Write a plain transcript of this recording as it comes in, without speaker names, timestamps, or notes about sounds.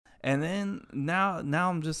And then now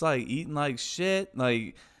I'm just like eating like shit,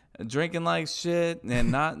 like drinking like shit,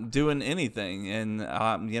 and not doing anything. And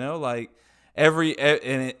like every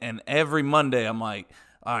Monday I'm like,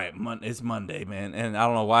 all right, it's Monday, man. And I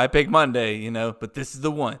don't know why I picked Monday, but this is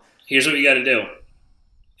the one. Here's what you got to do.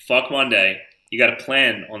 Fuck Monday. You got to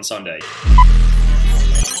plan on Sunday.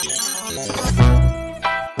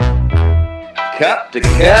 Cup to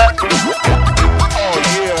cup. Oh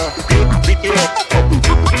yeah. Oh yeah.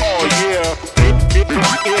 Oh yeah.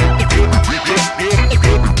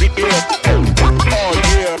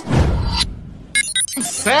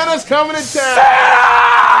 Santa's coming to town.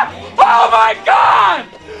 Santa! Oh my God!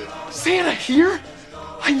 Santa here?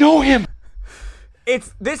 I know him.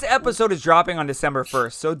 This episode is dropping on December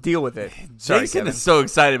 1st, so deal with it. Sorry, Jason Kevin. is so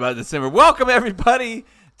excited about December. Welcome everybody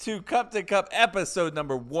to Cup to Cup episode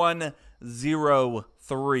number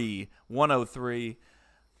 103.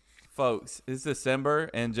 Folks, it's December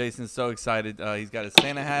and Jason's so excited. He's got his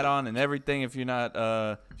Santa hat on and everything. If you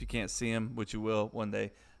can't see him, which you will one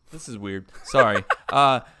day. This is weird. Sorry.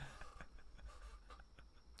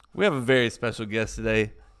 We have a very special guest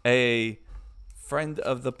today. A friend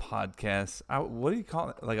of the podcast. What do you call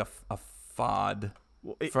it? Like a FOD.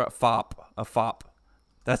 FOP. A FOP.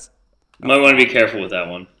 That's Might want to be careful with that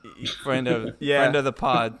one. friend of the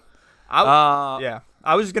pod. I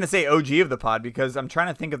was just going to say OG of the pod because I'm trying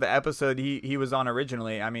to think of the episode he was on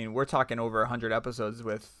originally. I mean, we're talking over 100 episodes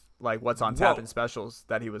with like what's on tap and specials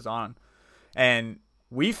that he was on. And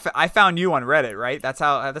I found you on Reddit, right? That's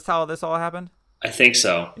how this all happened? I think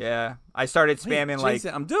so. Yeah. I started spamming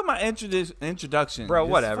Jason, I'm doing my introduction. Bro,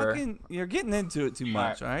 whatever. You're getting into it too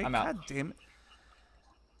much, all right? I'm out. God damn it.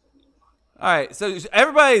 All right, so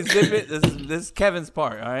everybody's zip it. This is Kevin's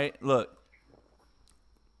part, all right? Look.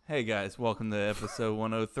 Hey, guys. Welcome to episode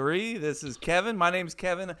 103. This is Kevin. My name's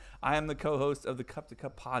Kevin. I am the co-host of the Cup to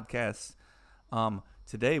Cup podcast.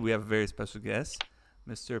 Today, we have a very special guest,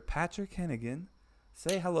 Mr. Patrick Hennigan.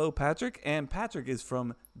 Say hello, Patrick. And Patrick is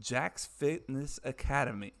from Jack's Fitness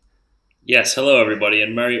Academy. Yes, hello everybody,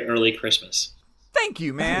 and Merry Early Christmas. Thank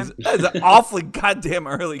you, man. That is an awfully goddamn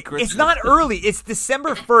early Christmas. It's not early. It's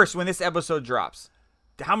December 1st when this episode drops.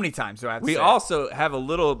 How many times do I have to say We also have a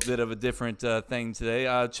little bit of a different thing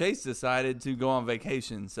today. Chase decided to go on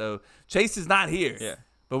vacation, so Chase is not here. Yeah.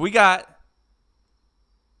 But we got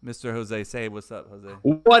Mr. Jose. Say what's up, Jose.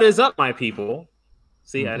 What is up, my people?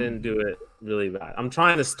 See, I didn't do it really bad. I'm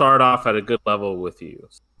trying to start off at a good level with you.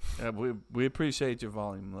 We appreciate your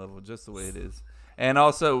volume level just the way it is. And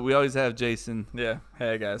also, we always have Jason. Yeah.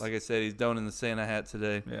 Hey, guys. Like I said, he's donning the Santa hat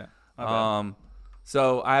today. Yeah.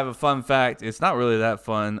 So I have a fun fact. It's not really that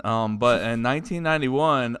fun. But in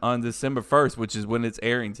 1991, on December 1st, which is when it's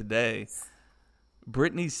airing today,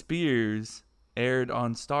 Britney Spears aired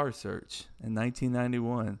on Star Search in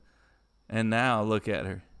 1991. And now look at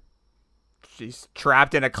her. She's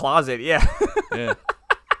trapped in a closet. Yeah. Yeah.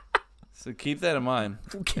 So keep that in mind.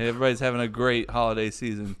 Everybody's having a great holiday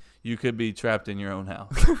season. You could be trapped in your own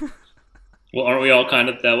house. Well, aren't we all kind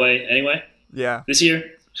of that way anyway? Yeah. This year?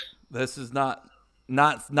 This is not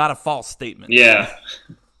a false statement. Yeah.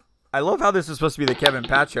 I love how this is supposed to be the Kevin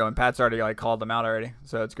Pat show, and Pat's already called them out already,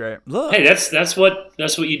 so it's great. Look, Hey, that's what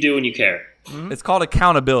you do when you care. it's called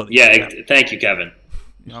accountability. Yeah, thank you, Kevin.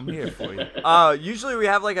 I'm here for you. Usually we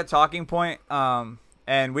have like a talking point,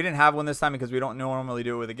 and we didn't have one this time because we don't normally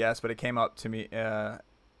do it with a guest, but it came up to me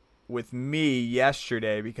with me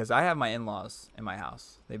yesterday because I have my in-laws in my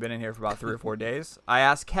house. They've been in here for about 3 or 4 days. I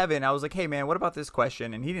asked Kevin, I was like, hey man, what about this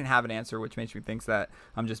question? And he didn't have an answer, which makes me think that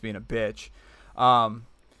I'm just being a bitch.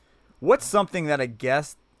 What's something that a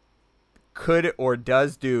guest could or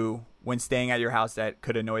does do when staying at your house that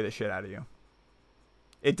could annoy the shit out of you?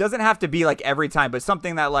 It doesn't have to be like every time, but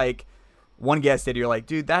something that like one guest did, you're like,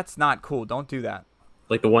 dude, that's not cool. Don't do that.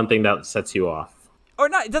 Like the one thing that sets you off. Or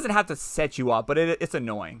not, it doesn't have to set you off, but it's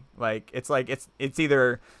annoying. Like it's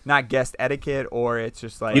either not guest etiquette or it's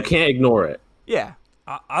just like You can't ignore it. Yeah.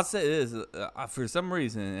 I'll say this. For some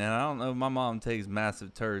reason, and I don't know if my mom takes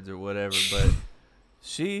massive turds or whatever, but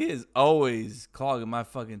she is always clogging my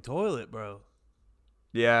fucking toilet, bro.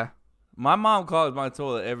 Yeah. My mom clogs my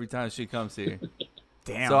toilet every time she comes here.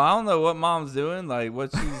 Damn. So I don't know what mom's doing, like what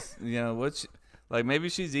she's, like maybe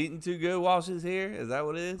she's eating too good while she's here. Is that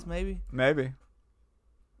what it is? Maybe.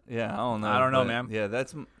 Yeah, I don't know. I don't know, but, man. Yeah,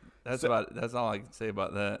 that's all I can say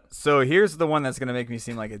about that. So here's the one that's gonna make me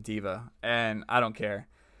seem like a diva, and I don't care.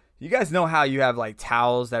 You guys know how you have like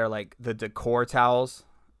towels that are like the decor towels,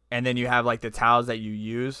 and then you have like the towels that you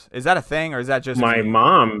use. Is that a thing, or is that just My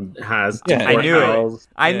mom has. Yeah, I knew it. towels.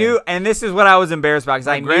 I knew, and this is what I was embarrassed about because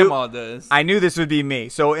My I knew grandma does. I knew this would be me.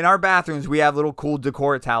 So in our bathrooms, we have little cool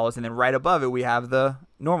decor towels, and then right above it, we have the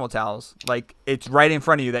normal towels. Like, it's right in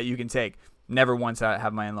front of you that you can take. Never once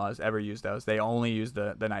have my in-laws ever used those. They only use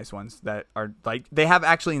the nice ones that are, like, they have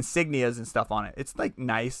actually insignias and stuff on it. It's, like,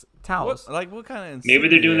 nice towels. What kind of? Maybe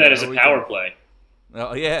they're doing that as a power play.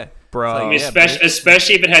 Oh yeah, Bro. It's I mean, yeah,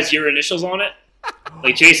 especially if it has your initials on it.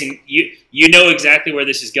 Like, Jason, you know exactly where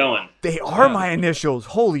this is going. They are my initials.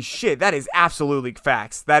 Holy shit. That is absolutely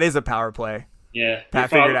facts. That is a power play. Yeah. Pat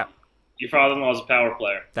figured it out. Your father-in-law's a power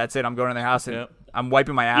player. That's it. I'm going to their house and Yep. I'm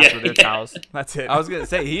wiping my ass with their towels. That's it. I was gonna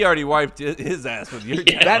say he already wiped his ass with your.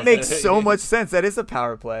 That makes so much sense. That is a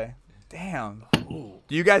power play. Damn. Do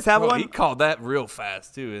you guys have Bro, one? he called that real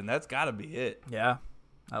fast too, and that's got to be it. Yeah,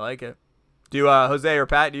 I like it. Do Jose or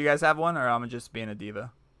Pat, do you guys have one, or I'm just being a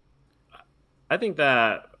diva? I think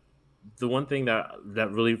that the one thing that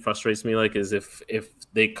really frustrates me, like, is if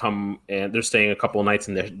they come and they're staying a couple of nights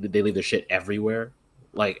and they leave their shit everywhere.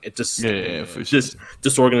 Like, it just for just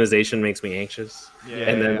disorganization makes me anxious. Yeah,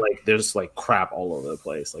 And then like there's like crap all over the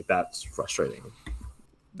place. Like, that's frustrating.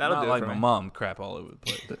 That'll Not do it like for my me. mom crap all over the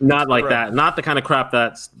place. Not like Bro. that. Not the kind of crap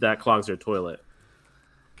that clogs their toilet.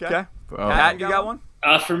 Okay. Bro. Pat, you got one?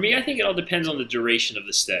 For me, I think it all depends on the duration of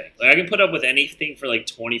the stay. Like, I can put up with anything for like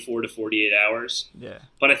 24 to 48 hours. Yeah.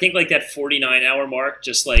 But I think like that 49-hour mark,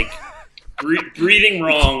 just like breathing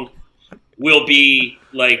wrong will be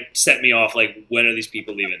like set me off. Like, when are these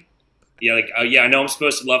people leaving? Yeah, like, I know I'm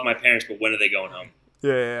supposed to love my parents, but when are they going home?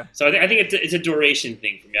 Yeah. So I think it's a duration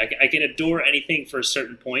thing for me. I can adore anything for a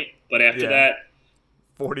certain point, but after Yeah. that,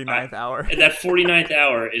 49th hour. that 49th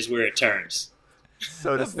hour is where it turns.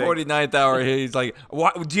 So to speak. 49th hour, he's like,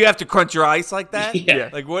 "What? Do you have to crunch your ice like that? Yeah.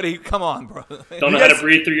 Like, what? Come on, bro. Don't know how to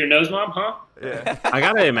breathe through your nose, Mom? Huh? Yeah. I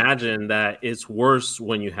gotta imagine that it's worse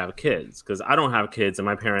when you have kids, because I don't have kids and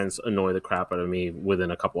my parents annoy the crap out of me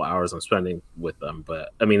within a couple hours I'm spending with them. But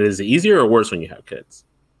I mean, is it easier or worse when you have kids?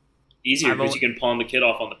 Easier I've because only- you can pawn the kid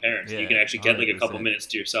off on the parents. Yeah, You can actually get like a couple 100%. minutes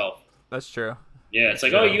to yourself. That's true. Yeah, it's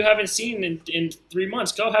like, oh, you haven't seen in 3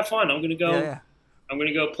 months. Go have fun. I'm gonna go. Yeah. I'm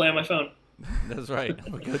gonna go play on my phone. That's right.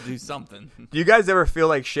 We gotta do something. Do you guys ever feel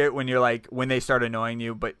like shit when you're like, when they start annoying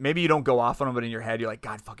you, but maybe you don't go off on them, but in your head you're like,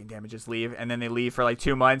 God fucking damn it, just leave. And then they leave for like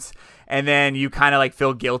 2 months. And then you kind of like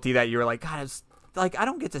feel guilty that you're like, God, it's like, I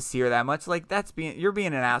don't get to see her that much. Like, you're being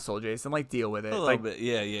an asshole, Jason. Like, deal with it. A little Like, bit.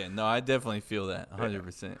 Yeah. No, I definitely feel that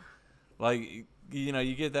 100%. Like,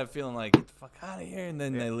 you get that feeling like, get the fuck out of here, and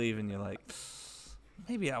then they leave, and you're like,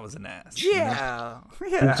 maybe I was an ass. you know?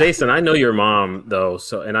 yeah. Jason, I know your mom though,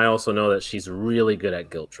 and I also know that she's really good at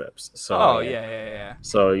guilt trips. So Oh, yeah.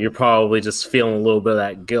 So you're probably just feeling a little bit of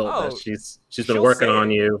that guilt Oh, that she's been she'll working say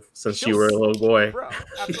on it. you since She'll you were a say- little boy. Bro,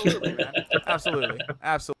 absolutely, man.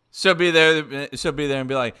 Absolutely. She'll be there. She'll be there and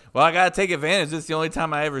be like, "Well, I gotta take advantage. This is the only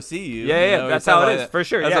time I ever see you." Yeah, You know, that's stuff how it like is, that. for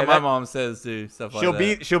sure. That's Yeah, what my that- mom says too. Stuff like She'll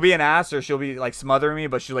that. she'll be an ass, or she'll be like smothering me,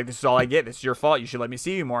 but she's like, this is all I get. This is your fault. You should let me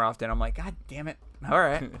see you more often. I'm like, God damn it. All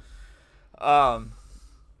right. All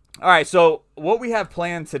right. So what we have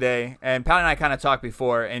planned today, and Pat and I kind of talked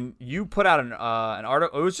before, and you put out an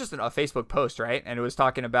article. It was just a Facebook post, right? And it was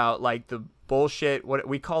talking about like the bullshit.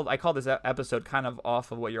 I called this episode kind of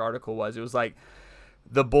off of what your article was. It was like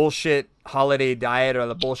the bullshit holiday diet or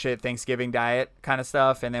the bullshit Thanksgiving diet kind of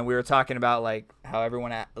stuff. And then we were talking about like how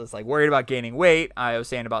everyone was like worried about gaining weight. I was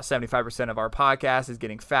saying about 75% of our podcast is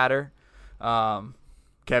getting fatter.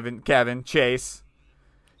 Kevin, Chase.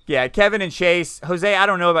 Yeah, Kevin and Chase. Jose, I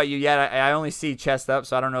don't know about you yet. I only see chest up,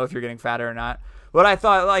 so I don't know if you're getting fatter or not. But I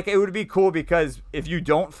thought like it would be cool because if you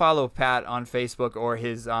don't follow Pat on Facebook or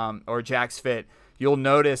his or Jack's Fit, you'll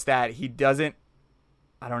notice that he doesn't,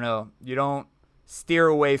 I don't know, you don't steer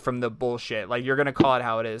away from the bullshit. Like, you're gonna call it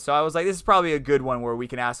how it is. So I was like, this is probably a good one where we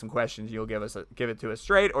can ask some questions. You'll give it to us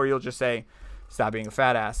straight, or you'll just say, stop being a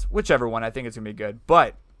fat ass. Whichever one, I think it's gonna be good.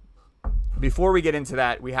 But before we get into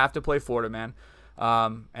that, we have to play Florida Man,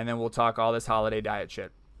 and then we'll talk all this holiday diet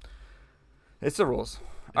shit. It's the rules.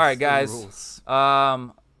 All right, guys.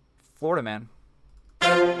 Florida Man.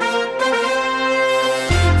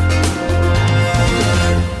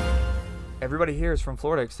 Everybody here is from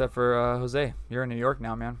Florida except for Jose. You're in New York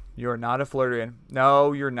now, man. You are not a Floridian.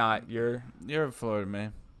 No, you're not. You're a Florida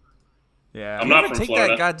man. Yeah. I'm You not ever from take Florida.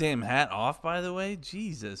 that goddamn hat off, by the way?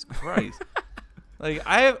 Jesus Christ. Like,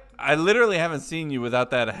 I literally haven't seen you without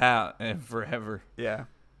that hat in forever. Yeah.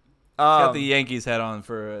 Got the Yankees hat on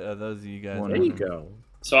for those of you guys. There you go.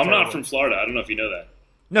 So I'm not from Florida. I don't know if you know that.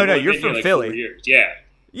 No, I've only you're been here, from like, Philly. 4 years. Yeah.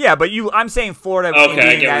 Yeah, but I'm saying Florida Okay, I being get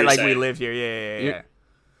what that you're like we saying. live here. Yeah. You're-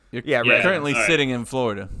 You're, Yeah, you're right. currently All right. sitting in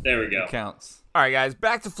Florida. There we go. It counts. All right, guys,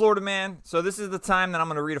 back to Florida Man. So this is the time that I'm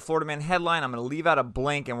going to read a Florida Man headline. I'm going to leave out a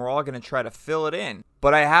blank, and we're all going to try to fill it in.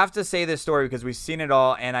 But I have to say this story because we've seen it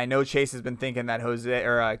all, and I know Chase has been thinking that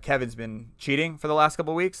Kevin's been cheating for the last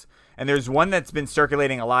couple of weeks. And there's one that's been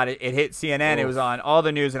circulating a lot. It hit CNN. It was on all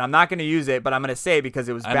the news, and I'm not going to use it, but I'm going to say it because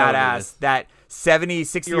it was I know what it badass. is. That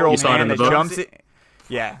 60-year-old You saw it man in the that book? jumps in.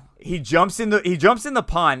 Yeah, he jumps in the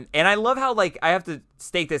pond, and I love how I have to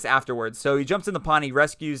state this afterwards. So he jumps in the pond, he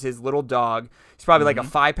rescues his little dog. He's probably like a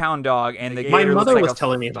 5-pound dog, and the My gator mother looks like was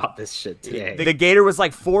telling me about this shit today. the gator was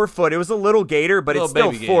like 4 foot. It was a little gator, but Little it's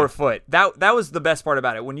still baby 4 gator. foot. That was the best part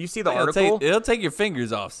about it. When you see the article, It'll take your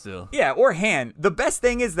fingers off still. yeah, or hand. The best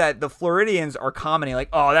thing is that the Floridians are commenting like,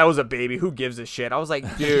 "Oh, that was a baby. Who gives a shit?" I was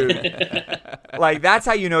like, dude, like that's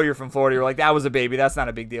how you know you're from Florida. You're like, that was a baby. That's not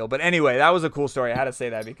a big deal. But anyway, that was a cool story. I had to say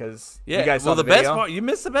that because Yeah. you guys saw well, the best video. part, you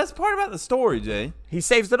missed the best part about the story, Jay. He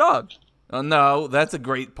saves the dog. Oh no, that's a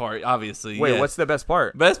great part. Obviously. Wait, yeah. what's the best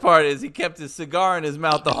part? Best part is he kept his cigar in his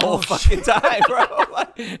mouth the whole fucking time, bro.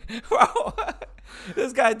 Bro,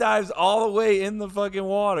 this guy dives all the way in the fucking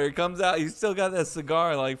water. Comes out, he's still got that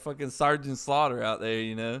cigar like fucking Sergeant Slaughter out there,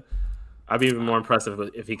 you know. I'd be even more impressive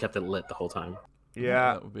if he kept it lit the whole time.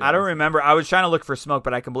 Yeah, that would be I don't awesome. remember. I was trying to look for smoke,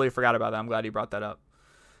 but I completely forgot about that. I'm glad you brought that up.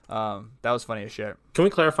 That was funny as shit. Can we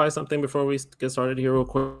clarify something before we get started here, real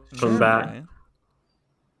quick? From Right.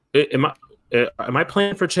 Am I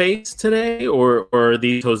playing for Chase today, or are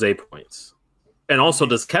these Jose points? And also,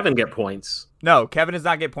 does Kevin get points? No, Kevin does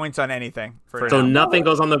not get points on anything. So nothing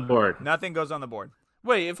goes on the board. Nothing goes on the board.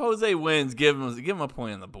 Wait, if Jose wins, give him a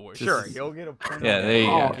point on the board. Sure, This is- he'll get a point. Yeah, on there you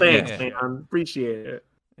that. go. Oh, thanks, Yeah. man. Appreciate it.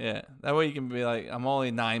 Yeah, that way you can be like, I'm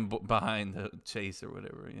only 9 behind the Chase or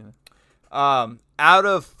whatever, you know. Out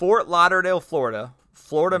of Fort Lauderdale, Florida,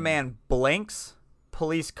 Florida man blanks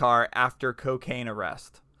police car after cocaine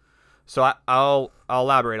arrest. So I'll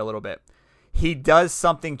elaborate a little bit. He does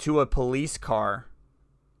something to a police car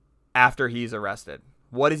after he's arrested.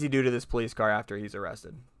 What does he do to this police car after he's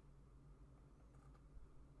arrested?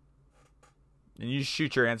 And you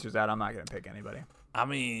shoot your answers out. I'm not going to pick anybody. I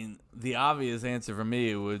mean, the obvious answer for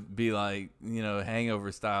me would be like, you know,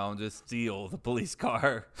 Hangover style and just steal the police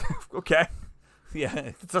car. Okay.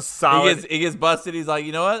 Yeah. It's a solid. He gets busted. He's like,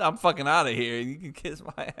 you know what? I'm fucking out of here. You can kiss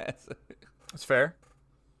my ass. That's fair.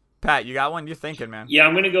 Pat, you got one? You're thinking, man. Yeah,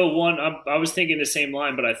 I'm going to go one. I was thinking the same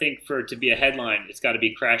line, but I think for it to be a headline, it's got to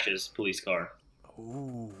be Crashes police car.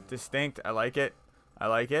 Distinct. I like it. I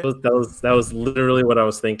like it. That was literally what I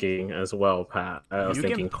was thinking as well, Pat. I was You can-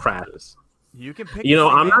 thinking crashes. You can pick. You the know,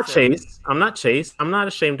 same I'm not answer. Chase. I'm not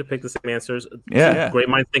ashamed to pick the same answers. Yeah. Great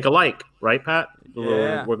minds think alike, right, Pat?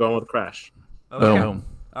 Yeah. We're going with Crash. Okay. Boom.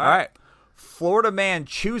 All right. Florida man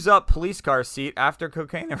chews up police car seat after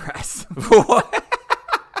cocaine arrest. What?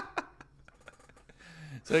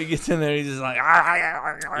 So he gets in there. He's just like,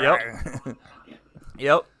 Yep.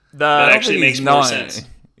 Yep. That The actually makes more sense.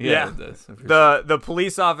 Yeah, Yeah. it does. for sure. the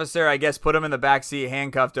police officer, I guess, put him in the back seat,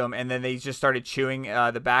 handcuffed him, and then they just started chewing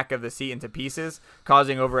the back of the seat into pieces,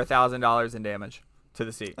 causing over $1,000 in damage to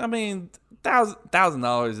the seat. I mean,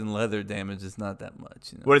 $1,000 in leather damage is not that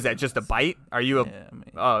much. You know? What is that? Just a bite? Are you a? Yeah, I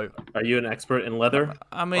mean, Oh, Are you an expert in leather?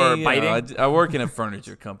 I mean, or you know, biting? I work in a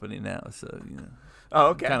furniture company now, so you know, oh,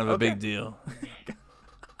 okay. kind of a okay. big deal.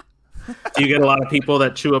 Do you get a lot of people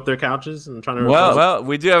that chew up their couches and trying to? Well,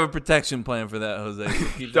 we do have a protection plan for that, Jose. So keep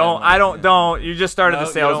that in Don't. mind, I don't. yeah. Don't. You just started No, the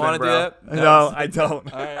you don't salesman, wanna do bro. that? No, No. I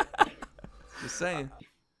don't. All right, just saying.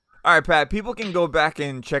 All right, Pat, people can go back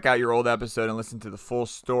and check out your old episode and listen to the full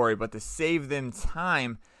story, but to save them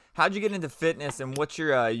time, how'd you get into fitness and what's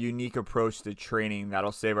your unique approach to training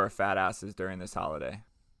that'll save our fat asses during this holiday?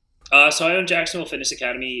 So I own Jacksonville Fitness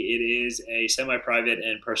Academy. It is a semi-private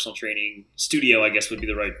and personal training studio, I guess would be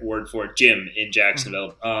the right word for it, gym in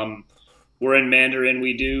Jacksonville. We're in Mandarin.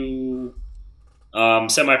 We do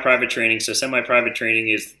semi-private training. So semi-private training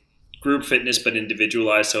is group fitness but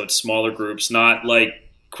individualized, so it's smaller groups, not like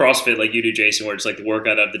CrossFit like you do, Jason, where it's like the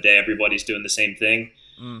workout of the day, everybody's doing the same thing.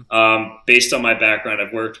 Based on my background,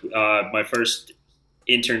 I've worked my first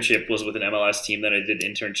internship was with an MLS team. Then I did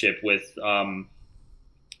internship with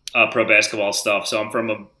pro basketball stuff. So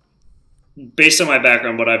based on my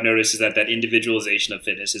background, what I've noticed is that individualization of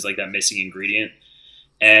fitness is like that missing ingredient.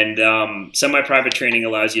 And semi-private training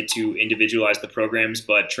allows you to individualize the programs,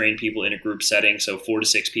 but train people in a group setting. So 4 to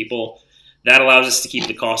 6 people. That allows us to keep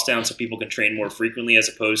the cost down so people can train more frequently, as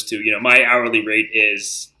opposed to, you know, my hourly rate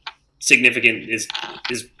is significant, is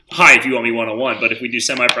high if you want me one-on-one. But if we do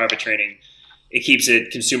semi-private training, it keeps it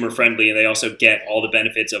consumer friendly, and they also get all the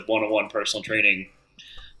benefits of one-on-one personal training.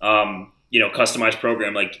 customized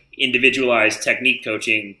program, like individualized technique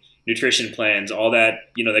coaching, nutrition plans, all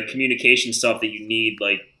that, that communication stuff that you need,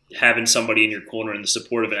 like having somebody in your corner and the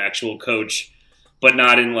support of an actual coach, but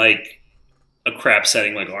not in like a crap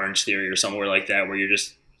setting like Orange Theory or somewhere like that, where you're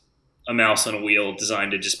just a mouse on a wheel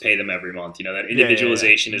designed to just pay them every month. That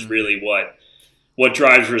individualization is really what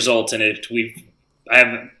drives results. And I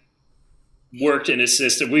have worked in a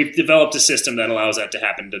system, we've developed a system that allows that to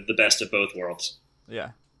happen, to the best of both worlds.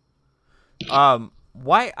 Yeah.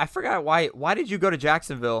 Why did you go to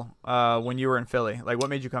Jacksonville when you were in Philly? Like, what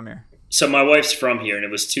made you come here? So my wife's from here, and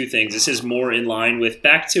it was two things. This is more in line with,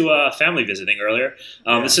 back to family visiting earlier.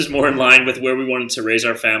 This is more in line with where we wanted to raise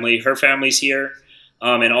our family. Her family's here.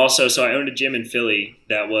 And also, so I owned a gym in Philly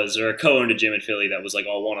co-owned a gym in Philly that was like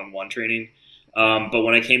all one-on-one training. But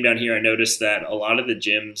when I came down here, I noticed that a lot of the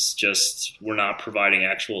gyms just were not providing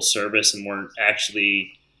actual service and weren't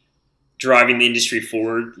actually driving the industry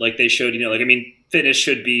forward like they should.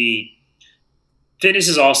 Fitness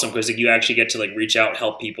is awesome because you actually get to like reach out,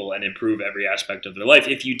 help people, and improve every aspect of their life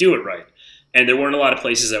if you do it right. And there weren't a lot of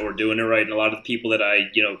places that were doing it right, and a lot of the people that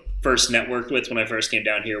I first networked with when I first came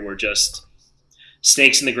down here were just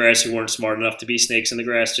snakes in the grass who weren't smart enough to be snakes in the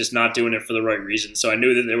grass, just not doing it for the right reason. So I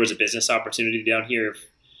knew that there was a business opportunity down here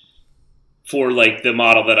for like the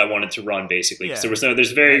model that I wanted to run, basically. Because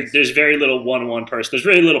there's very little one-on-one there's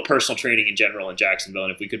really little personal training in general in Jacksonville,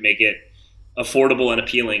 and if we could make it affordable and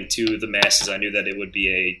appealing to the masses, I knew that it would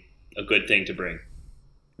be a good thing to bring.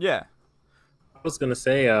 Yeah. I was gonna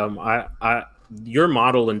say, your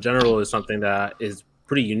model in general is something that is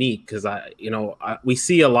pretty unique because we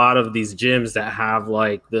see a lot of these gyms that have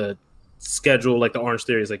like the schedule, like the Orange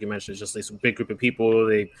Theories, like you mentioned, it's just like some big group of people,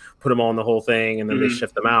 they put them all in the whole thing and then they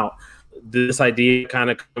shift them out. This idea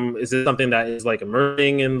is it something that is like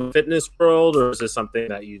emerging in the fitness world, or is this something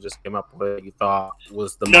that you just came up with, you thought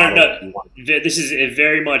was the model that you wanted? This is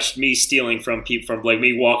very much me stealing from people, from like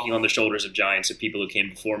me walking on the shoulders of giants, of people who came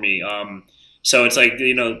before me. So it's like,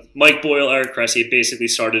 Mike Boyle, Eric Cressy basically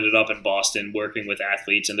started it up in Boston working with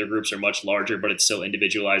athletes, and their groups are much larger, but it's still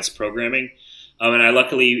individualized programming. And I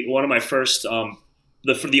luckily, one of my first,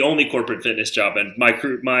 the only corporate fitness job, and my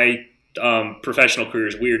professional career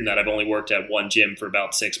is weird in that I've only worked at one gym for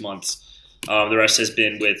about 6 months. The rest has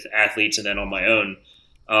been with athletes and then on my own.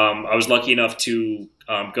 I was lucky enough to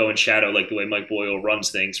go and shadow like the way Mike Boyle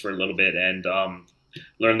runs things for a little bit and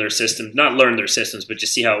learn their systems, not learn their systems, but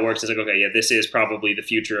just see how it works. It's like, okay, yeah, this is probably the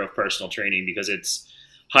future of personal training because it's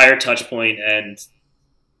higher touch point and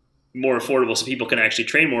more affordable, so people can actually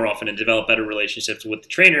train more often and develop better relationships with the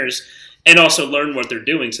trainers and also learn what they're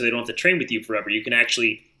doing so they don't have to train with you forever. You can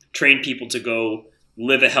actually train people to go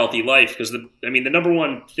live a healthy life because the number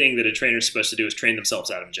one thing that a trainer is supposed to do is train themselves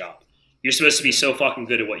out of a job. You're supposed to be so fucking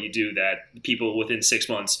good at what you do that people within 6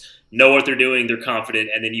 months know what they're doing, they're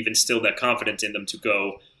confident, and then even still that confidence in them to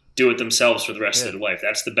go do it themselves for the rest of their life.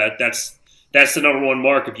 That's the number one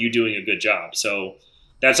mark of you doing a good job. So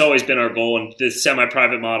that's always been our goal. And the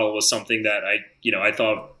semi-private model was something that I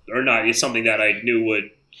thought, or not, it's something that I knew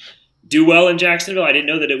would do well in Jacksonville. I didn't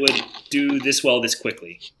know that it would do this well this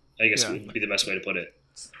quickly, I guess would be the best way to put it.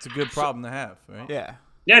 It's a good problem to have, right? Yeah.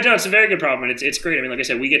 Yeah, no, it's a very good problem, and it's great. I mean, like I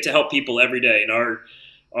said, we get to help people every day. And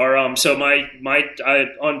I'm sure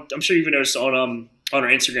you've noticed on our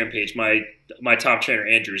Instagram page, my top trainer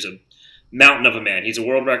Andrew is a mountain of a man. He's a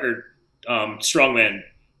world record strongman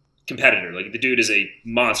competitor. Like the dude is a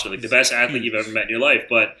monster, like the best athlete you've ever met in your life.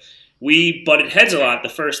 But we butted heads a lot the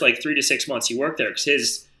first 3 to 6 months he worked there because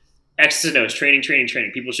his X's and O's, training.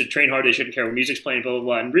 People should train hard. They shouldn't care what music's playing, blah, blah,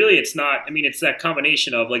 blah. And really it's not. I mean, it's that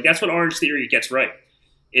combination of like, that's what Orange Theory gets right.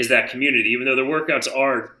 Is that community, even though their workouts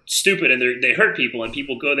are stupid and they hurt people and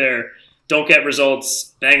people go there, don't get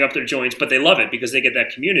results, bang up their joints, but they love it because they get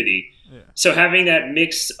that community. Yeah. So having that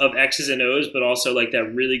mix of X's and O's, but also like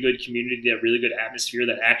that really good community, that really good atmosphere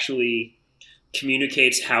that actually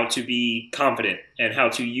communicates how to be confident and how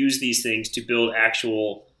to use these things to build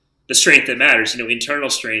the strength that matters, internal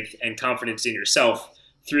strength and confidence in yourself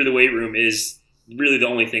through the weight room is really the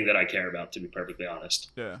only thing that I care about, to be perfectly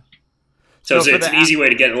honest. Yeah. So it's an easy way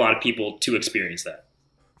to get a lot of people to experience that.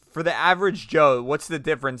 For the average Joe, what's the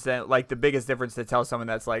difference like the biggest difference to tell someone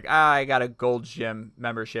that's like, I got a Gold Gym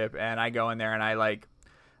membership and I go in there and I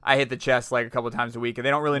hit the chest like a couple times a week and they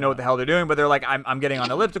don't really know what the hell they're doing, but they're like, I'm getting on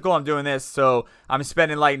elliptical, I'm doing this, so I'm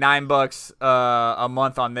spending like $9 a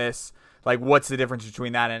month on this. Like, what's the difference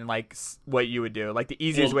between that and like what you would do? Like the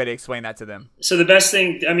easiest way to explain that to them. So the best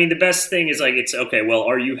thing is like, it's okay. Well,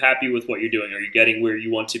 are you happy with what you're doing? Are you getting where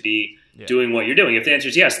you want to be doing what you're doing? If the answer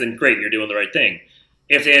is yes, then great, you're doing the right thing.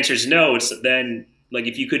 If the answer is no, then like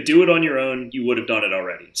if you could do it on your own, you would have done it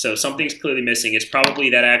already. So something's clearly missing. It's probably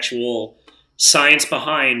that actual science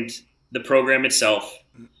behind the program itself,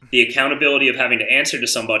 the accountability of having to answer to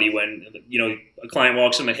somebody when, a client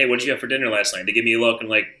walks in like, hey, what did you have for dinner last night? They give me a look and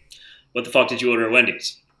like, what the fuck did you order at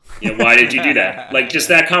Wendy's? Why did you do that? Like, just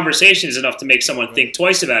that conversation is enough to make someone think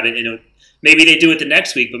twice about it. Maybe they do it the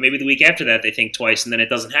next week, but maybe the week after that they think twice and then it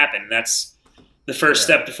doesn't happen. And that's the first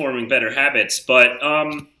step to forming better habits. But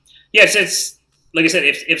it's like I said,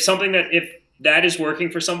 if that is working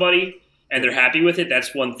for somebody and they're happy with it, that's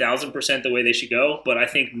 1,000% the way they should go. But I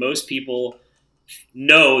think most people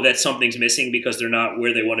know that something's missing because they're not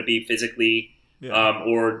where they want to be physically,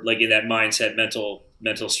 or like in that mindset,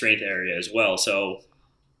 mental strength area as well. So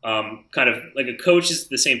kind of like a coach is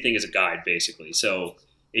the same thing as a guide, basically. So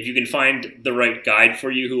if you can find the right guide for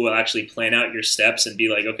you who will actually plan out your steps and be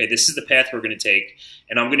like, okay, this is the path we're going to take,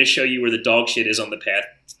 and I'm going to show you where the dog shit is on the path,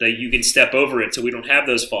 that you can step over it so we don't have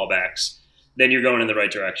those fallbacks, then you're going in the right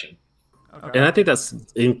direction. Okay. And I think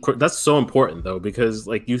that's so important, though, because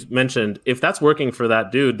like you mentioned, if that's working for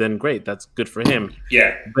that dude, then great, that's good for him.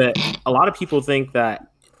 Yeah. But a lot of people think that,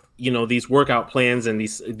 these workout plans and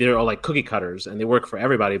they're all like cookie cutters and they work for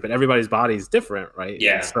everybody, but everybody's body is different, right?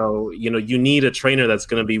 Yeah. And so, you need a trainer that's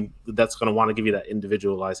going to want to give you that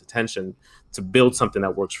individualized attention to build something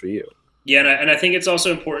that works for you. Yeah. And I think it's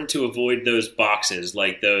also important to avoid those boxes,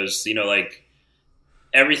 like those, like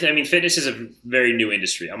everything. I mean, fitness is a very new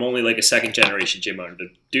industry. I'm only like a second generation gym owner. The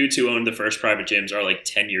dudes who own the first private gyms are like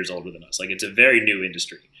 10 years older than us. Like, it's a very new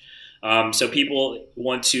industry. So people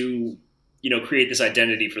want to, create this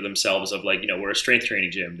identity for themselves of like, we're a strength training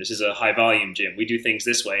gym. This is a high volume gym. We do things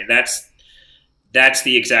this way. And that's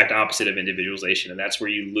the exact opposite of individualization. And that's where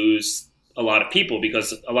you lose a lot of people,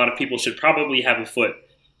 because a lot of people should probably have a foot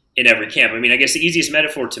in every camp. I mean, I guess the easiest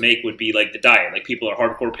metaphor to make would be like the diet. Like, people are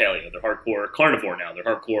hardcore paleo, they're hardcore carnivore now, they're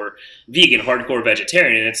hardcore vegan, hardcore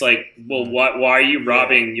vegetarian. And it's like, well, why are you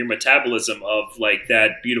robbing your metabolism of like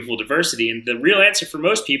that beautiful diversity? And the real answer for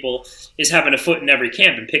most people is having a foot in every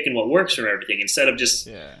camp and picking what works for everything, instead of just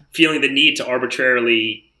feeling the need to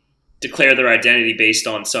arbitrarily declare their identity based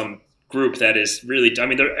on some group that is really, I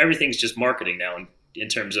mean, everything's just marketing now in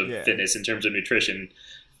terms of fitness, in terms of nutrition.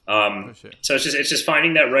 So it's just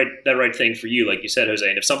finding that right thing for you, like you said, Jose.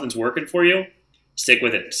 And if something's working for you, stick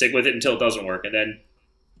with it until it doesn't work, and then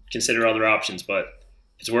consider other options. But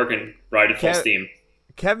if it's working, ride it full steam.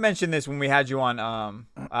 Kev mentioned this when we had you on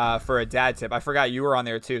for a dad tip. I forgot you were on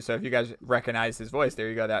there too. So if you guys recognize his voice, there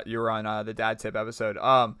you go. That you were on the dad tip episode.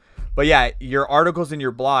 But yeah, your articles and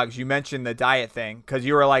your blogs, you mentioned the diet thing, because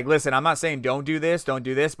you were like, listen, I'm not saying don't do this,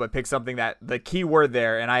 but pick something that the key word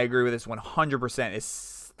there, and I agree with this 100%,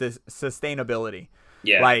 is the sustainability.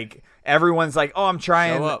 Yeah. Like, everyone's like, oh, I'm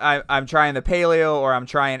trying the paleo, or I'm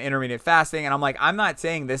trying intermittent fasting, and I'm like, I'm not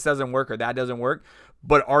saying this doesn't work or that doesn't work,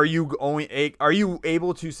 but are you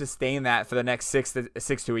able to sustain that for the next six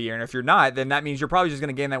to a year? And if you're not, then that means you're probably just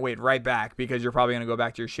going to gain that weight right back, because you're probably going to go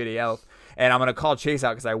back to your shitty health. And I'm going to call Chase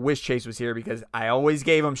out, because I wish Chase was here, because I always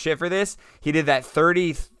gave him shit for this. He did that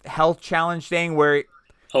 30 health challenge thing where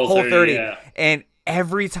Whole 30 and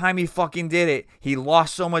every time he fucking did it, he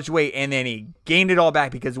lost so much weight, and then he gained it all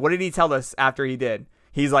back, because what did he tell us after he did?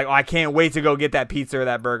 He's like, oh, I can't wait to go get that pizza or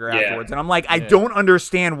that burger afterwards. And I'm like, I don't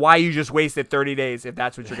understand why you just wasted 30 days if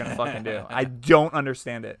that's what you're going to fucking do. I don't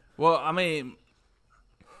understand it. Well, I mean,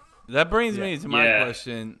 that brings me to my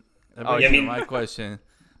question. My question.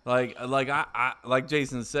 Like I like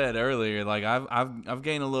Jason said earlier, like I've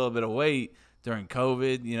gained a little bit of weight during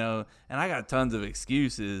COVID, and I got tons of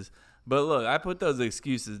excuses. But look, I put those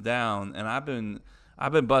excuses down, and I've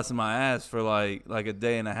been busting my ass for like a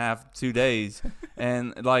day and a half, 2 days,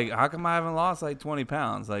 and like, how come I haven't lost like 20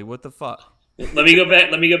 pounds? Like, what the fuck? Let me go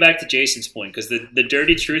back to Jason's point, because the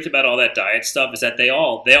dirty truth about all that diet stuff is that they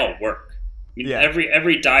all work. I mean,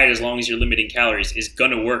 every diet, as long as you're limiting calories, is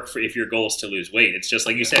gonna work for if your goal is to lose weight. It's just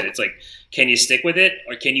like you said. It's like, can you stick with it,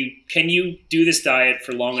 or can you do this diet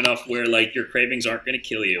for long enough where like your cravings aren't gonna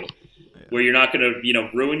kill you, where you're not gonna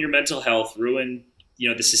ruin your mental health, ruin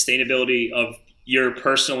the sustainability of your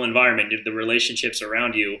personal environment, the relationships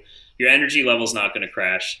around you, your energy level's not going to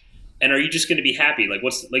crash. And are you just going to be happy? Like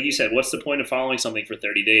you said, what's the point of following something for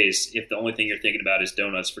 30 days if the only thing you're thinking about is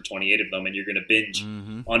donuts for 28 of them, and you're going to binge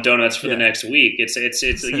on donuts for the next week? It's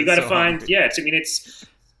you got to find, it's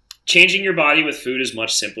changing your body with food is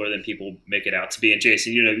much simpler than people make it out to be. And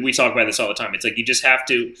Jason, we talk about this all the time. It's like,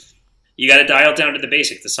 you got to dial down to the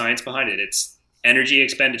basics, the science behind it. It's energy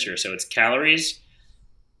expenditure. So it's calories,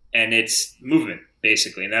 and it's movement.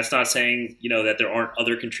 basically. And that's not saying, that there aren't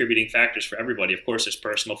other contributing factors for everybody. Of course, there's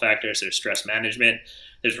personal factors, there's stress management,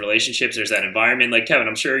 there's relationships, there's that environment. Like Kevin,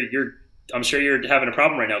 I'm sure you're having a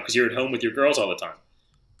problem right now because you're at home with your girls all the time.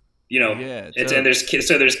 And there's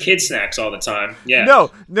kid snacks all the time. Yeah.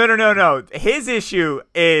 No. His issue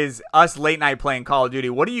is us late night playing Call of Duty.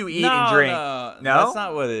 What do you eat and drink? No, that's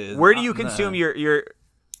not what it is. Where do you consume your?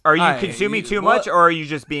 Are you consuming too much, or are you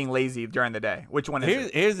just being lazy during the day? Which one is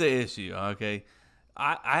it? Here's the issue. Okay,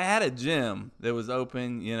 I had a gym that was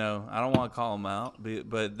open. I don't want to call them out,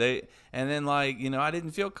 but they. And then, I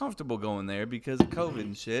didn't feel comfortable going there because of COVID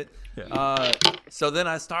and shit. Yeah. So then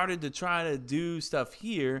I started to try to do stuff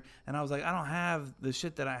here, and I was like, I don't have the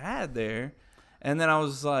shit that I had there. And then I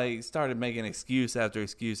was like, started making excuse after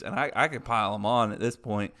excuse, and I could pile them on at this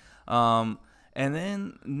point. And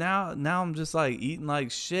then now I'm just like eating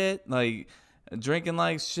like shit, like drinking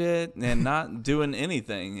like shit, and not doing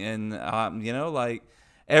anything. And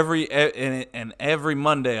every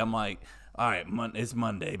Monday I'm like, all right, it's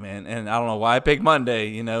Monday, man. And I don't know why I picked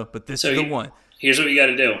Monday, but this is the one. Here's what you got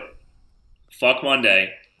to do. Fuck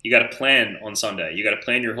Monday. You got to plan on Sunday. You got to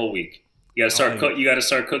plan your whole week. You got to start. You got to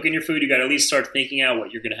start cooking your food. You got to at least start thinking out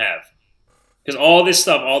what you're going to have. Because all this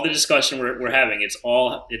stuff, all the discussion we're having, it's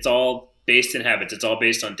all based in habits. It's all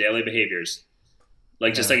based on daily behaviors.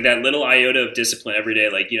 Just like that little iota of discipline every day.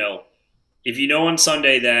 If on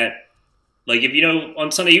Sunday that.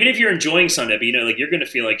 On Sunday, even if you're enjoying Sunday, but you're going to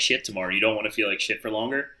feel like shit tomorrow. You don't want to feel like shit for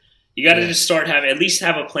longer. You got to just at least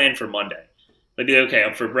have a plan for Monday.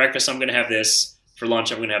 Okay, for breakfast I'm going to have this. For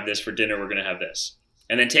lunch I'm going to have this. For dinner we're going to have this.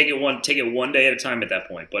 And then take it one day at a time at that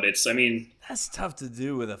point. But that's tough to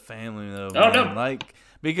do with a family though. Oh man. no,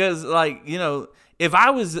 because if I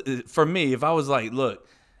was like, look,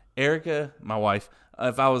 Erica, my wife.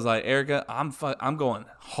 If I was like, Erica, I'm going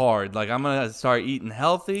hard. I'm going to start eating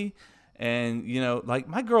healthy. And,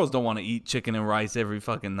 my girls don't want to eat chicken and rice every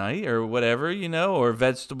fucking night or whatever, or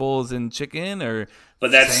vegetables and chicken or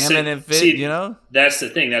salmon and fish, That's the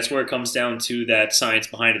thing. That's where it comes down to that science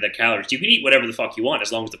behind it, that calories. You can eat whatever the fuck you want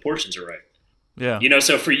as long as the portions are right. Yeah.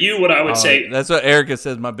 So for you, what I would say. That's what Erica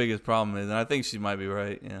says my biggest problem is. And I think she might be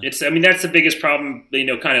right. Yeah. That's the biggest problem,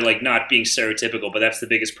 kind of not being stereotypical, but that's the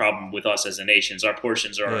biggest problem with us as a nation is our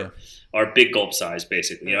portions are big gulp size,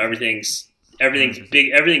 basically. Everything's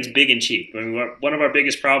big. Everything's big and cheap. One of our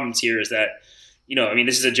biggest problems here is that,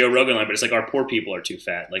 this is a Joe Rogan line, but it's our poor people are too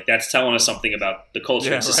fat. That's telling us something about the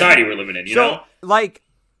culture and society we're living in. You know,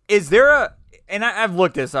 is there and I've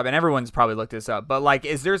looked this up, and everyone's probably looked this up, but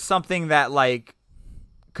is there something that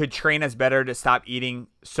could train us better to stop eating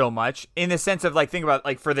so much? In the sense of think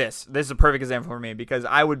about for this is a perfect example for me because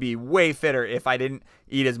I would be way fitter if I didn't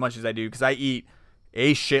eat as much as I do because I eat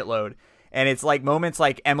a shitload. And it's moments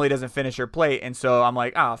Emily doesn't finish her plate, and so I'm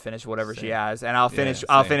like, I'll finish whatever she has, and I'll finish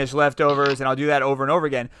leftovers, and I'll do that over and over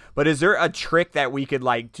again. But is there a trick that we could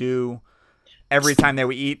do every time that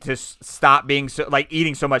we eat to stop being so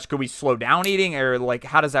eating so much? Could we slow down eating, or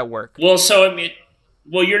how does that work? Well,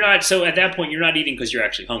 you're not. So at that point, you're not eating because you're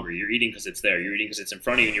actually hungry. You're eating because it's there. You're eating because it's in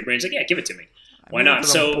front of you, and your brain's like, yeah, give it to me. Why not?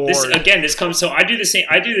 So this comes. So I do the same.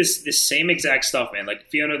 I do this same exact stuff, man.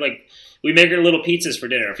 Fiona, we make her little pizzas for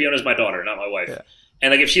dinner. Fiona's my daughter, not my wife. Yeah.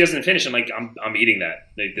 And if she doesn't finish, I'm eating that.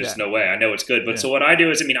 There's no way. I know it's good. But so what I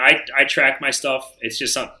do is, I track my stuff. It's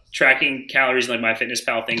just tracking calories and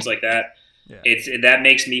MyFitnessPal, things like that. Yeah. That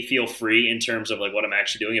makes me feel free in terms of what I'm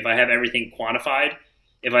actually doing. If I have everything quantified,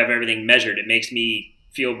 if I have everything measured, it makes me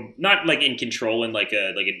feel not in control in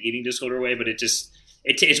an eating disorder way, but it's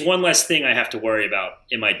one less thing I have to worry about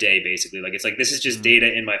in my day, basically. This is just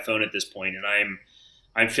data in my phone at this point, and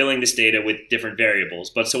I'm filling this data with different variables.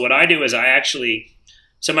 But so what I do is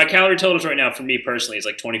so my calorie totals right now for me personally is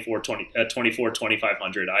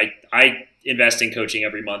 2,500. I invest in coaching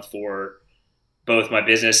every month for both my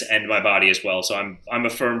business and my body as well. So I'm a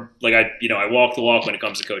firm, I walk the walk when it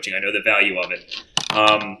comes to coaching. I know the value of it.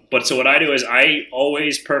 But so what I do is I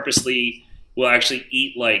always purposely will actually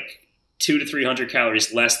eat 200 to 300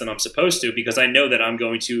 calories less than I'm supposed to because I know that I'm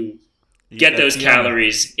going to get those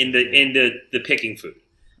calories in the picking food.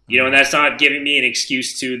 And that's not giving me an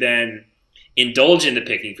excuse to then indulge in the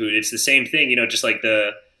picking food. It's the same thing, just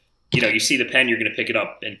you see the pen, you're going to pick it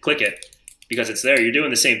up and click it because it's there. You're doing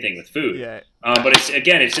the same thing with food. Yeah. But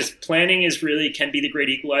it's just planning can be the great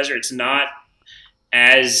equalizer. It's not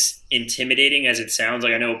as intimidating as it sounds.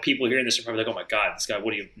 I know people hearing this are probably oh my God, this guy,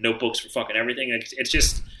 what do you have, notebooks for fucking everything? It's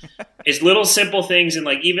just, it's little simple things. And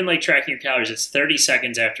even tracking your calories, it's 30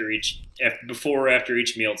 seconds before or after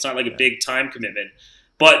each meal. It's not a big time commitment.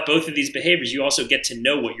 But both of these behaviors, you also get to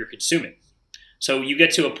know what you're consuming. So you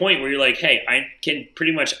get to a point where you're hey, I can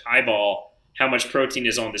pretty much eyeball how much protein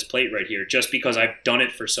is on this plate right here just because I've done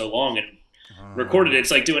it for so long and recorded it.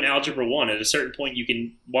 It's like doing algebra 1. At a certain point, you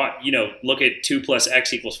can look at 2 +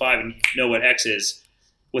 X = 5 and know what X is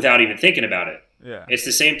without even thinking about it. Yeah. It's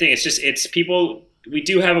the same thing. It's people. We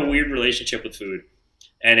do have a weird relationship with food,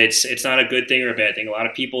 and it's not a good thing or a bad thing. A lot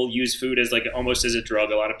of people use food as like almost as a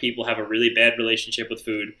drug. A lot of people have a really bad relationship with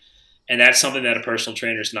food, and that's something that a personal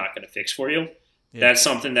trainer is not going to fix for you. Yeah. That's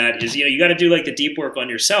something that is, you got to do like the deep work on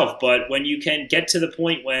yourself. But when you can get to the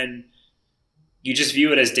point when you just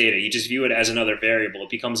view it as data, you just view it as another variable, it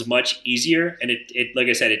becomes much easier. And it like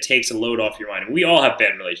I said, it takes a load off your mind. We all have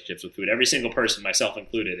bad relationships with food. Every single person, myself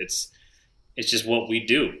included. It's just what we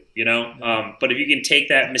do, But if you can take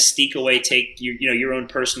that mystique away, take your own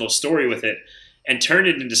personal story with it, and turn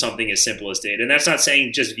it into something as simple as data. And that's not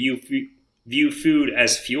saying just view food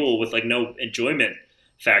as fuel with like no enjoyment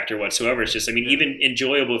factor whatsoever. It's just, even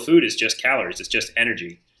enjoyable food is just calories. It's just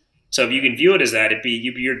energy. So if you can view it as that,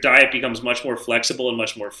 your diet becomes much more flexible and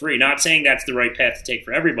much more free. Not saying that's the right path to take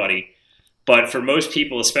for everybody, but for most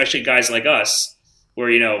people, especially guys like us, where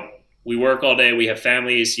we work all day, we have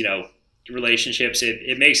families, relationships,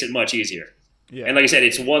 it makes it much easier. Yeah. And like I said,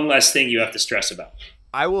 it's one less thing you have to stress about.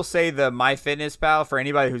 I will say the MyFitnessPal, for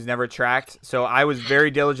anybody who's never tracked, so I was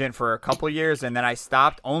very diligent for a couple years, and then I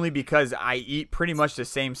stopped only because I eat pretty much the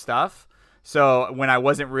same stuff. So when I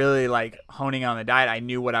wasn't really like honing on the diet, I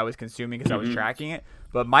knew what I was consuming because I was tracking it.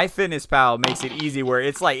 But MyFitnessPal makes it easy where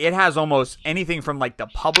it's like it has almost anything from like the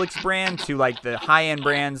Publix brand to like the high-end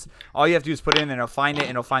brands. All you have to do is put it in and it'll find it and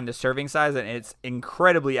it'll find the serving size, and it's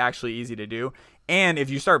incredibly actually easy to do. And if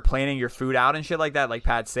you start planning your food out and shit like that, like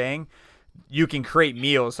Pat's saying, you can create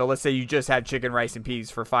meals. So let's say you just had chicken, rice, and peas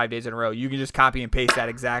for 5 days in a row. You can just copy and paste that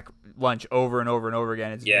exact lunch over and over and over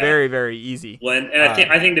again. It's very, very easy. Well, and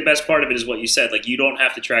I think the best part of it is what you said. Like, you don't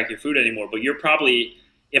have to track your food anymore, but you're probably,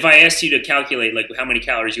 if I asked you to calculate like how many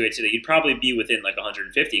calories you ate today, you'd probably be within like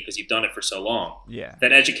 150 because you've done it for so long. Yeah.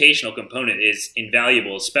 That educational component is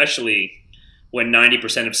invaluable, especially when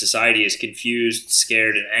 90% of society is confused,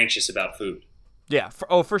 scared, and anxious about food. Yeah.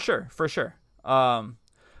 For sure.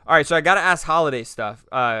 All right, so I got to ask holiday stuff.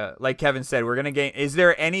 Like Kevin said, we're going to gain. Is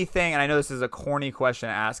there anything, and I know this is a corny question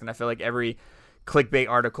to ask, and I feel like every clickbait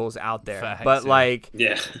article is out there. Facts, but like,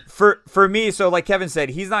 for me, so like Kevin said,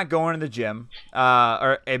 he's not going to the gym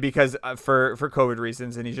because for COVID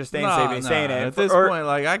reasons, and he's just staying safe and he's staying in. At this point,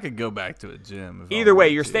 like, I could go back to a gym. Either way,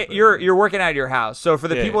 you're working out of your house. So for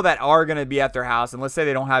the people that are going to be at their house, and let's say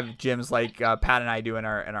they don't have gyms like Pat and I do in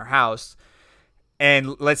our house.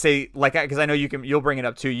 And let's say, like, because I know you'll bring it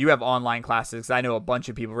up too. You have online classes. I know a bunch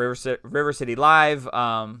of people, River City Live,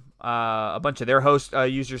 a bunch of their hosts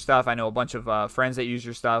use your stuff. I know a bunch of friends that use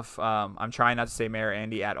your stuff. I'm trying not to say Mayor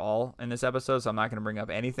Andy at all in this episode, so I'm not going to bring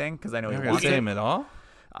up anything because I know he wants him at all.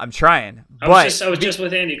 I'm trying. I was just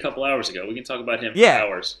with Andy a couple hours ago. We can talk about him for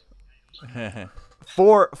hours.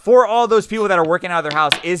 For all those people that are working out of their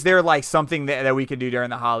house, is there like something that we could do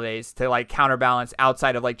during the holidays to like counterbalance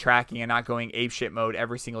outside of like tracking and not going apeshit mode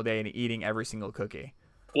every single day and eating every single cookie?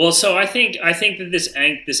 Well, so I think that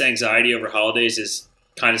this anxiety over holidays is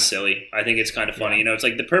kind of silly. I think it's kind of funny. It's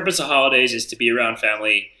like the purpose of holidays is to be around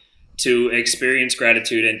family, to experience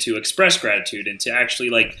gratitude and to express gratitude and to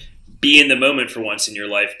actually like be in the moment for once in your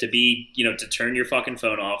life, to be, to turn your fucking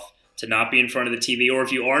phone off, to not be in front of the TV, or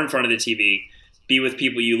if you are in front of the TV, be with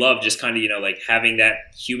people you love, just kind of, like having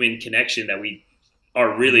that human connection that we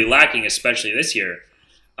are really lacking, especially this year.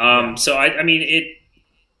 So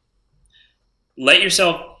let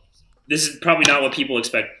yourself, this is probably not what people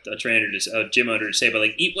expect a gym owner to say, but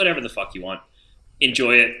like eat whatever the fuck you want.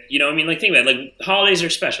 Enjoy it. Like think about it, like holidays are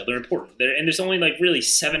special. They're important. And there's only like really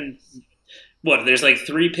there's like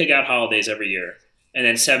 3 pig out holidays every year. And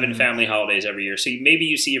then 7 family holidays every year. So maybe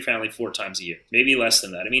you see your family 4 times a year, maybe less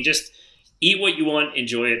than that. Just eat what you want,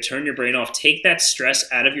 enjoy it, turn your brain off, take that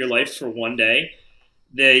stress out of your life for one day.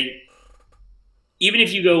 Even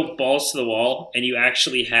if you go balls to the wall and you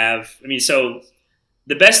actually have, so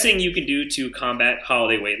the best thing you can do to combat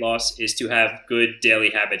holiday weight loss is to have good daily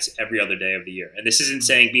habits every other day of the year. And this isn't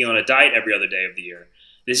saying be on a diet every other day of the year.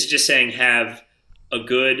 This is just saying have a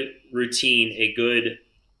good routine, a good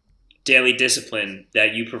daily discipline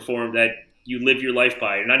that you perform, that you live your life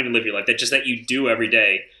by, or not even live your life, that you do every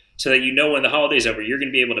day, so that when the holiday's over, you're going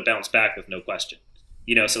to be able to bounce back with no question.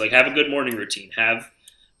 So like have a good morning routine,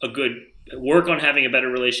 work on having a better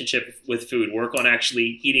relationship with food, work on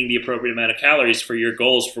actually eating the appropriate amount of calories for your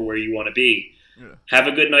goals for where you want to be. Have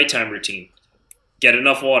a good nighttime routine, get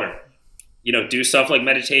enough water, do stuff like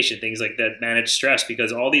meditation, things like that, manage stress,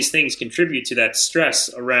 because all these things contribute to that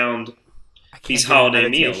stress around these holiday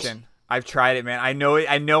meals. I've tried it, man. I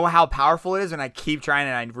know how powerful it is, and I keep trying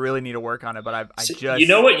it. I really need to work on it, but You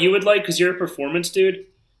know what you would like, because you're a performance dude?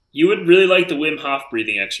 You would really like the Wim Hof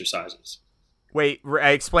breathing exercises. Wait,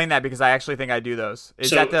 explain that, because I actually think I do those.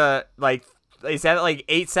 Is that like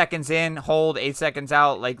 8 seconds in, hold, 8 seconds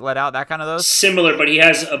out, like let out, that kind of those? Similar, but he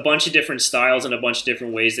has a bunch of different styles and a bunch of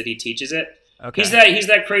different ways that he teaches it. Okay. He's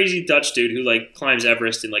that crazy Dutch dude who like climbs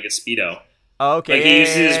Everest in like a Speedo. Oh, okay. Like he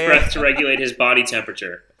uses his breath to regulate his body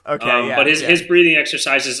temperature. Okay, but his breathing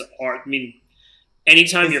exercises are, I mean,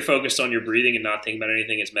 anytime you're focused on your breathing and not thinking about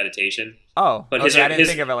anything is meditation. Oh, but I didn't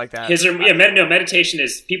think of it like that. Meditation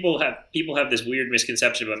is people have this weird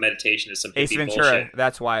misconception about meditation as some Ace hippie Ventura. bullshit.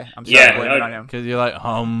 That's why I'm sorry blaming it on him. Because you're like,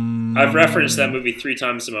 I've referenced that movie 3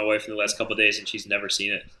 times to my wife in the last couple of days, and she's never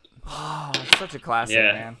seen it. Oh, it's such a classic,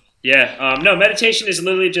 man. Yeah. No, meditation is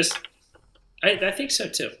literally just. I think so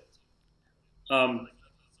too.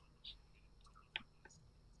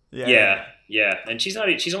 Yeah, and she's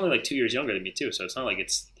only like 2 years younger than me too, so it's not like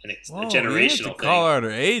it's a generational thing. Call her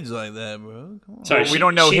her age like that, bro. Come on. Sorry, we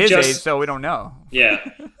don't know his age, so we don't know. Yeah,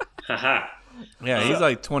 haha. Yeah, he's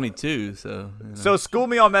like 22, so. You know. So school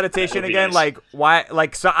me on meditation again. Nice. Like why?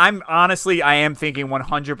 Like so, I am thinking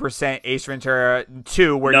 100% Ace Ventura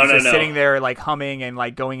 2, where he's just sitting there like humming and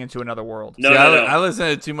like going into another world. I listen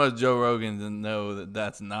to too much Joe Rogan to know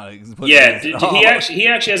that's not. Yeah, he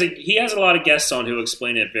actually has a lot of guests on who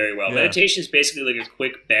explain it very well. Yeah. Meditation is basically like a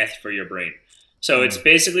quick bath for your brain. So it's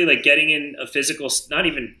basically like getting in a physical. Not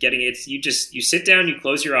even getting it. You sit down, you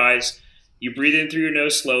close your eyes. You breathe in through your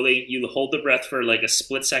nose slowly. You hold the breath for like a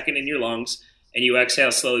split second in your lungs, and you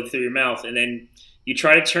exhale slowly through your mouth. And then you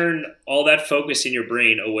try to turn all that focus in your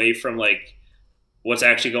brain away from like what's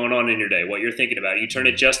actually going on in your day, what you're thinking about. You turn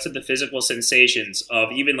it just to the physical sensations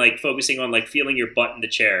of even like focusing on like feeling your butt in the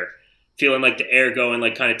chair, feeling like the air go and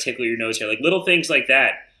like kind of tickle your nose hair, like little things like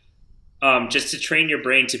that. Just to train your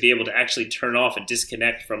brain to be able to actually turn off and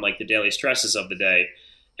disconnect from like the daily stresses of the day.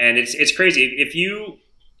 And it's crazy.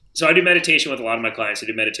 So I do meditation with a lot of my clients. I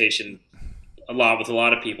do meditation a lot with a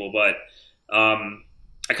lot of people, but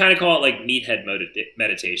I kind of call it like meathead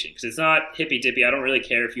meditation because it's not hippy dippy. I don't really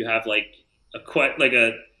care if you have I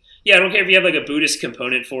don't care if you have like a Buddhist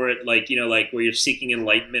component for it, like like where you're seeking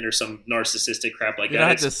enlightenment or some narcissistic crap like that. You don't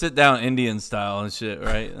have to sit down Indian style and shit,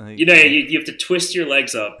 right? Like, you have to twist your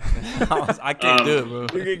legs up. I can't do it,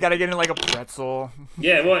 bro. You gotta get in like a pretzel.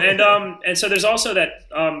 Yeah, well, and so there's also that,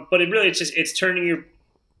 but it's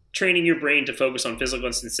training your brain to focus on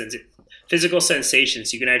physical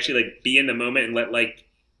sensations. You can actually like be in the moment and let like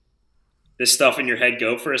this stuff in your head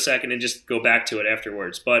go for a second and just go back to it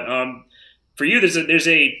afterwards. But for you, there's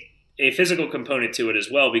a physical component to it as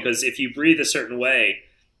well, because if you breathe a certain way,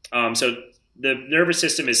 so the nervous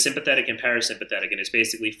system is sympathetic and parasympathetic, and it's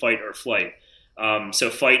basically fight or flight. So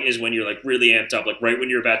fight is when you're like really amped up, like right when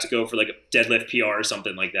you're about to go for like a deadlift PR or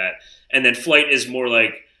something like that. And then flight is more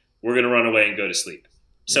like we're going to run away and go to sleep.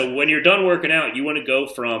 So when you're done working out, you want to go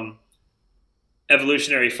from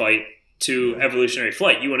evolutionary fight to evolutionary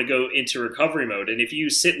flight. You want to go into recovery mode. And if you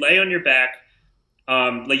lay on your back,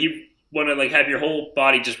 like you want to like have your whole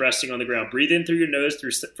body just resting on the ground, breathe in through your nose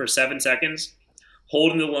for 7 seconds,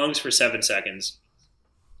 hold in the lungs for 7 seconds,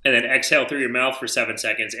 and then exhale through your mouth for 7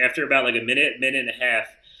 seconds. After about like a minute and a half,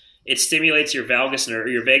 it stimulates your vagus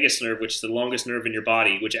nerve, which is the longest nerve in your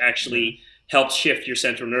body, which actually helps shift your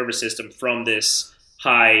central nervous system from this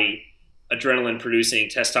high adrenaline producing,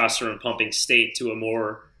 testosterone pumping state to a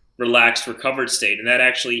more relaxed, recovered state. And that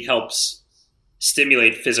actually helps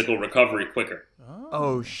stimulate physical recovery quicker.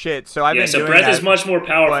 Oh shit. So I've been doing breath that, is much more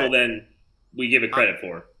powerful than we give it credit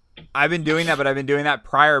for. I've been doing that, but I've been doing that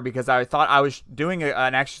prior because I thought I was doing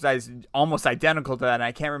an exercise almost identical to that, and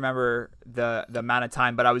I can't remember the amount of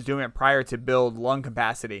time, but I was doing it prior to build lung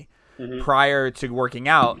capacity, prior to working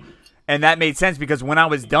out. And that made sense because when I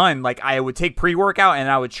was done, like I would take pre-workout and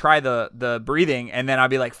I would try the breathing, and then I'd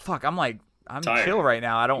be like, "Fuck, I'm tired. Chill right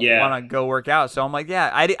now. I don't want to go work out." So I'm like,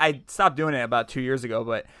 I stopped doing it about 2 years ago,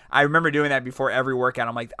 but I remember doing that before every workout.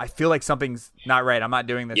 I'm like, I feel like something's not right. I'm not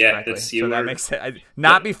doing this correctly. So that makes sense.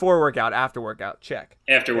 Not before workout, after workout. Check.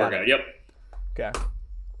 After workout. Yep. Okay.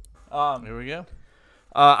 Here we go.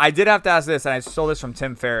 I did have to ask this, and I stole this from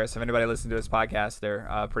Tim Ferriss. If anybody listens to his podcast,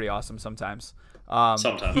 they're pretty awesome sometimes.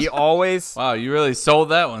 Sometimes. He always... Wow, you really sold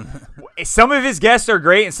that one. Some of his guests are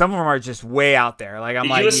great, and some of them are just way out there. Like Did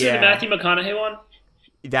you listen to the Matthew McConaughey one?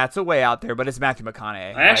 That's a way out there, but it's Matthew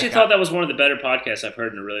McConaughey. I actually thought that was one of the better podcasts I've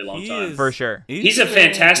heard in a really long time. For sure. He's a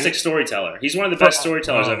fantastic storyteller. He's one of the best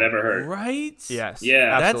storytellers I've ever heard. Right? Yes.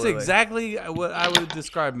 Yeah. That's exactly what I would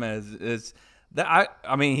describe him as.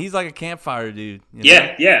 I mean, he's like a campfire dude. You know?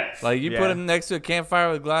 Yeah, yeah, Like you Yeah. put him next to a campfire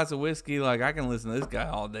with a glass of whiskey, like I can listen to this guy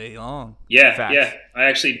all day long. yeah, Facts. yeah. I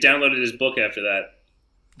actually downloaded his book after that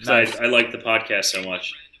because Nice. I like the podcast so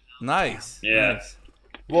much. Nice. Yeah. Nice.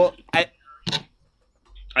 Well,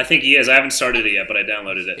 I think he is. I haven't started it yet, but I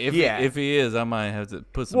downloaded it. If he is, I might have to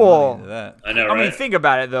put some Well, money into that. I know, I right? mean, think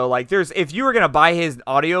about it though. Like, if you were gonna buy his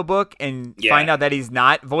audiobook and Yeah. find out that he's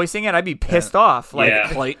not voicing it, I'd be pissed off. Like,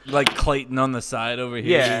 Yeah. Like Clayton on the side over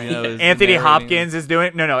here. yeah, You know, is Anthony narrating. Hopkins is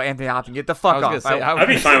doing. No, Anthony Hopkins, get the fuck I off. was gonna say, I'd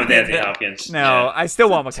be fine with Anthony Hopkins. no, Yeah. I still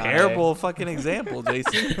want McConaughey. Terrible fucking example,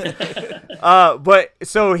 Jason. But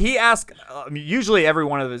so he asked. Usually, every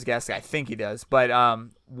one of his guests, I think he does. But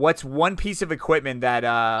what's one piece of equipment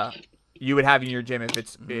that you would have in your gym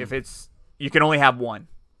if it's you can only have one?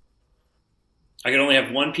 I could only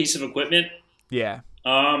have one piece of equipment. Yeah.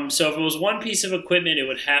 So if it was one piece of equipment, it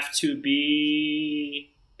would have to be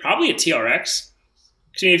probably a TRX.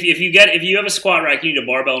 So if you have a squat rack, you need a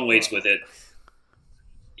barbell and weights with it.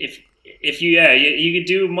 If you could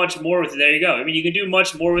do much more with it. There you go. I mean, you can do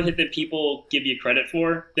much more with it than people give you credit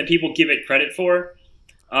for. Than people give it credit for.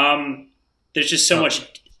 There's just so much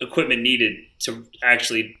equipment needed to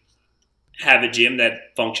actually have a gym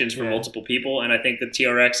that functions for multiple people, and I think the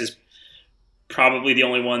TRX is probably the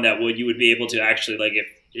only one that you would be able to actually, like,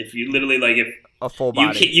 if you literally, like, if A full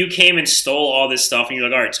body. you came and stole all this stuff and you're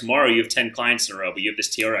like, all right, tomorrow you have 10 clients in a row, but you have this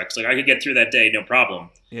TRX, like, I could get through that day, no problem.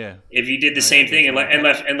 Yeah. If you did the same thing and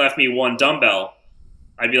left me one dumbbell,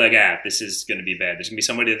 I'd be like, this is going to be bad. There's going to be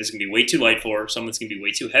somebody that's going to be way too light for, someone that's going to be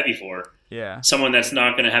way too heavy for, Yeah. someone that's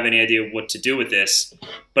not going to have any idea what to do with this.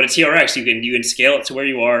 But a TRX, you can scale it to where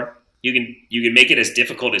you are. You can make it as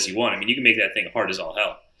difficult as you want. I mean, you can make that thing hard as all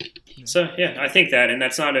hell. So yeah, I think that, and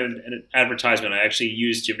that's not an advertisement. I actually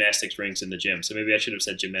use gymnastics rings in the gym, so maybe I should have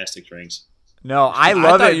said gymnastics rings. No, I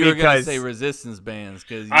love thought it you were gonna because say resistance bands.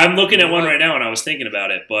 Because I'm looking at one right now, and I was thinking about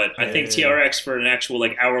it, but I think Yeah. TRX for an actual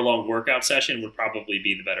like hour-long workout session would probably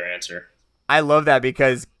be the better answer. I love that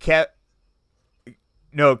because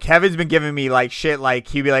Kevin's been giving me like shit. Like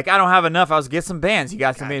he'd be like, I don't have enough. I was get some bands. He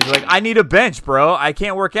got some bands. He's like, I need a bench, bro. I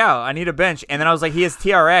can't work out. I need a bench. And then I was like, he has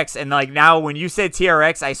TRX. And like now, when you said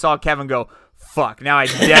TRX, I saw Kevin go, fuck. Now I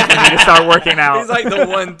definitely need to start working out. He's like the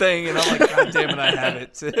one thing, and I'm like, God damn it, I have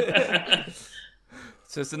it.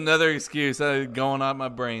 It's just another excuse going on my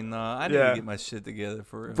brain. No, I need to get my shit together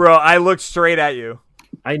for real. Bro, I looked straight at you.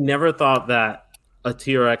 I never thought that a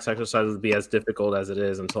TRX exercise would be as difficult as it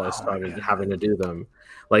is until I started having to do them.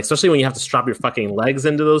 Like, especially when you have to strap your fucking legs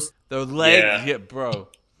into those. The legs, Yeah. bro.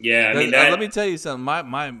 Yeah, I mean Let me tell you something.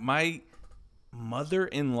 My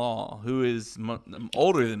mother-in-law, who is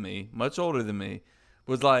older than me, much older than me,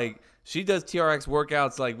 was like, she does TRX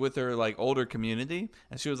workouts like with her like older community,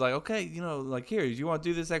 and she was like, okay, like, here, you want to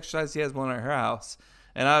do this exercise? She has one at her house,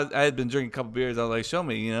 and I had been drinking a couple beers. I was like, show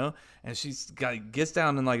me, and she's gets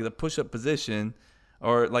down in like the push-up position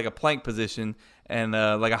or like a plank position and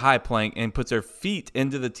like a high plank, and puts her feet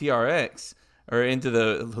into the TRX or into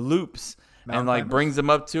the loops. And like brings them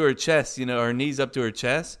up to her chest, her knees up to her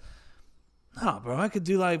chest. No, bro, I could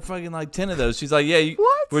do like fucking like 10 of those. She's like, yeah,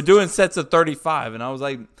 we're doing sets of 35. And I was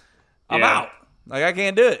like, I'm out. Like, I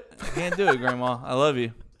can't do it. I can't do it, Grandma. I love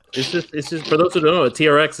you. It's just for those who don't know, a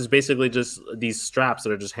TRX is basically just these straps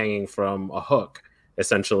that are just hanging from a hook,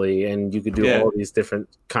 essentially. And you could do all these different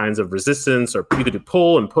kinds of resistance, or you could do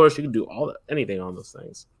pull and push. You could do anything on those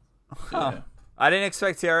things. Huh. I didn't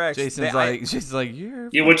expect TRX. Jason's like, you're.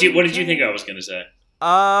 Yeah, what did you think I was gonna say?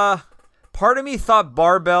 Part of me thought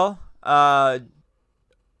barbell. But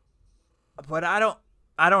I don't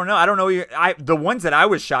know. I don't know. The ones that I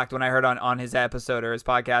was shocked when I heard on his episode or his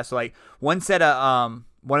podcast, like one set of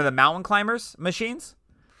one of the mountain climbers machines,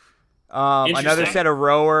 another set of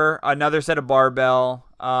rower, another set of barbell.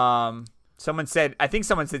 I think someone said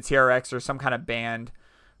TRX or some kind of band.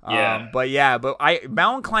 But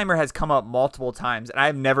mountain climber has come up multiple times, and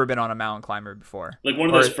I've never been on a mountain climber before. Like one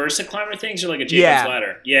of those Versa climber things, or like a Jacob's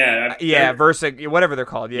ladder. Yeah, Versa, whatever they're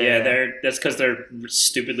called. That's because they're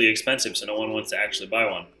stupidly expensive, so no one wants to actually buy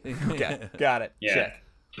one. Okay, got it. Yeah.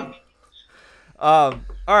 Check. All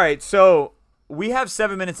right, so we have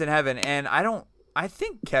 7 minutes in heaven, and I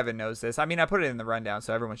think Kevin knows this. I mean, I put it in the rundown,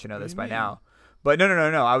 so everyone should know this by now. But no.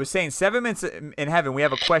 I was saying 7 minutes in heaven, we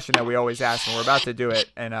have a question that we always ask, and we're about to do it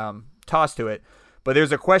and toss to it. But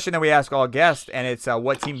there's a question that we ask all guests, and it's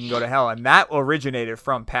what team can go to hell, and that originated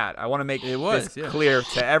from Pat. I want to make this clear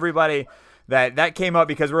to everybody that came up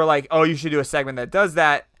because we're like, oh, you should do a segment that does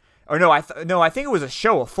that. Or no, I think it was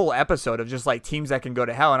a full episode of just like teams that can go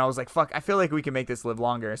to hell, and I was like, fuck, I feel like we can make this live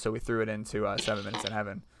longer, so we threw it into 7 minutes in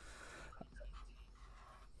heaven.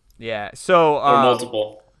 Yeah. So or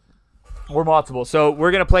multiple. Or multiple. So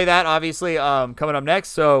we're gonna play that obviously coming up next.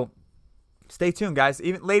 So stay tuned, guys.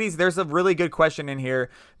 Even ladies, there's a really good question in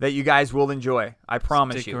here that you guys will enjoy. I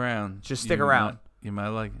promise you. Stick around. Just stick around. You might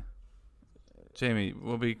like it. Jamie,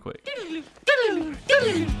 we'll be quick.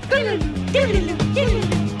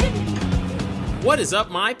 What is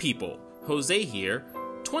up, my people? Jose here.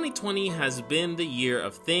 2020 has been the year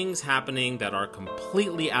of things happening that are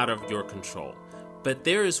completely out of your control. But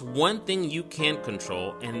there is one thing you can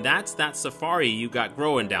control, and that's that safari you got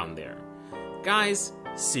growing down there. Guys,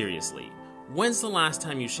 seriously, when's the last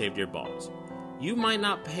time you shaved your balls? You might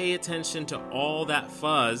not pay attention to all that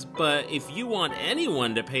fuzz, but if you want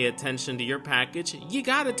anyone to pay attention to your package, you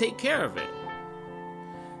gotta take care of it.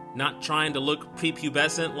 Not trying to look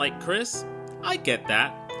prepubescent like Chris? I get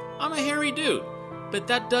that. I'm a hairy dude. But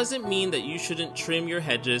that doesn't mean that you shouldn't trim your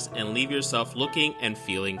hedges and leave yourself looking and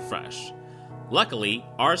feeling fresh. Luckily,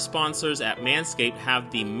 our sponsors at Manscaped have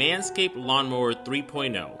the Manscaped Lawnmower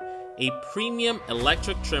 3.0, a premium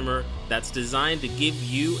electric trimmer that's designed to give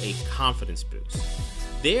you a confidence boost.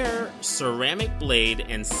 Their ceramic blade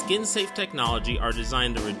and skin-safe technology are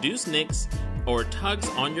designed to reduce nicks or tugs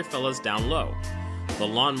on your fellas down low. The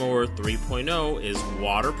Lawnmower 3.0 is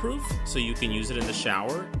waterproof, so you can use it in the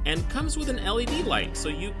shower, and comes with an LED light, so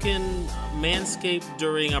you can manscape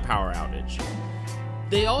during a power outage.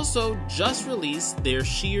 They also just released their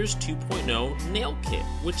Shears 2.0 nail kit,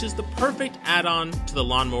 which is the perfect add-on to the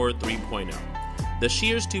Lawnmower 3.0. The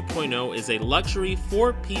Shears 2.0 is a luxury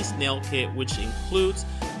 4-piece nail kit which includes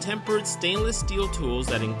tempered stainless steel tools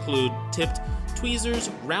that include tipped tweezers,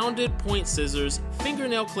 rounded point scissors,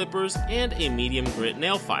 fingernail clippers, and a medium grit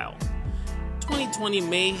nail file. 2020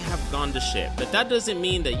 may have gone to shit, but that doesn't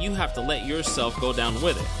mean that you have to let yourself go down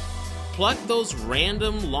with it. Pluck those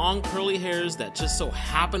random long curly hairs that just so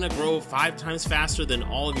happen to grow 5 times faster than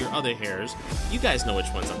all of your other hairs. You guys know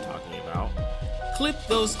which ones I'm talking about. Clip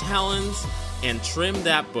those talons and trim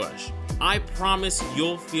that bush. I promise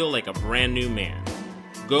you'll feel like a brand new man.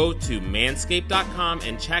 Go to manscaped.com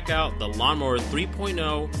and check out the Lawnmower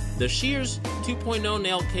 3.0, the Shears 2.0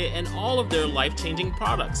 nail kit, and all of their life-changing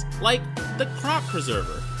products, like the Crop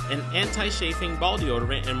Preserver, an anti-chafing ball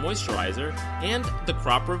deodorant and moisturizer, and the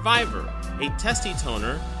Crop Reviver, a testy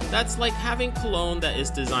toner that's like having cologne that is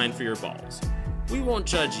designed for your balls. We won't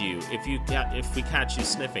judge you if we catch you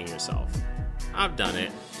sniffing yourself. I've done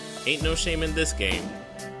it. Ain't no shame in this game.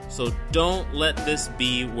 So don't let this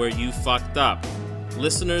be where you fucked up.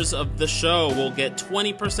 Listeners of the show will get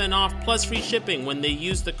 20% off plus free shipping when they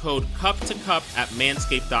use the code CUP2CUP at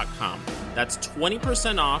manscaped.com. That's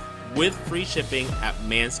 20% off with free shipping at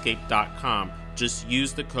manscaped.com. Just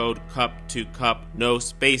use the code CUP2CUP, no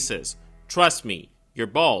spaces. Trust me, your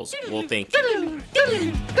balls will thank you.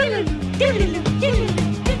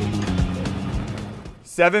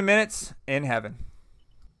 7 minutes in heaven.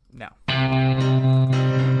 Now.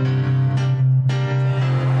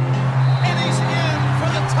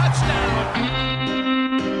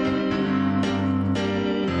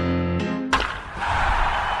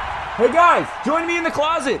 Hey guys, join me in the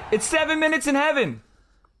closet. It's 7 minutes in heaven.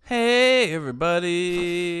 Hey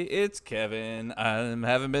everybody, it's Kevin. I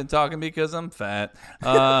haven't been talking because I'm fat.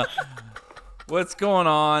 What's going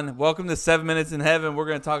on? Welcome to 7 Minutes in Heaven. We're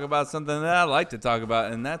going to talk about something that I like to talk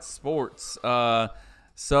about, and that's sports.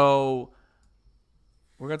 So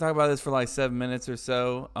we're going to talk about this for like 7 minutes or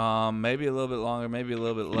so, maybe a little bit longer, maybe a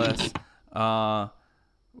little bit less.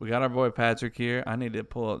 We got our boy Patrick here. I need to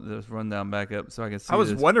pull up this rundown back up so I can see. I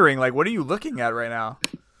was this. wondering, like, what are you looking at right now?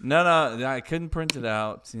 No, I couldn't print it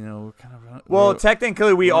out. You know, we're kind of well,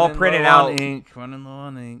 technically, we all printed out. Running low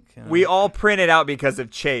on ink. We all printed out because of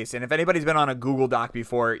Chase. And if anybody's been on a Google Doc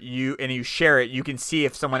before, you share it, you can see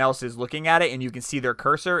if someone else is looking at it, and you can see their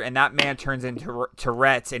cursor. And that man turns into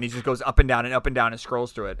Tourette's, and he just goes up and down and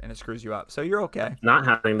scrolls through it, and it screws you up. So you're okay. Not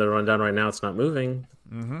having the rundown right now, it's not moving.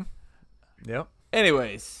 Mm-hmm. Yep.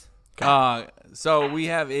 Anyways, so we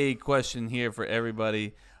have a question here for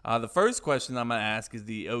everybody. The first question I'm going to ask is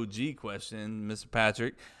the OG question, Mr.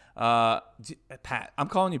 Patrick. Pat. I'm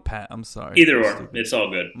calling you Pat. I'm sorry. Either or. It's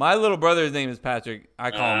all good. My little brother's name is Patrick.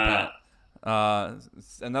 I call him Pat.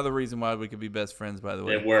 Another reason why we could be best friends, by the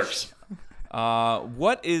way. It works.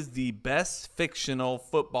 What is the best fictional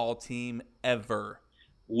football team ever?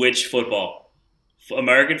 Which football?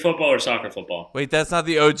 American football or soccer football? Wait, that's not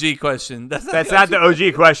the OG question. That's not the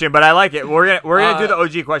OG question, but I like it. We're gonna do the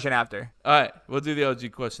OG question after. All right, we'll do the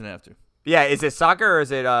OG question after. Yeah, is it soccer or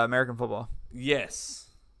is it American football?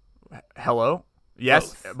 Yes. Hello.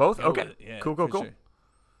 Yes, both. Okay. Yeah, cool. Sure.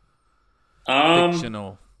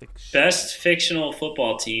 Best fictional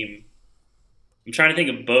football team. I'm trying to think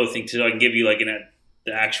of both so I can give you like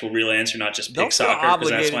the actual real answer, not just pick Don't feel soccer because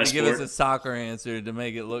that's obligated my to give us sport. a soccer answer to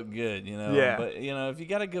make it look good, you know. Yeah. But if you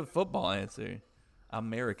got a good football answer,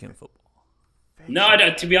 American football. No,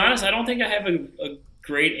 to be honest, I don't think I have a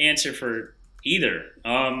great answer for either.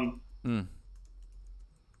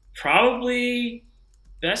 Probably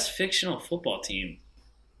best fictional football team.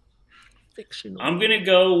 Fictional. I'm gonna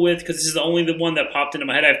go with, because this is the only one that popped into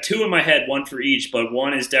my head. I have two in my head, one for each, but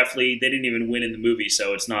one is definitely they didn't even win in the movie,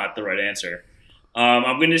 so it's not the right answer.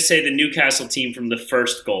 I'm going to say the Newcastle team from the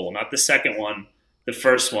first goal, not the second one, the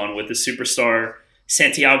first one with the superstar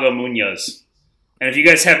Santiago Munoz. And if you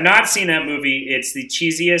guys have not seen that movie, it's the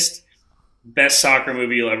cheesiest, best soccer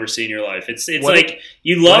movie you'll ever see in your life. It's like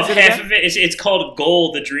you love half of it. It's called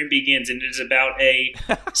Goal, The Dream Begins, and it is about a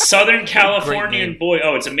Southern Californian boy.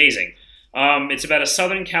 Oh, it's amazing. It's about a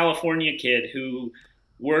Southern California kid who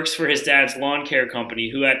works for his dad's lawn care company,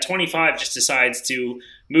 who at 25 just decides to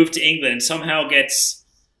move to England and somehow gets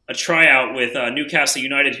a tryout with Newcastle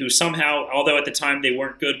United, who somehow, although at the time they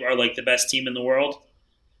weren't good, are like the best team in the world,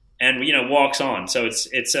 and walks on. So it's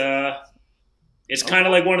kind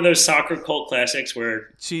of like one of those soccer cult classics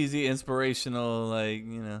where cheesy, inspirational,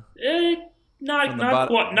 not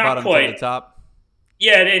bottom quite. to the top.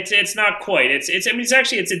 Yeah, it's not quite. It's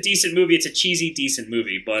a decent movie. It's a cheesy, decent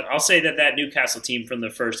movie. But I'll say that Newcastle team from the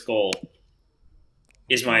first goal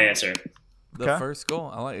is my answer. The first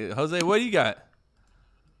goal. I like it. Jose, what do you got?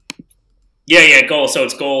 Yeah, goal. So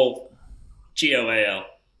it's Goal, GOAL.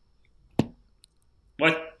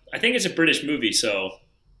 What? I think it's a British movie, so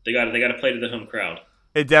they got to play to the home crowd.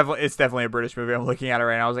 It's definitely a British movie. I'm looking at it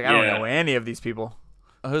right now. I was like, I don't know any of these people.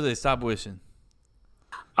 Jose, stop wishing.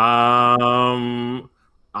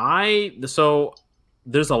 So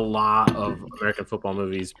there's a lot of American football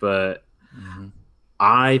movies, but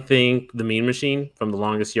I think The Mean Machine from The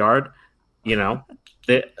Longest Yard,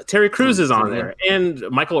 Terry Crews is on there, and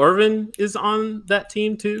Michael Irvin is on that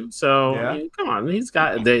team too. So come on,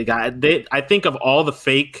 I think of all the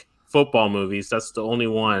fake football movies, that's the only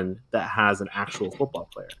one that has an actual football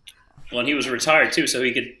player. Well, and he was retired too, so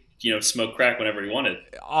he could smoke crack whenever he wanted,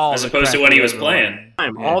 as the opposed to when he was playing.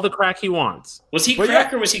 All the crack he wants. Was he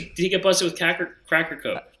crack or did he get busted with cracker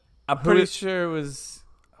coke? I'm pretty sure it was.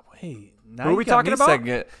 Wait, now who are we talking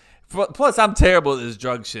about? Plus, I'm terrible at this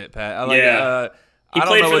drug shit, Pat. He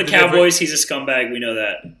played for the Cowboys. He's a scumbag. We know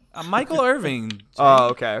that. Michael Irving.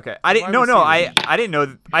 Oh, okay. I didn't know. I didn't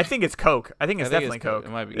know. I think it's Coke. I think it's definitely Coke.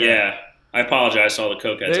 It might be. Yeah. I apologize to all the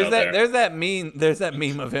coke heads out there. There's that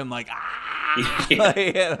meme of him like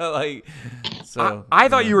So I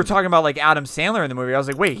thought you were talking about like Adam Sandler in the movie. I was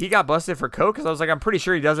like, wait, he got busted for coke? Because I was like, I'm pretty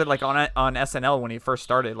sure he does it like on SNL when he first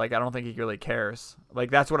started. Like, I don't think he really cares. Like,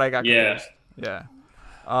 that's what I got confused. Yeah.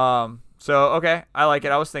 So okay, I like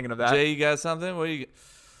it. I was thinking of that. Jay, you got something? What do you?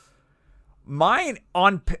 Mine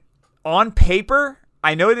on paper,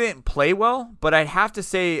 I know they didn't play well, but I'd have to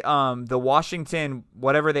say the Washington,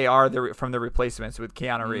 whatever they are, from the Replacements with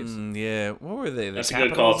Keanu Reeves. Yeah, what were they? That's a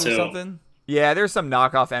good call too. Something? Yeah, there's some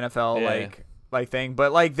knockoff NFL like thing,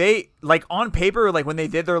 but like they on paper, like when they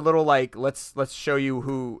did their little like let's show you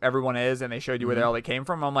who everyone is, and they showed you where they all came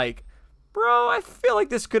from. I'm like, bro, I feel like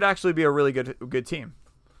this could actually be a really good team.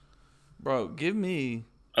 Bro, give me.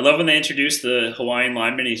 I love when they introduce the Hawaiian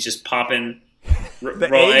lineman. He's just popping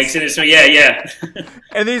raw eggs? eggs in his. Yeah.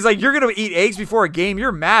 And then he's like, "You're gonna eat eggs before a game?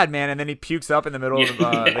 You're mad, man!" And then he pukes up in the middle of the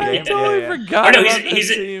game. I totally forgot. Oh no,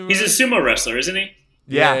 he's a sumo wrestler, isn't he?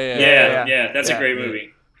 Yeah. That's a great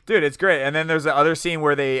movie, dude. It's great. And then there's the other scene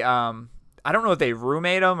where they, I don't know if they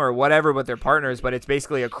roommate them or whatever, but they're partners. But it's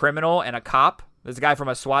basically a criminal and a cop. There's a guy from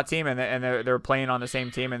a SWAT team, and they're playing on the same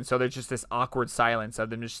team, and so there's just this awkward silence of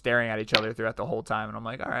them just staring at each other throughout the whole time. And I'm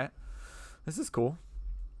like, all right, this is cool.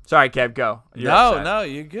 Sorry, Kev, go. No,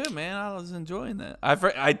 you're good, man. I was enjoying that.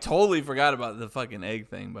 I totally forgot about the fucking egg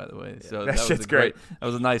thing, by the way. So that shit's great. That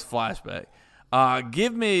was a nice flashback.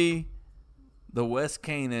 Give me the West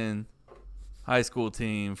Canaan high school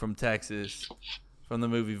team from Texas from the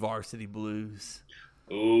movie Varsity Blues.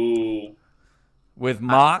 Ooh. With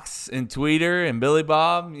Mox and Tweeter and Billy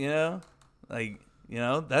Bob,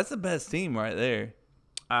 that's the best team right there.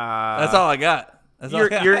 That's all I got.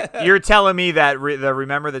 You're telling me that the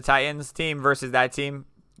Remember the Titans team versus that team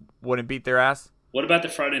wouldn't beat their ass? What about the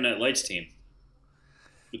Friday Night Lights team?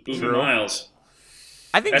 With Boomer Miles.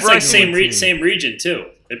 I think that's like same region too.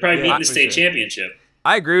 They'd probably beat in the state championship.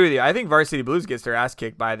 I agree with you. I think Varsity Blues gets their ass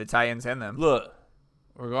kicked by the Titans and them. Look,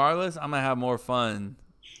 regardless, I'm gonna have more fun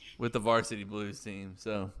with the Varsity Blues team.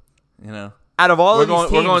 So, out of all of these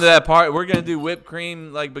teams, we're going to that part. We're gonna do whipped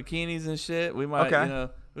cream like bikinis and shit. We might,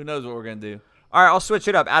 who knows what we're gonna do. All right, I'll switch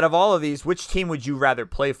it up. Out of all of these, which team would you rather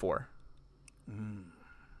play for?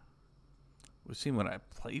 Which team would I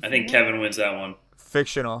play for? I think Kevin wins that one.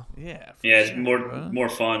 Fictional. Yeah. Yeah, it's sure, more bro. more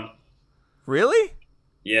fun. Really?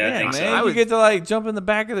 Yeah, I Yeah, think man, so. you get to like jump in the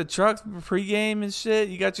back of the truck pregame and shit.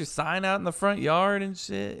 You got your sign out in the front yard and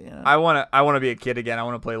shit. You know? I wanna be a kid again. I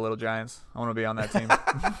want to play Little Giants. I want to be on that team.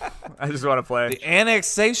 I just want to play. The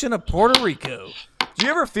annexation of Puerto Rico. Do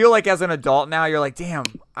you ever feel like as an adult now you're like, damn,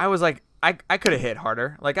 I was like I could have hit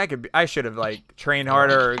harder. Like I should have like trained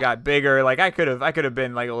harder or got bigger. Like I could have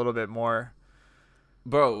been like a little bit more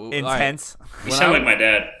Bro, intense. You sound like my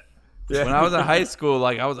dad. When I was in high school,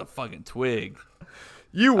 like I was a fucking twig.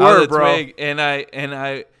 You I was were, a bro. twig, and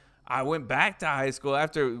I went back to high school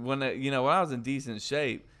after when I was in decent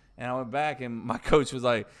shape, and I went back, and my coach was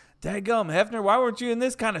like, "Dadgum, Hefner, why weren't you in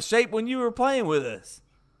this kind of shape when you were playing with us?"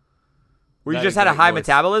 Were you That just had a exact high voice.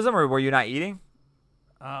 metabolism, or were you not eating?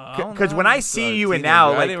 I don't 'Cause know. when I Just see a you and teenager.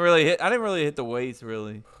 now, I like- didn't really hit the weights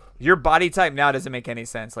really. Your body type now doesn't make any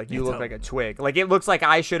sense. Like you It's look a- like a twig. Like it looks like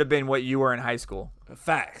I should have been what you were in high school,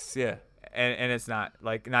 Facts, yeah. and it's not.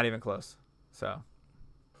 Like not even close. So,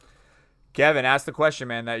 Kevin, ask the question,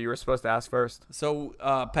 man, that you were supposed to ask first. So,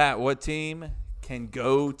 Pat, what team can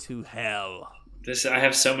go to hell? I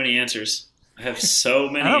have so many answers. I have so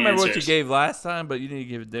many I don't remember answers. what you gave last time, but you need to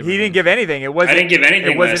give it different. He didn't give anything. It wasn't. I didn't give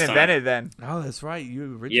anything It wasn't last time. invented then. Oh, that's right.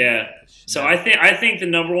 You originally. Yeah. So I think the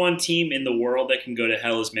number one team in the world that can go to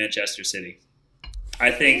hell is Manchester City.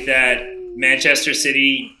 I think that Manchester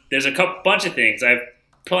City. There's a bunch of things. I have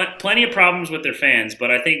plenty of problems with their fans,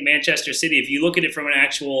 but I think Manchester City. If you look at it from an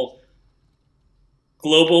actual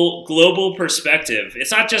global perspective, it's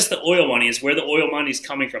not just the oil money, it's where the oil money is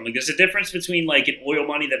coming from. Like there's a difference between like an oil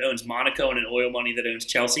money that owns Monaco and an oil money that owns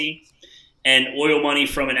Chelsea, and oil money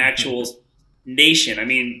from an actual nation. I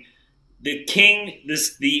mean,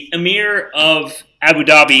 the Emir of Abu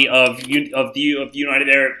Dhabi of the United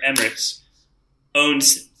Arab Emirates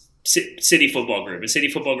owns City Football Group, and City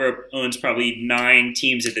Football Group owns probably 9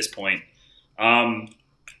 teams at this point. And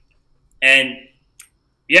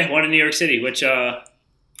yeah, one in New York City, which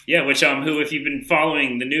who, if you've been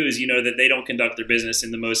following the news, you know that they don't conduct their business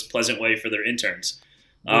in the most pleasant way for their interns.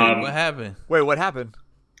 What happened? Wait, what happened?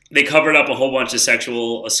 They covered up a whole bunch of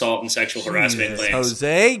sexual assault and sexual harassment claims.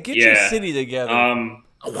 Jose, get your Yeah. city together.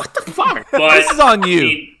 What the fuck? But this is on you. I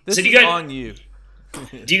mean, This so is do you guys, on you.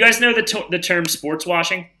 do you guys know the term sports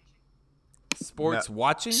washing? Sports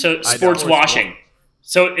watching? So I sports don't. washing.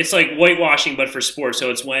 So it's like whitewashing, but for sports.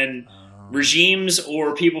 So it's when regimes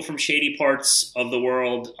or people from shady parts of the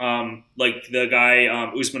world, like the guy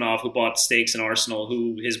Usmanov who bought stakes in Arsenal,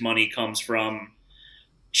 who his money comes from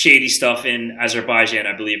shady stuff in Azerbaijan,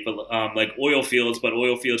 I believe, but like oil fields, but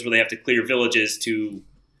oil fields where they have to clear villages to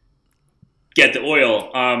get the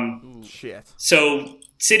oil. Shit. So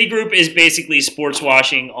Citigroup is basically sports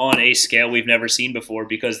washing on a scale we've never seen before,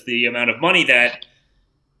 because the amount of money that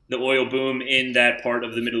the oil boom in that part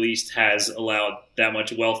of the Middle East has allowed that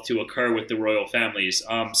much wealth to occur with the royal families.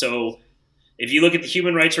 So if you look at the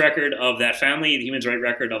human rights record of that family, the human rights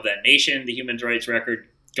record of that nation, the human rights record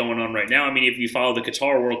going on right now, I mean, if you follow the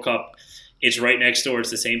Qatar World Cup, it's right next door.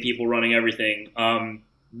 It's the same people running everything.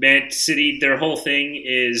 Man City, their whole thing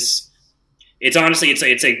is... It's honestly,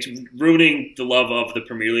 it's like ruining the love of the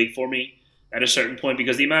Premier League for me at a certain point,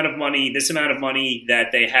 because this amount of money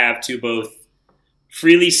that they have to both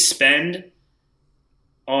freely spend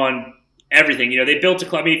on everything. You know, they built a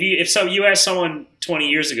club. I mean, if you ask someone 20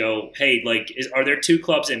 years ago, hey, like, are there 2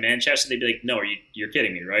 clubs in Manchester? They'd be like, no, you're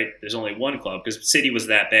kidding me, right? There's only one club, because City was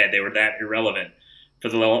that bad. They were that irrelevant for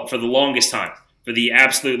the longest time, for the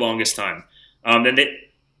absolute longest time.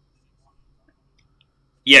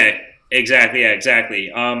 Yeah.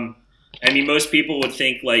 Exactly. I mean, most people would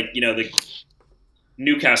think like, you know, the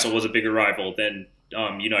Newcastle was a bigger rival than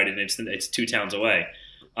United. It's 2 towns away,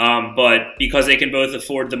 but because they can both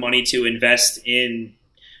afford the money to invest in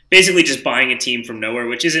basically just buying a team from nowhere,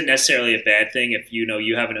 which isn't necessarily a bad thing if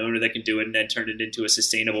you have an owner that can do it and then turn it into a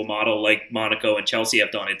sustainable model like Monaco and Chelsea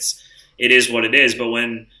have done. It is what it is. But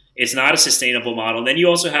when it's not a sustainable model, then you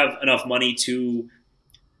also have enough money to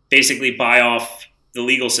basically buy off the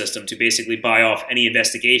legal system, to basically buy off any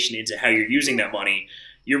investigation into how you're using that money.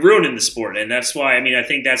 You're ruining the sport. And that's why, I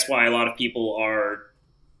think that's why a lot of people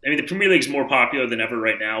the Premier League's more popular than ever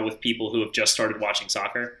right now with people who have just started watching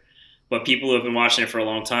soccer. But people who have been watching it for a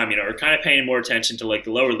long time, are kind of paying more attention to like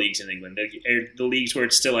the lower leagues in England, the leagues where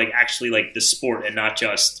it's still like actually like the sport and not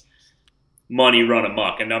just money run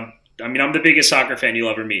amok. And I'm the biggest soccer fan you'll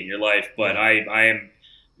ever meet in your life, but I am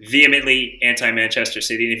vehemently anti-Manchester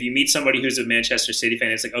City. And if you meet somebody who's a Manchester City fan,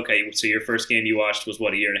 it's like, okay, so your first game you watched was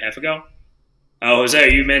what, a year and a half ago? Oh, Jose, are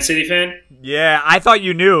you a Man City fan? Yeah, I thought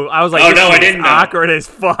you knew. I was like, Oh, this no, I is didn't know. awkward as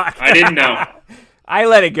fuck. I didn't know. I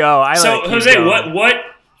let it go. So, Jose,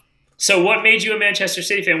 what made you a Manchester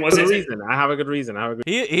City fan? Was Good it? reason. I have a good reason.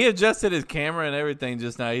 He adjusted his camera and everything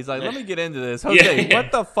just now. He's like, let me get into this. Jose, Yeah.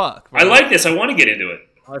 what the fuck? I like this. I want to get into it.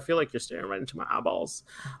 I feel like you're staring right into my eyeballs.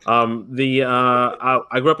 I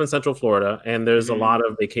grew up in Central Florida, and there's a lot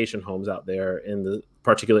of vacation homes out there in the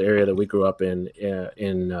particular area that we grew up in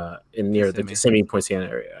near the Kissimmee, Poinciana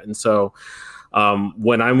area. And so,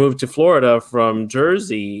 when I moved to Florida from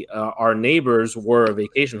Jersey, our neighbors were a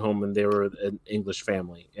vacation home, and they were an English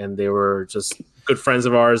family, and they were just good friends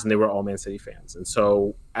of ours, and they were all Man City fans. And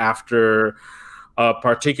so, after a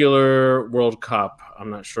particular World Cup, I'm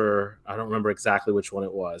not sure, I don't remember exactly which one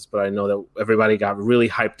it was, but I know that everybody got really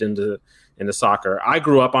hyped into soccer. I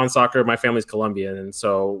grew up on soccer. My family's Colombian, and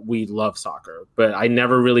so we love soccer. But I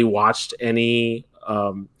never really watched anything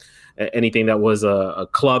that was a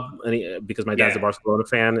club, because my dad's a Barcelona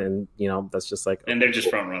fan, and that's just like. And they're just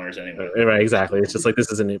front runners anyway. Right, exactly. It's just like,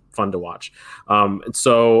 this isn't fun to watch. And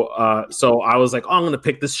so I was like, I'm going to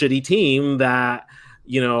pick this shitty team that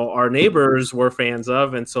our neighbors were fans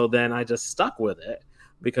of, and so then I just stuck with it.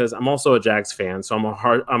 Because I'm also a Jags fan, so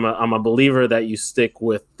I'm a believer that you stick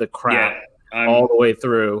with the crap all the way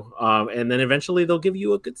through, and then eventually they'll give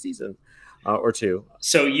you a good season or two.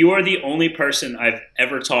 So you are the only person I've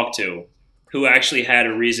ever talked to who actually had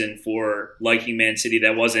a reason for liking Man City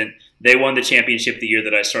that wasn't they won the championship the year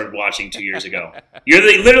that I started watching 2 years ago. You're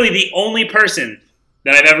literally the only person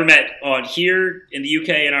that I've ever met on here in the UK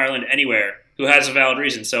and Ireland, anywhere, who has a valid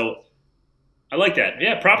reason. So I like that.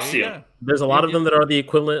 Yeah, props to you. There's a lot of them that are the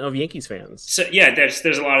equivalent of Yankees fans. So yeah, there's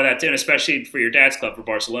a lot of that too, and especially for your dad's club, for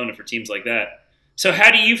Barcelona, for teams like that. So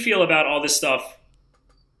how do you feel about all this stuff?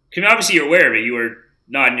 Because obviously you're aware of it. You were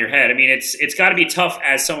nodding your head. I mean, it's got to be tough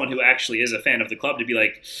as someone who actually is a fan of the club to be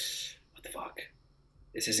like, what the fuck?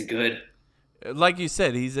 This isn't good. Like you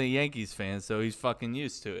said, he's a Yankees fan, so he's fucking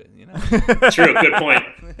used to it. True, good point.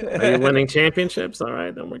 Are you winning championships? All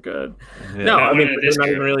right, then we're good. Yeah. No, I mean, winning they're this not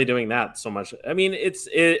year. even really doing that so much. I mean,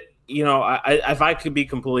 if I could be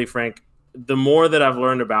completely frank, the more that I've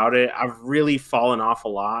learned about it, I've really fallen off a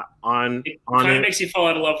lot on It kind of makes you fall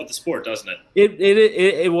out of love with the sport, doesn't it?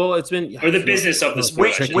 It's been Or the business of the sport.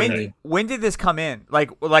 I should say. When did this come in?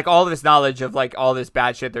 Like all this knowledge of like all this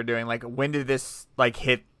bad shit they're doing. Like when did this like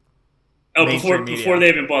hit? Oh, mainstream before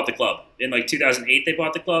media? they even bought the club. In like 2008, they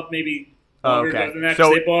bought the club. Maybe longer Okay. ago than that, So-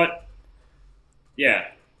 because they bought. Yeah.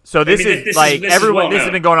 So this I mean, is this like is everyone. well This has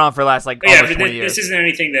known. been going on for the last like Yeah, almost but 20 years. this isn't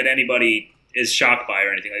anything that anybody is shocked by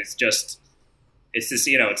or anything. It's just, it's this,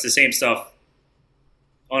 it's the same stuff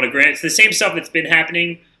on a grand. It's the same stuff that's been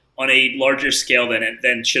happening on a larger scale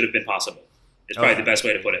than should have been possible. It's probably the best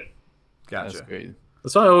way to put it. That's Gotcha. great.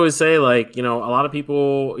 That's why I always say, like, a lot of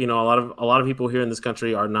people, a lot of people here in this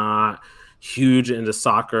country are not huge into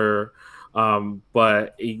soccer.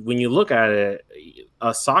 But when you look at it,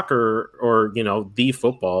 soccer or, the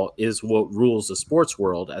football is what rules the sports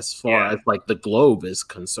world as far as like the globe is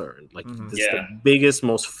concerned. Like it's the biggest,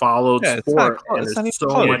 most followed Yeah, it's not sport. close. And It's not there's even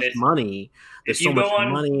so close. much If- money. There's if you so much go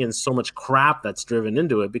on- money and so much crap that's driven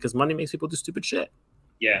into it because money makes people do stupid shit.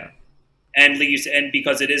 Yeah. And like you said, and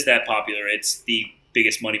because it is that popular, it's the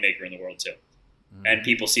biggest moneymaker in the world too. And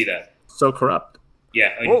people see that. So corrupt.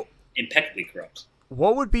 Yeah. I mean, Well- impeccably corrupt.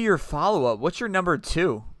 What would be your follow up? What's your number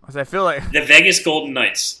 2? Because I feel like The Vegas Golden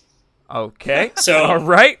Knights. okay. So All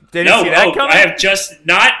right. Didn't see that coming. I have just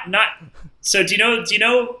not. So do you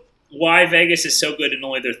know why Vegas is so good in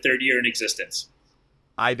only their third year in existence?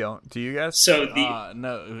 I don't. Do you guys? So the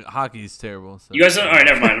No, hockey's terrible. So. you guys don't. All right,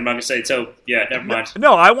 never mind. I'm not gonna say it. So yeah, never mind.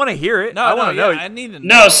 No, I want to hear it. No, I want to know. I need to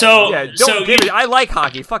know. No, so Yeah, don't so give you- it. I like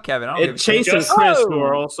hockey. Fuck Kevin. I don't give And a shit. Chase and Just- Chris, Oh! who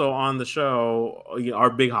are also on the show, are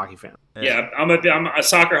big hockey fans. Yeah, I'm a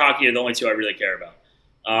soccer, hockey are the only two I really care about.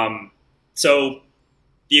 So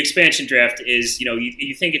the expansion draft is,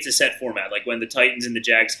 you think it's a set format. Like when the Titans and the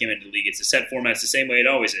Jags came into the league, it's a set format. It's the same way it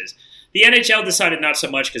always is. The NHL decided not so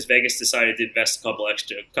much because Vegas decided to invest a couple, I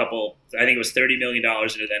think it was $30 million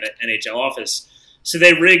into the NHL office. So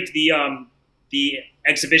they rigged the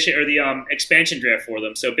exhibition or the expansion draft for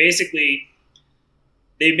them. So basically,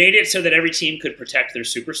 they made it so that every team could protect their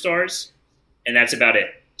superstars, and that's about it.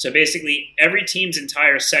 So basically, every team's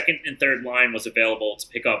entire second and third line was available to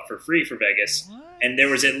pick up for free for Vegas, and there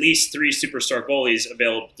was at least 3 superstar goalies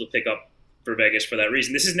available to pick up for Vegas for that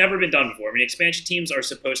reason. This has never been done before. I mean, expansion teams are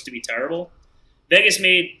supposed to be terrible. Vegas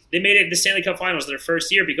made it the Stanley Cup Finals their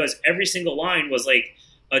first year because every single line was like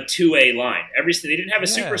a 2A line. They didn't have a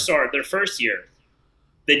superstar their first year.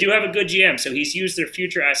 They do have a good GM, so he's used their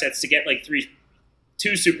future assets to get like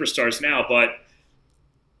 2 superstars now, but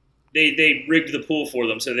they rigged the pool for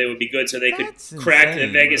them so they would be good, so they That's could crack the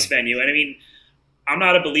insane, Vegas bro. venue. And I mean, I'm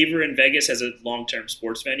not a believer in Vegas as a long-term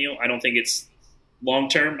sports venue. I don't think it's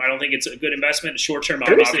long-term. I don't think it's a good investment. Short-term,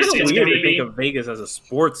 It's obviously, kind of it's weird going to to think be. of Vegas as a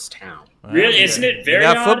sports town. Really, isn't it very They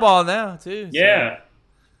got odd? football now too. so- Yeah.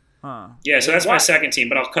 Huh. Yeah, so that's my second team,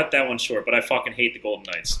 but I'll cut that one short. But I fucking hate the Golden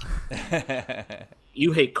Knights.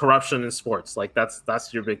 You hate corruption in sports, like that's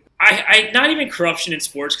your big. I not even corruption in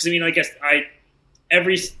sports, because I mean, I guess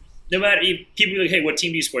no matter if people are like, hey, what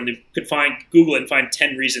team do you support? And they could Google it and find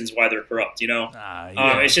 10 reasons why they're corrupt. You know,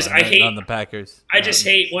 it's just I hate on the Packers. I just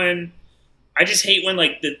hate when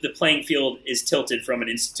like the playing field is tilted from an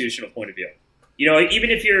institutional point of view. You know,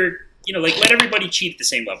 even if you're like let everybody cheat at the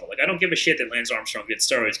same level. Like I don't give a shit that Lance Armstrong did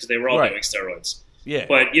steroids because they were all Right. doing steroids. Yeah,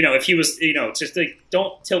 But if he was, it's just like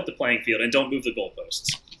don't tilt the playing field and don't move the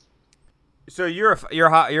goalposts. So you're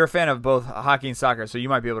a fan of both hockey and soccer, so you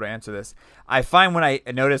might be able to answer this. I find when I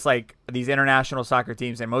notice like these international soccer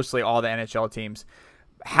teams and mostly all the NHL teams,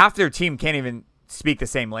 half their team can't even speak the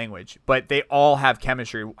same language, but they all have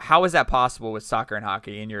chemistry. How is that possible with soccer and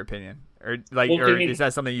hockey, in your opinion? Or is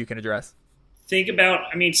that something you can address? Think about,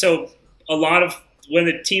 so a lot of when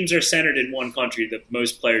the teams are centered in one country,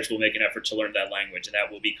 most players will make an effort to learn that language, and that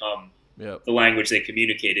will become the language they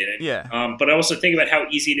communicate in. And, Yeah. But I also think about how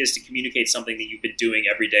easy it is to communicate something that you've been doing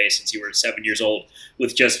every day since you were 7 years old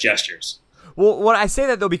with just gestures. Well, what I say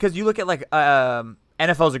that though because you look at like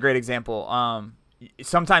NFL is a great example.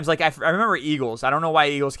 Sometimes like I remember Eagles. I don't know why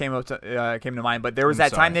Eagles came to mind, but there was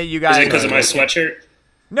that time that you guys. Is it because of my sweatshirt?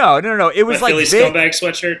 No. It was My like Philly Vic, scumbag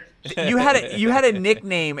sweatshirt? you had a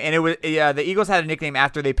nickname, and it was the Eagles had a nickname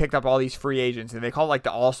after they picked up all these free agents, and they called it like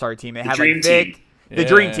the All-Star team. They had Dream like Vic, Team. the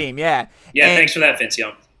Dream Team, yeah. Yeah, And thanks for that, Vince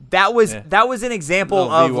Young. that was an example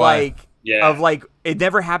Little of VY. like it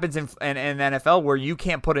never happens in NFL where you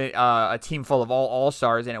can't put a team full of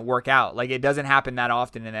all-stars and it work out. Like it doesn't happen that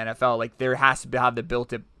often in NFL. Like there has to have the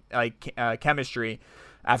built-up chemistry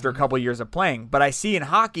after a couple years of playing. But I see in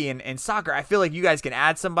hockey and soccer, I feel like you guys can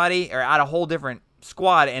add somebody or add a whole different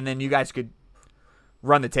squad, and then you guys could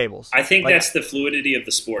run the tables. I think Like, that's the fluidity of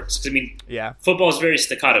the sports. 'Cause, yeah. football is very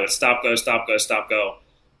staccato. It's stop, go, stop, go, stop, go.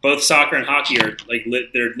 Both soccer and hockey are like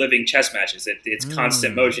they're living chess matches. It's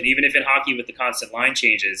constant motion. Even if in hockey with the constant line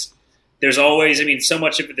changes, there's always. So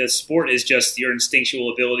much of the sport is just your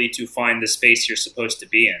instinctual ability to find the space you're supposed to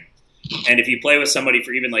be in. And if you play with somebody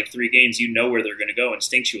for even like 3 games, you know where they're going to go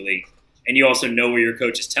instinctually, and you also know where your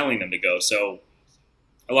coach is telling them to go. So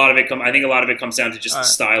I think a lot of it comes down to just the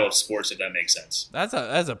style of sports, if that makes sense. That's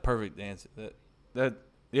a perfect answer. That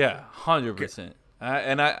 100%.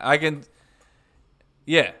 I can.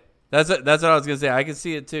 Yeah, that's what I was gonna say. I can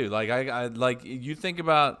see it too. Like I like you think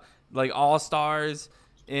about like all stars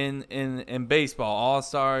in baseball, all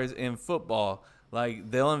stars in football. Like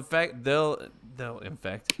they will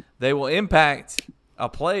impact a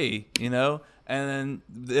play, and then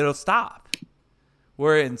it'll stop.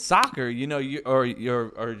 Where in soccer,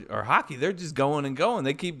 or hockey, they're just going and going.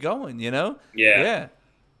 They keep going, Yeah.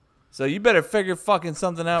 So you better figure fucking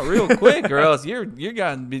something out real quick, or else you're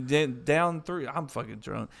gonna be down 3. I'm fucking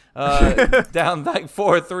drunk. Down like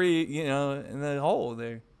 4-3, in the hole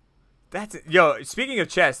there. Speaking of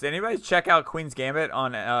chess, did anybody check out Queen's Gambit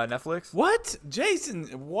on Netflix? What, Jason?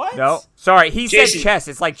 What? No, sorry, he Jason. said chess.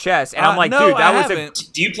 It's like chess, and I'm like, no, dude, that I was haven't.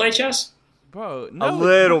 Do you play chess? Bro, a no,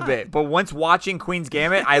 little it's not. bit. But once watching Queen's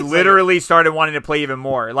Gambit, I literally started wanting to play even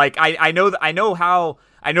more. Like I know the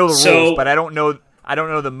rules, but I don't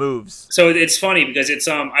know the moves. So it's funny because it's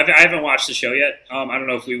I haven't watched the show yet. I don't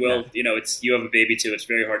know if we will. It's you have a baby too. It's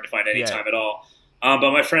very hard to find any time at all.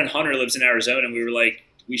 But my friend Hunter lives in Arizona, and we were like,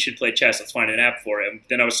 we should play chess. Let's find an app for it. And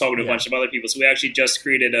then I was talking to a bunch of other people, so we actually just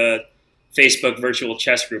created a Facebook virtual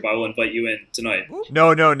chess group. I will invite you in tonight.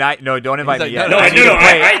 No, don't invite me like, yet. no,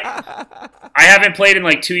 I haven't played in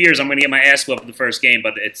like 2 years. I'm going to get my ass whooped in the first game,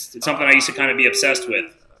 but it's something I used to kind of be obsessed with.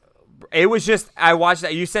 It was just I watched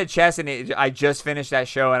that. You said chess, and I just finished that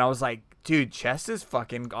show, and I was like, dude, chess is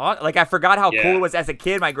fucking awesome. Like I forgot how cool it was as a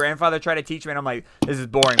kid. My grandfather tried to teach me, and I'm like, this is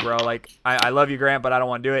boring, bro. Like I love you, Grant, but I don't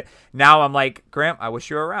want to do it. Now I'm like, Grant, I wish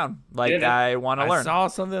you were around. Like I want to learn. I saw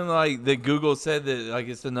something like that Google said that like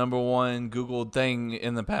it's the #1 Google thing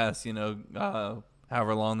in the past.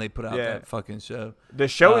 However long they put out that fucking show. The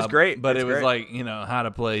show is great, but it's it was great. like how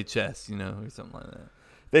to play chess, or something like that.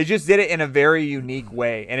 They just did it in a very unique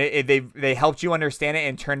way, and they helped you understand it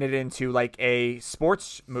and turned it into like a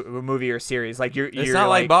sports movie or series. Like It's not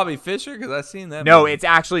like Bobby Fischer because I've seen that. No, movie. it's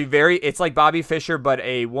actually it's like Bobby Fischer, but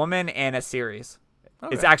a woman and a series.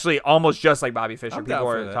 Okay. It's actually almost just like Bobby Fischer. I'm down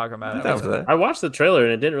People for are that. talking about I'm it. down for that. I watched the trailer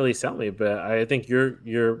and it didn't really sell me, but I think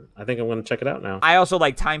I think I'm going to check it out now. I also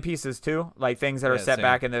like timepieces too, like things that are Yeah, set same.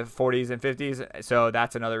 back in the 40s and 50s. So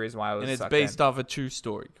that's another reason why I was. And it's sucked based in. off a true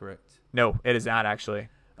story, correct? No, it is not actually.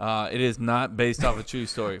 It is not based off a true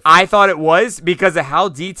story. I thought it was because of how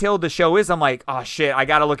detailed the show is. I'm like, oh shit, I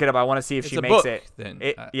gotta look it up. I want to see if It's she a makes book, it. then.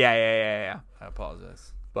 Yeah. I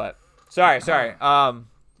apologize. But sorry.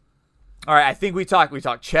 All right, I think we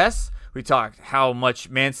talked chess. We talked how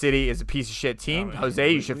much Man City is a piece of shit team.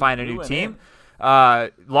 Jose, you should find a new went team.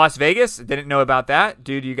 Las Vegas, didn't know about that.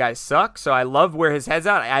 Dude, you guys suck. So I love where his head's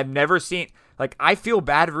at. I've never seen, like, I feel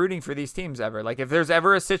bad rooting for these teams ever. Like, if there's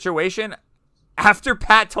ever a situation, after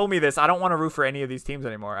Pat told me this, I don't want to root for any of these teams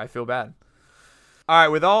anymore. I feel bad. All right,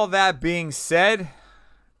 with all that being said,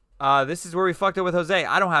 this is where we fucked up with Jose.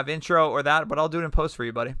 I don't have intro or that, but I'll do it in post for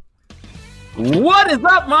you, buddy. What is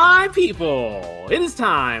up, my people? It is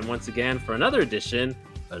time once again for another edition,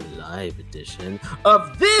 a live edition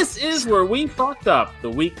of This Is Where We Fucked Up, the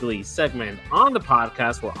weekly segment on the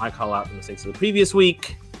podcast where I call out the mistakes of the previous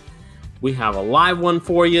week. We have a live one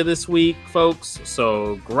for you this week, folks.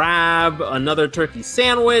 So grab another turkey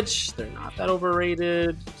sandwich. They're not that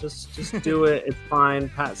overrated. Just do it. It's fine.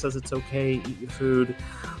 Pat says it's okay. Eat your food.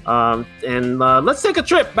 And let's take a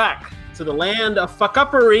trip back to the land of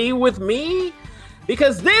fuck-uppery with me,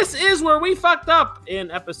 because this is where we fucked up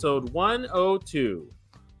in episode 102.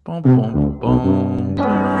 Boom, boom, boom.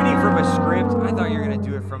 Reading from a script. I thought you were gonna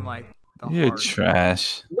do it from like the You're heart.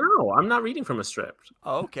 trash. No, I'm not reading from a script.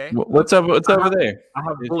 Oh, okay. What's up? What's over there? I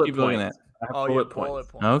have Just bullet keep looking points. I have Oh, bullet yeah, points. bullet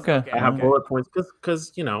points. Okay. I have bullet points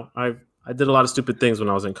because I did a lot of stupid things when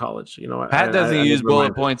I was in college. Pat doesn't I use need bullet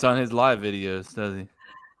reminders. points on his live videos, does he?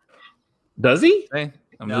 Does he? Hey,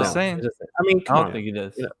 I'm No. just saying. I mean, I come don't on. think he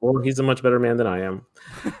does. Well, he's a much better man than I am.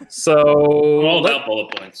 So I'm all about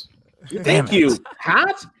bullet points. thank you,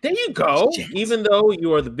 Pat. There you go. Even though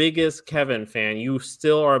you are the biggest Kevin fan, you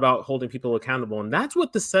still are about holding people accountable, and that's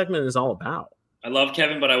what this segment is all about. I love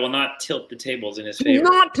Kevin, but I will not tilt the tables in his Do favor.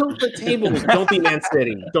 not tilt the tables. Don't be Man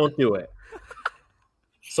City. Don't do it.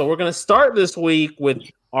 So we're gonna start this week with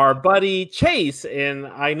our buddy Chase, and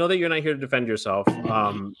I know that you're not here to defend yourself,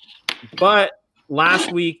 but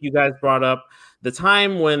last week you guys brought up the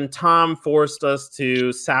time when Tom forced us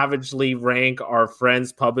to savagely rank our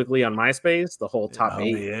friends publicly on MySpace, the whole top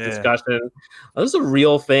 8 discussion. This is a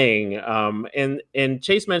real thing. And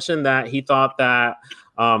Chase mentioned that he thought that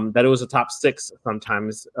it was a top 6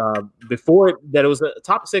 sometimes before that it was a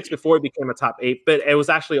top 6 before it became a top 8, but it was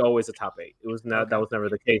actually always a top 8. It was not, that was never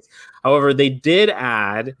the case. However, they did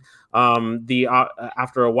add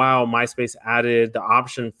after a while, MySpace added the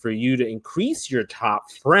option for you to increase your top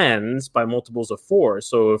friends by multiples of 4.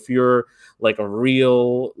 So if you're like a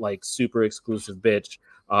real, like super exclusive bitch,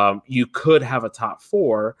 you could have a top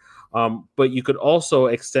 4, but you could also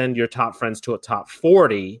extend your top friends to a top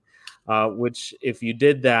 40. Which if you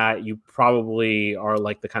did that, you probably are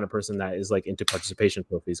like the kind of person that is like into participation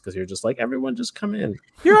trophies, because you're just like, everyone just come in.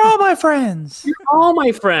 You're all my friends. You're all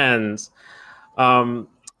my friends.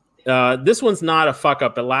 This one's not a fuck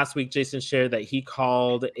up, but last week Jason shared that he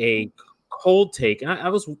called a cold take. And I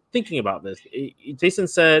was thinking about this. Jason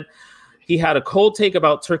said he had a cold take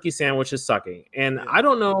about turkey sandwiches sucking. And I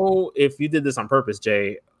don't know if you did this on purpose,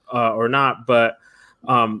 Jay, or not, but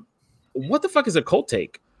what the fuck is a cold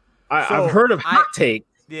take? I've heard of hot take,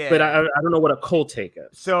 but I don't know what a cold take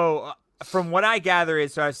is. So from what I gather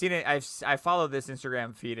is, so I've seen it. I follow this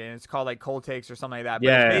Instagram feed and it's called like cold takes or something like that.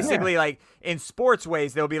 But it's basically like in sports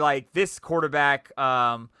ways, they'll be like, this quarterback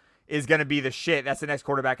is going to be the shit. That's the next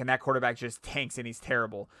quarterback, and that quarterback just tanks and he's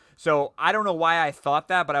terrible. So I don't know why I thought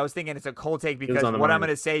that, but I was thinking it's a cold take because what I'm going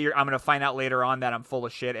to say, I'm going to find out later on that I'm full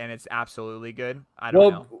of shit and it's absolutely good. I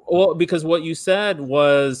don't know. Well, because what you said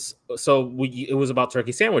was, it was about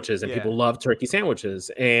turkey sandwiches and people love turkey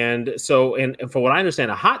sandwiches. And so, and for what I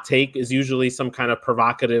understand, a hot take is usually some kind of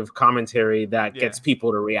provocative commentary that gets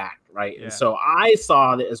people to react. Right. Yeah. And so I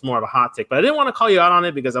saw it as more of a hot take, but I didn't want to call you out on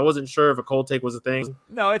it because I wasn't sure if a cold take was a thing.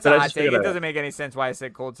 No, it's a hot take. It doesn't make any sense why I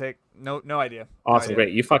said cold take. No idea. Awesome.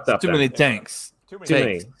 Great. You fucked up. Too many tanks. Too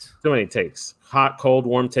many takes. Hot, cold,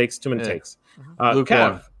 warm takes. Too many takes.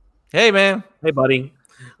 Kev. Hey, man. Hey, buddy.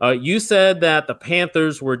 You said that the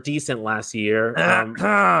Panthers were decent last year.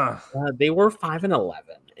 They were 5-11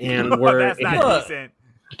 and were that's not decent.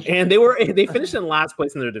 And they finished in last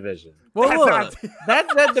place in their division. Well,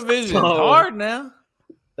 that division is hard now.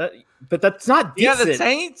 But that's not decent. You got the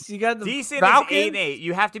Saints. You got the decent Falcons. Is 8-8.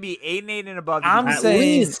 You have to be 8-8 and above. I'm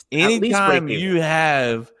saying anytime you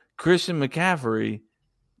have Christian McCaffrey,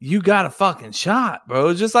 you got a fucking shot, bro.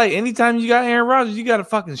 It's just like anytime you got Aaron Rodgers, you got a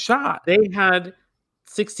fucking shot. They had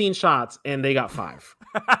 16 shots and they got 5.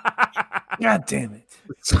 God damn it.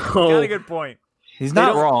 So Got a good point. He's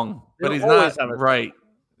not don't- wrong, they but don't he's always not have a- right.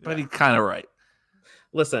 But he's kind of right.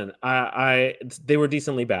 listen, they were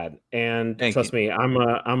decently bad, and Thank trust you. me,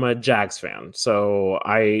 I'm a Jags fan, so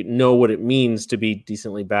I know what it means to be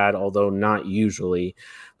decently bad, although not usually,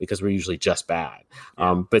 because we're usually just bad.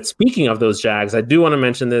 But speaking of those Jags, I do want to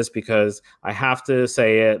mention this because I have to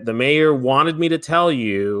say it. The mayor wanted me to tell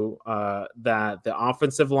you that the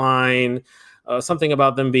offensive line. Something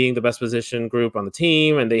about them being the best position group on the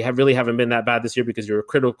team, and they really haven't been that bad this year because you were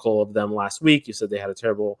critical of them last week. You said they had a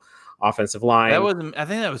terrible offensive line. That wasn't. I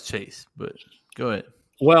think that was Chase. But go ahead.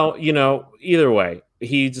 Well, either way,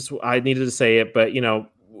 I needed to say it, but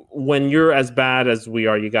when you're as bad as we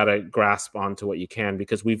are, you got to grasp onto what you can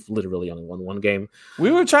because we've literally only won one game.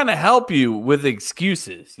 We were trying to help you with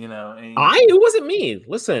excuses, and It wasn't me.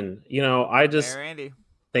 Listen, I just Mayor Andy.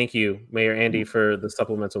 thank you, Mayor Andy, for the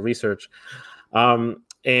supplemental research. And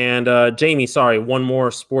Jamie, sorry, one more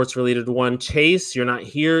sports related one. Chase, you're not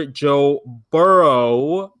here. Joe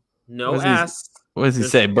Burrow, no What S. what does he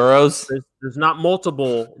say? Burrows? There's not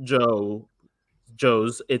multiple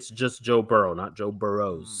Joes. It's just Joe Burrow, not Joe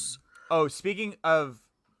Burrows. Oh, speaking of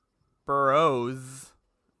Burrows,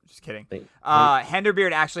 just kidding. Thank-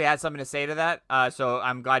 Henderbeard actually had something to say to that. So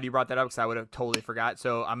I'm glad you brought that up because I would have totally forgot.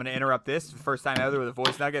 So I'm going to interrupt this first time ever with a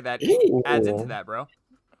voice nugget that adds into that, bro.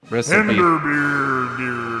 Rest in peace.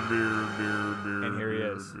 And here he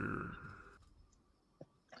is.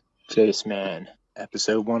 Chase, man,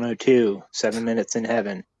 episode 102, 7 minutes in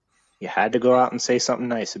heaven. You had to go out and say something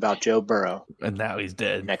nice about Joe Burrow. And now he's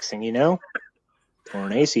dead. Next thing you know,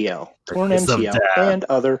 torn ACL, torn Kiss of MCL, death. and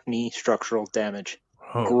other knee structural damage.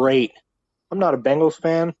 Oh. Great. I'm not a Bengals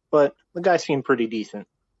fan, but the guy seemed pretty decent.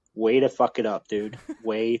 Way to fuck it up, dude.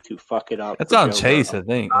 Way to fuck it up. That's for on Joe Chase, Burrow.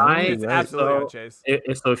 I think. It's absolutely on Chase.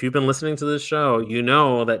 So if you've been listening to this show, you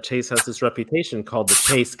know that Chase has this reputation called the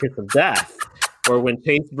Chase Kiss of Death, where when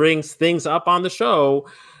Chase brings things up on the show,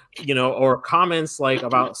 or comments like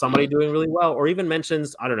about somebody doing really well, or even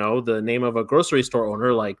mentions, I don't know, the name of a grocery store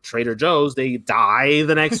owner like Trader Joe's, they die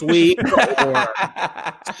the next week, or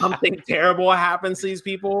something terrible happens to these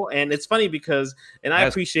people. And it's funny because, and I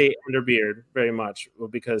appreciate Underbeard very much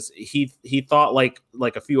because he thought like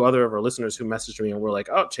a few other of our listeners who messaged me and were like,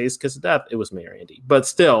 "Oh, Chase Kiss of Death," it was Mayor Andy, but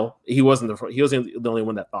still he wasn't the only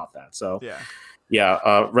one that thought that. So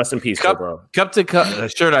yeah, rest in peace, bro. Cup to cup,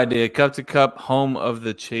 shirt idea. Cup to cup, home of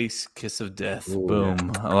the Chase Kiss of Death. Ooh,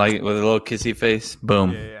 Boom. Yeah. I like it with a little kissy face.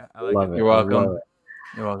 Boom. Yeah. I like Love it. it. You're welcome. Love it.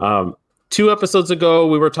 You're welcome. 2 episodes ago,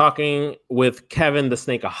 we were talking with Kevin the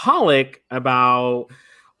Snakeaholic about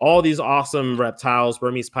all these awesome reptiles,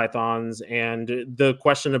 Burmese pythons, and the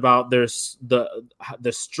question about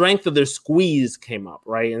the strength of their squeeze came up,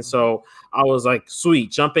 right? And so I was like,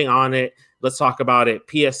 sweet, jumping on it. Let's talk about it.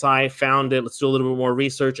 PSI found it. Let's do a little bit more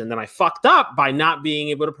research. And then I fucked up by not being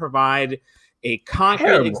able to provide a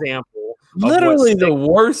concrete example. Literally the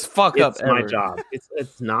worst fuck up It's ever. my job.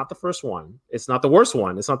 It's not the first one. It's not the worst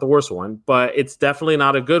one. It's not the worst one, but it's definitely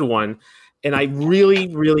not a good one. And I really,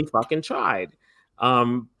 really fucking tried.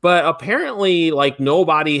 But apparently, like,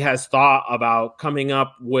 nobody has thought about coming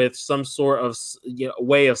up with some sort of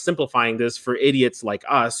way of simplifying this for idiots like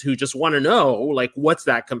us who just want to know, like, what's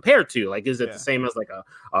that compared to? Like, is it the same as like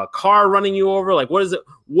a car running you over? Like, what is it?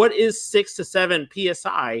 What is 6 to 7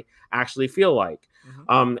 PSI actually feel like?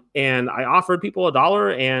 And I offered people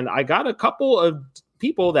 $1, and I got a couple of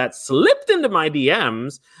people that slipped into my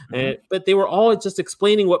DMs, but they were all just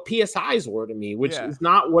explaining what PSIs were to me, which is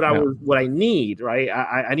not what I need, right?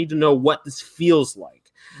 I need to know what this feels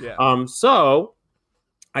like. So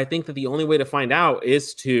I think that the only way to find out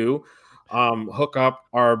is to hook up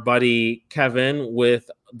our buddy Kevin with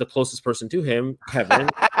the closest person to him, Kevin,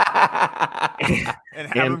 and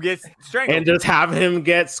have him get strangled. and just have him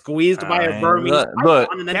get squeezed by a Burmese look,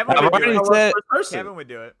 python, and then Kevin I've would, already do said- it. Kevin would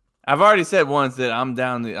do it. I've already said once that I'm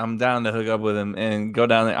down to hook up with him and go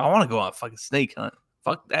down there. I want to go on a fucking snake hunt.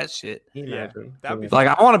 Fuck that shit. Imagine. That'd be Like,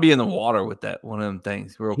 I want to be in the water with that one of them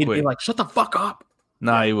things real He'd quick. be like, "Shut the fuck up."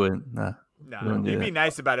 Nah, he wouldn't. Nah. No, Wouldn't do he'd be that.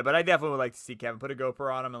 nice about it, but I definitely would like to see Kevin put a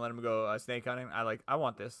GoPro on him and let him go snake hunting. I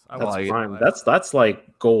want this. I That's want like it. fine. That's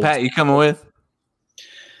like gold. Pat, you coming with?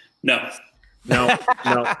 No, No,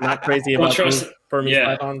 not crazy Don't about trust it. Burmese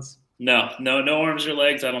Yeah. pythons. no arms or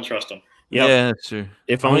legs. I don't trust them. Yep. Yeah, that's true.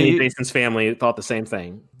 If I only mean, Jason's family thought the same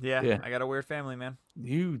thing. Yeah, I got a weird family, man.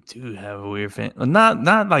 you do have a weird family.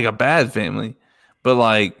 Not like a bad family, but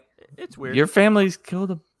like It's weird. your family's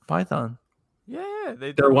killed a python. Yeah,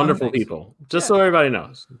 Yeah, they're wonderful people. Just so everybody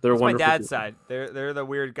knows, they're That's wonderful. my dad's people. side. They're the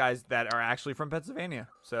weird guys that are actually from Pennsylvania.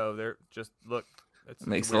 So they're just look.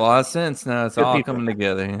 Makes a lot of sense now. It's Good all people. coming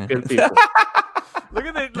together. Yeah. Good people. Look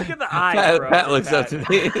at the eyes, bro. Pat looks up to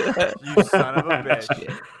me. You son of a bitch.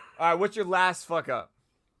 All right, what's your last fuck up?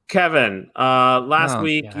 Kevin, last Oh,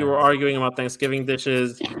 week you were God. arguing about Thanksgiving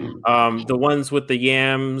dishes. The ones with the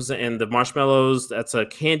yams and the marshmallows, that's a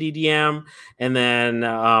candied yam. And then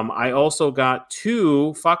I also got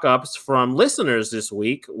 2 fuck ups from listeners this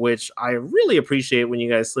week, which I really appreciate when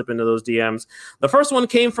you guys slip into those DMs. The first one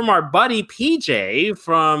came from our buddy PJ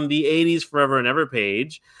from the 80s Forever and Ever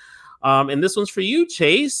page. And this one's for you,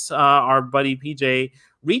 Chase. Our buddy PJ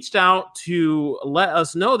reached out to let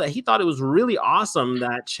us know that he thought it was really awesome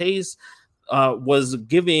that Chase was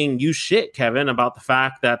giving you shit, Kevin, about the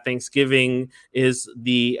fact that Thanksgiving is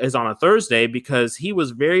on a Thursday, because he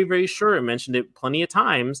was very, very sure and mentioned it plenty of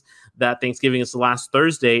times that Thanksgiving is the last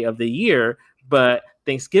Thursday of the year, but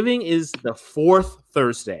Thanksgiving is the 4th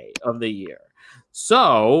Thursday of the year.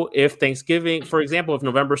 So if Thanksgiving, for example, if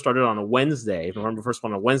November started on a Wednesday, if November 1st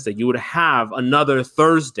on a Wednesday, you would have another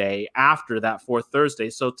Thursday after that 4th Thursday.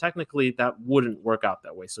 So technically that wouldn't work out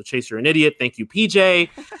that way. So Chase, you're an idiot. Thank you, PJ.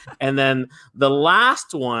 And then the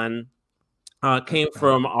last one came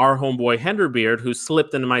from our homeboy Henderbeard, who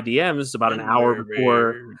slipped into my DMs about an hour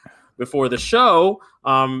before the show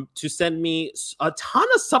to send me a ton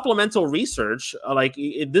of supplemental research.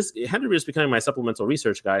 Henderbeard is becoming my supplemental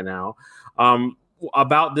research guy now.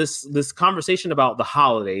 About this conversation about the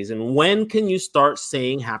holidays and when can you start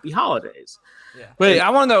saying happy holidays? Yeah. Wait,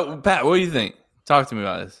 I want to know, Pat, what do you think? Talk to me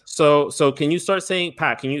about this. So can you start saying,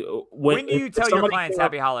 Pat, can you When do you tell your clients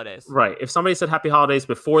happy holidays? Right. If somebody said happy holidays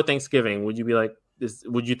before Thanksgiving, would you be like,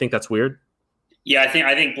 would you think that's weird? Yeah, I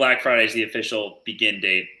think Black Friday is the official begin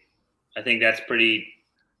date. I think that's pretty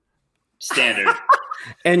standard.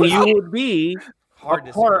 And you would be Hard a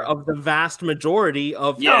to part disagree. of the vast majority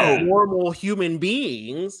of Yeah. normal human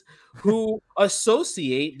beings who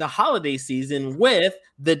associate the holiday season with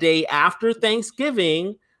the day after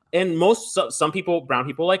Thanksgiving. And some people, brown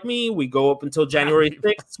people like me, we go up until January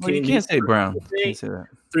 6th. Well, you can't say brown. You can't say that.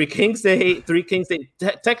 Three Kings Day.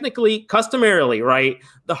 Technically, customarily, right?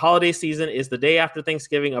 The holiday season is the day after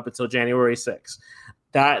Thanksgiving up until January 6th.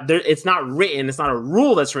 It's not written. It's not a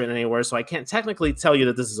rule that's written anywhere. So I can't technically tell you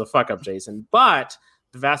that this is a fuck up, Jason. But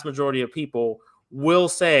the vast majority of people will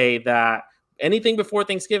say that anything before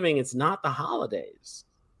Thanksgiving, it's not the holidays.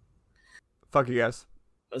 Fuck you guys.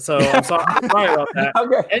 So I'm sorry about that.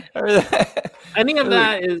 Okay. Any of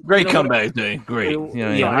that is Great comeback, Jay. Great.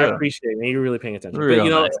 I appreciate it. You're really paying attention. Real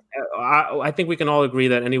But, nice. I think we can all agree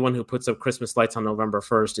that anyone who puts up Christmas lights on November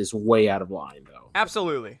 1st is way out of line, though.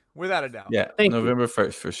 Absolutely, without a doubt. Yeah, Thank you. November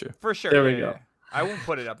 1st for sure. For sure. There we go. I won't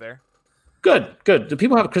put it up there. Good. Do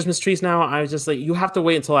people have Christmas trees now? I was just like, you have to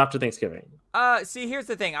wait until after Thanksgiving. See, here's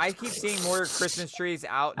the thing. I keep seeing more Christmas trees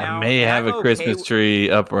out now. I may and have I'm a okay Christmas tree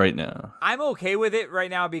up right now. I'm okay with it right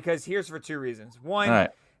now because here's for 2 reasons. One, All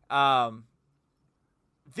right.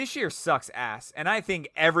 this year sucks ass, and I think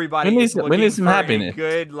everybody We need is some- we looking need some for a happiness.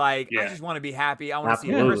 good. I Yeah. just want to be happy. I want to see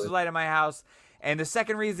a Absolutely. Christmas light in my house. And the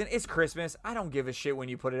second reason is Christmas. I don't give a shit when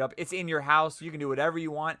you put it up. It's in your house. You can do whatever you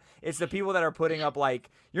want. It's the people that are putting up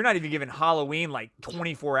you're not even giving Halloween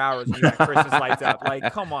 24 hours and you got Christmas lights up.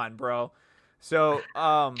 Come on, bro. So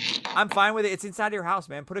I'm fine with it. It's inside your house,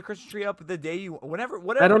 man. Put a Christmas tree up the day whatever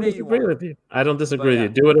I don't day you disagree want. with you. I don't disagree But,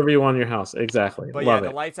 with you. Do whatever you want in your house. Exactly. But Love yeah,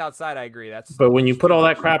 it. the lights outside, I agree. But when you put all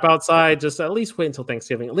that crap outside, just at least wait until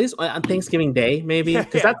Thanksgiving. At least on Thanksgiving Day, maybe.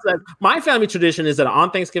 Because Yeah. that's my family tradition is that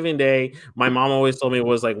on Thanksgiving Day, my mom always told me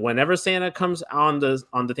was whenever Santa comes on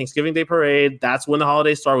the Thanksgiving Day parade, that's when the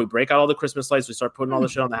holidays start. We break out all the Christmas lights. We start putting all the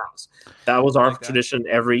shit on the house. That was our like that. tradition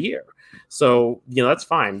every year. So that's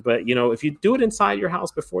fine. But if you do it inside your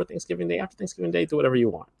house before Thanksgiving Day, after Thanksgiving Day, do whatever you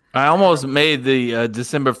want. I almost made the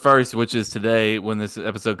December 1st, which is today when this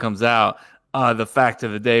episode comes out. The fact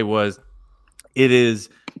of the day was it is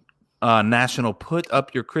National Put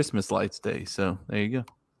Up Your Christmas Lights Day. So there you go.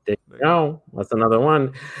 There you go. That's another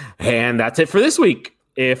one. And that's it for this week.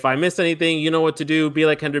 If I missed anything, you know what to do. Be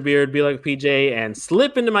like Henderbeard, be like PJ, and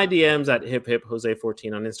slip into my DMs at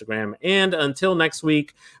HipHipJose14 on Instagram. And until next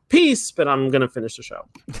week, peace. But I'm going to finish the show.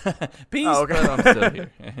 Peace. Oh, okay. But I'm still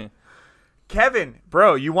here. Kevin,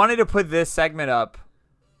 bro, you wanted to put this segment up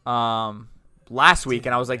last week,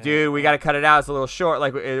 and I was like, dude, we got to cut it out. It's a little short.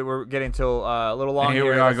 We're getting till a little long. And here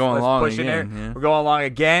we here. are Let's going long push in again, there. yeah. We're going along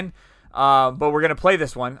again, but we're gonna play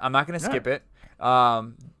this one. I'm not gonna skip it.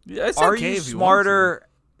 Yeah, it's Are okay you if want smarter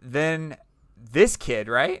than this kid?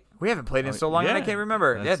 Right? We haven't played in so long that I yeah. can't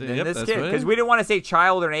remember. That's Yeah, it. than Yep, this that's kid, what it because is. we didn't want to say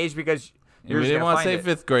child or an age because And we didn't want to say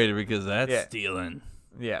fifth grader because that's stealing.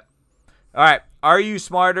 Yeah. All right. Are you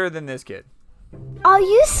smarter than this kid? Are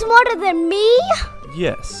you smarter than me?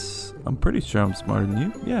 Yes. I'm pretty sure I'm smarter than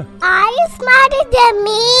you. Yeah. Are you smarter than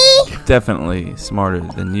me? Definitely smarter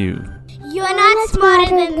than you. You're not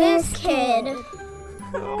smarter than this kid.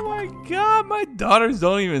 Oh my God, my daughters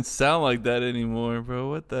don't even sound like that anymore, bro.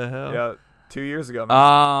 What the hell? Yeah, 2 years ago.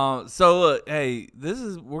 Man. So look, hey,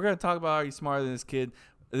 we're gonna talk about are you smarter than this kid.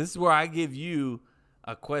 This is where I give you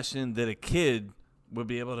a question that a kid would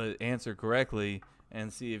be able to answer correctly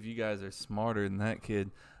and see if you guys are smarter than that kid.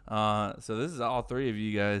 So this is all three of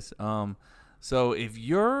you guys. So if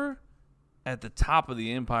you're at the top of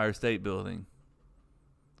the Empire State Building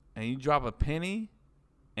and you drop a penny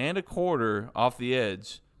and a quarter off the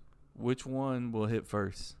edge, which one will hit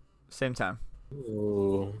first? Same time.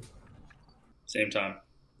 Ooh. Same time.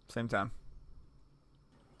 Same time.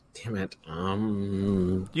 Damn it.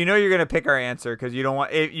 You know you're gonna pick our answer because you don't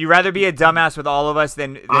want. You rather be a dumbass with all of us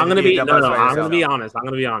than I'm gonna be a no. dumbass by I'm yourself. gonna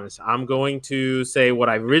be honest. I'm going to say what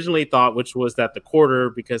I originally thought, which was that the quarter,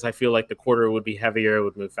 because I feel like the quarter would be heavier, it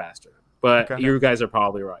would move faster. But you guys are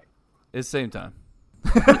probably right. It's same time.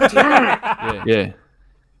 Yeah.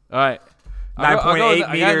 All right.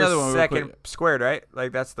 9.8 meters second squared, right?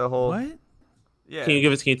 Like that's the whole. What? Yeah. Can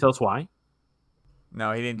you tell us why?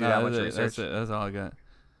 No, he didn't do that much research. That's all I got.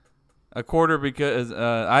 A quarter because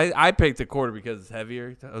I picked a quarter because it's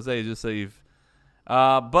heavier. Jose, just so you've.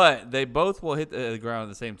 But they both will hit the ground at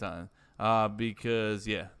the same time. Because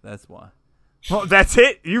that's why. Well, that's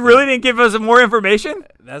it. You really didn't give us more information.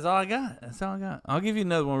 That's all I got. I'll give you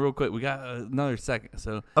another one real quick. We got another second.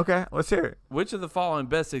 So okay, let's hear it. Which of the following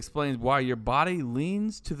best explains why your body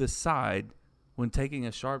leans to the side when taking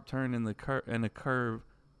a sharp turn in a curve,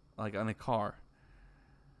 like on a car?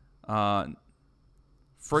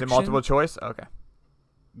 Friction, is it multiple choice? Okay.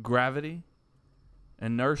 Gravity,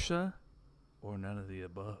 inertia, or none of the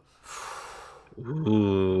above?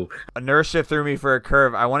 Ooh. Inertia threw me for a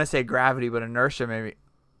curve. I want to say gravity, but inertia maybe.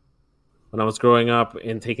 When I was growing up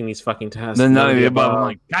and taking these fucking tests, then none of the above. I'm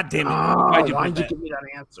like, God damn it! Why'd you give me that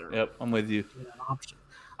answer? Yep, I'm with you.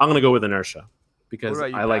 I'm gonna go with inertia because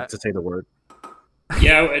you, I like to say the word.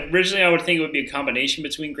 Yeah, originally I would think it would be a combination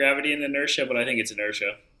between gravity and inertia, but I think it's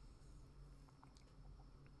inertia.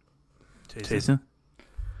 Jason?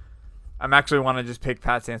 I'm actually want to just pick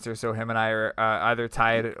Pat's answer, so him and I are either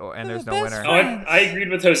tied and there's no winner. Oh, I agreed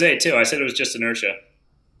with Jose too. I said it was just inertia.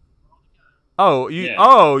 Oh,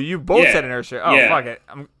 you both said inertia. Oh, yeah. Fuck it.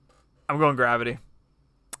 I'm going gravity.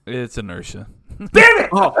 It's inertia. Damn it!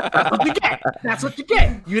 Oh, that's what you get. That's what you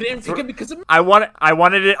get. You didn't pick it because of I wanted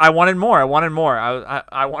it. I wanted more. I wanted more.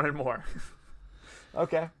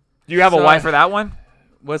 Okay. Do you have a why for that one?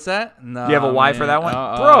 What's that? No. Do you have a why for that one?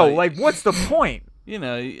 Bro, like what's the point? You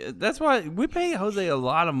know, that's why we pay Jose a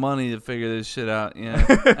lot of money to figure this shit out,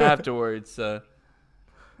 afterwards. So,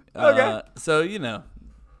 okay. So, you know.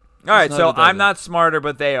 All right, so I'm not smarter,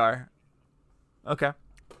 but they are. Okay.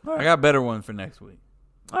 Right. I got a better one for next week.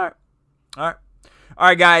 All right,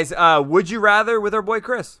 guys. Would you rather with our boy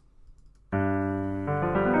Chris? Would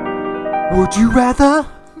you rather?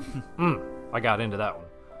 I got into that one.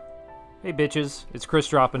 Hey, bitches. It's Chris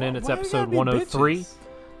dropping in. It's episode 103. Bitches?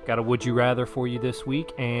 Got a Would You Rather for you this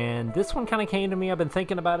week. And this one kind of came to me. I've been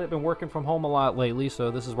thinking about it. Been working from home a lot lately. So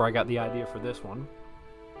this is where I got the idea for this one.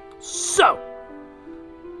 So,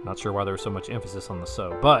 not sure why there was so much emphasis on the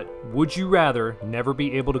so. But would you rather never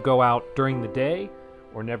be able to go out during the day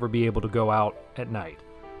or never be able to go out at night?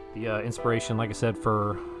 The inspiration, like I said,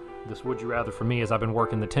 for this Would You Rather for me is I've been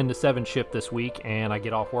working the 10 to 7 shift this week. And I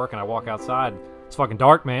get off work and I walk outside. It's fucking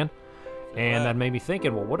dark, man. And that made me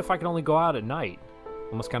thinking, well, what if I could only go out at night?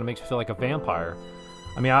 Almost kind of makes me feel like a vampire.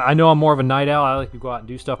 I mean, I know I'm more of a night owl. I like to go out and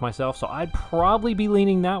do stuff myself, so I'd probably be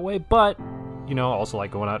leaning that way. But, you know, also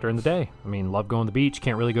like going out during the day. I mean, love going to the beach.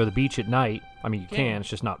 Can't really go to the beach at night. I mean, you can. It's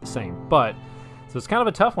just not the same. But, so it's kind of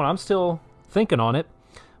a tough one. I'm still thinking on it.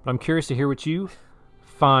 But I'm curious to hear what you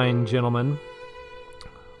fine gentlemen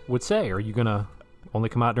would say. Are you going to only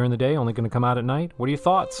come out during the day? Only going to come out at night? What are your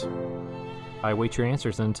thoughts? I await your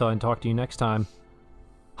answers until I talk to you next time.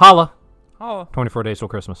 Holla! 24 days till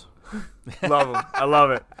Christmas. Love him. I love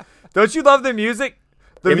it. Don't you love the music?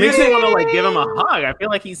 It makes me want to like give him a hug. I feel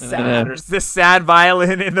like he's sad. This sad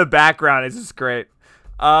violin in the background is just great.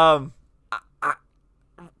 Off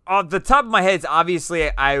the top of my head, obviously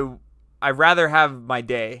I'd rather have my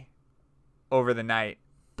day over the night.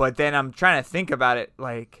 But then I'm trying to think about it.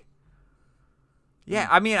 Like, yeah,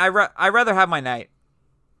 I mean, I'd rather have my night.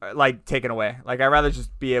 Like taken away. Like I'd rather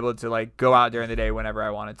just be able to like go out during the day whenever I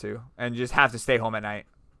wanted to and just have to stay home at night.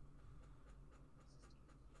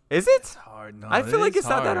 Is it? It's hard. No, I feel like it's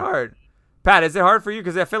not that hard. Pat, is it hard for you?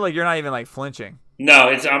 Because I feel like you're not even like flinching. No,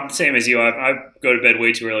 I'm the same as you. I go to bed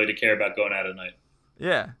way too early to care about going out at night.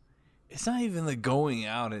 Yeah. It's not even the going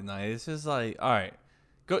out at night. It's just like, all right,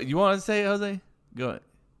 go. You want to say it, Jose? Go ahead.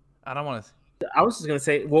 I don't want to. I was just gonna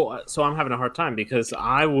say, well, so I'm having a hard time because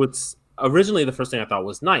I would originally the first thing I thought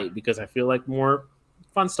was night because I feel like more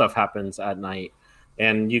fun stuff happens at night,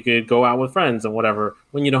 and you could go out with friends and whatever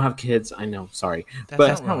when you don't have kids. I know, sorry,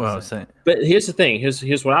 That's not what I was saying. But here's the thing.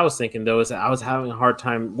 Here's what I was thinking though is that I was having a hard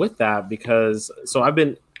time with that because I've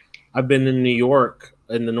been in New York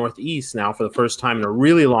in the Northeast now for the first time in a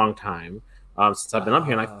really long time. Since I've been up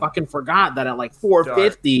here, and I fucking forgot that at like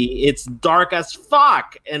 4:50, it's dark as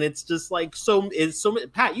fuck, and it's just like it's so.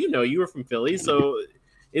 Pat, you know, you were from Philly, so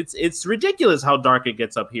it's ridiculous how dark it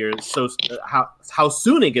gets up here. So how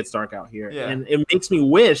soon it gets dark out here, and it makes me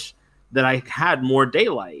wish that I had more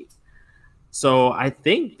daylight. So I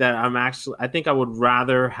think that I think I would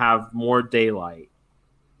rather have more daylight.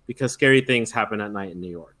 Because scary things happen at night in New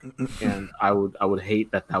York, and I would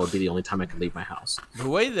hate that would be the only time I could leave my house. The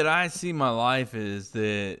way that I see my life is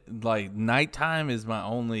that like nighttime is my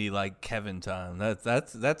only like Kevin time.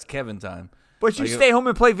 That's Kevin time. But you stay home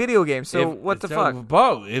and play video games. So what the fuck,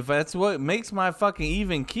 Bo? If that's what makes my fucking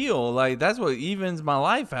even keel, like that's what evens my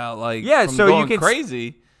life out. Like yeah, from so going you can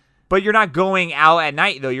crazy. But you're not going out at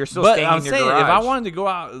night though. You're still staying in your garage. If I wanted to go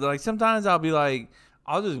out, like sometimes I'll be like.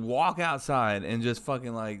 I'll just walk outside and just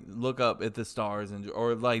fucking like look up at the stars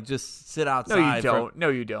or like just sit outside. No, you don't. No,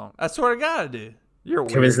 you don't. I swear to God, I do. You're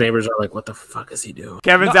weird. Kevin's neighbors are like, "What the fuck is he doing?"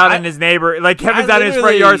 Kevin's out in his neighbor, like Kevin's out in his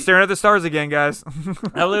front yard staring at the stars again, guys.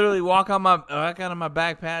 I literally walk out on my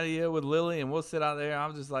back patio with Lily, and we'll sit out there.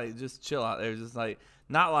 I'm just like, just chill out there, just like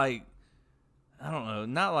not like, I don't know,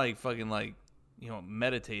 not like fucking like. You know,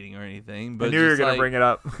 meditating or anything. But I knew you were gonna bring it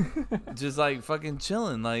up. Just like fucking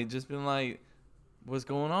chilling, like just been like. What's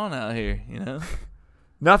going on out here, you know?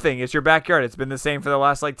 Nothing. It's your backyard. It's been the same for the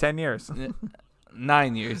last like 10 years.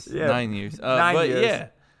 9 years. Yeah. 9 years. 9 but years. Yeah.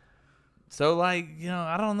 So like, you know,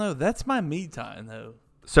 I don't know. That's my me time though.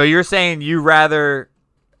 So you're saying you rather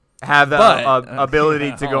have the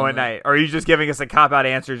ability to go at night, or are you just giving us a cop out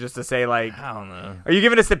answer just to say like? I don't know. Are you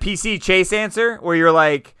giving us the PC Chase answer where you're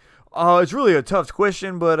like? It's really a tough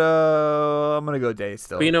question, but I'm going to go day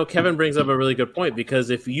still. But, you know, Kevin brings up a really good point because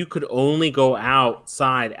if you could only go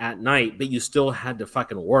outside at night, but you still had to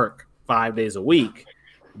fucking work 5 days a week,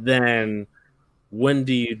 then when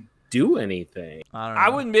do you do anything? I don't know. I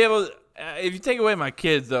wouldn't be able to, if you take away my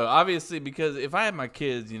kids, though, obviously, because if I had my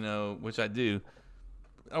kids, you know, which I do,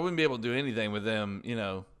 I wouldn't be able to do anything with them, you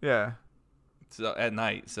know. Yeah. So at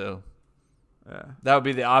night, so. Yeah. That would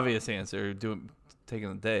be the obvious answer, taking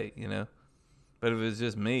the day, you know. But if it was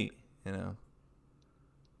just me, you know.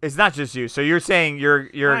 It's not just you. So you're saying you're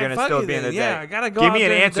gonna still be in the day. Yeah, I gotta go. Give me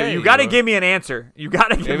an answer. You gotta give me an answer. You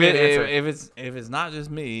gotta give me an answer. If it's not just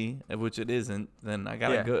me, which it isn't, then I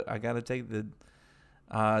gotta go. I gotta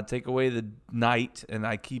take away the night and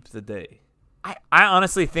I keep the day. I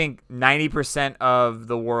honestly think 90% of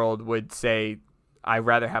the world would say I'd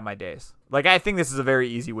rather have my days. Like I think this is a very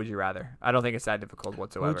easy would you rather. I don't think it's that difficult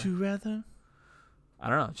whatsoever. Would you rather? I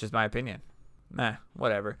don't know. It's just my opinion. Nah,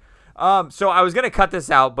 whatever. So I was going to cut this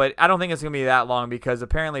out, but I don't think it's going to be that long because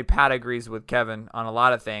apparently Pat agrees with Kevin on a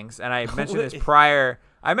lot of things. And I mentioned this prior.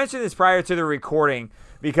 I mentioned this prior to the recording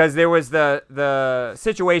because there was the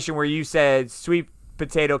situation where you said sweet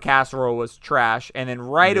potato casserole was trash. And then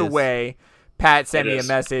right away, Pat sent me a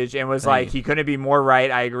message and was like, he couldn't be more right.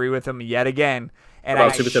 I agree with him yet again. And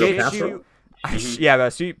about sweet potato casserole? Yeah,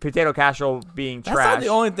 but sweet potato casserole being trash. That's not the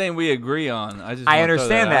only thing we agree on. I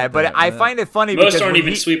understand that, but I find it funny most because aren't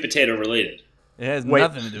even sweet potato related. It has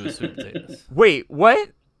nothing to do with sweet potatoes. Wait, what?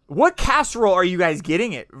 What casserole are you guys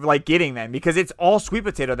getting then? Because it's all sweet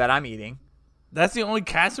potato that I'm eating. That's the only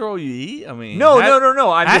casserole you eat? I mean, no.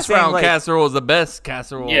 I'm just saying hash brown casserole is the best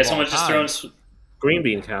casserole. Yeah, someone just thrown green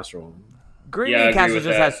bean casserole. Green bean casserole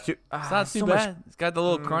just has two. It's not too bad. It's got the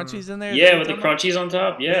little crunchies in there. Yeah, with the crunchies on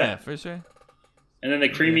top. Yeah, for sure. And then the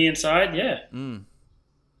creamy inside, yeah.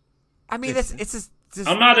 I mean, it's just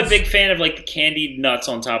I'm not a big fan of like the candied nuts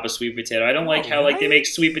on top of sweet potato. I don't like how like they make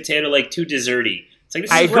sweet potato like too desserty. It's like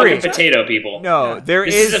this is fucking potato, people. No,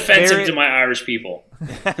 this is offensive to my Irish people.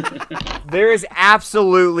 There is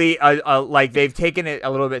absolutely a like they've taken it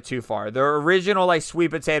a little bit too far. The original like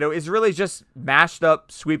sweet potato is really just mashed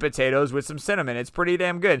up sweet potatoes with some cinnamon. It's pretty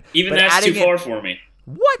damn good. Even that's too far for me.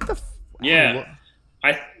 What the? Yeah.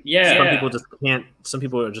 Some people just can't. Some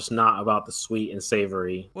people are just not about the sweet and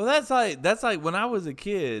savory. Well, that's like when I was a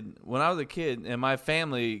kid. When I was a kid, and my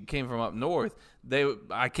family came from up north.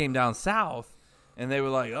 I came down south, And they were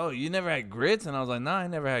like, "Oh, you never had grits?" And I was like, "No, I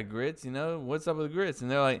never had grits. You know, what's up with grits?"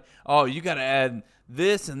 And they're like, "Oh, you got to add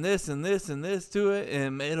this and this and this and this to it,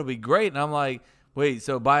 and it'll be great." And I'm like, "Wait,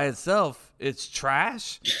 so by itself, it's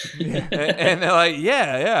trash?" And they're like,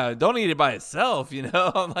 "Yeah, don't eat it by itself." You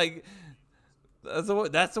know, I'm like,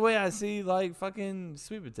 that's the way I see like fucking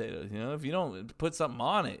sweet potatoes. You know, if you don't put something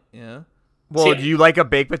on it, you know. Well, do you like a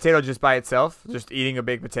baked potato just by itself? Just eating a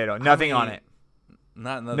baked potato, nothing on it.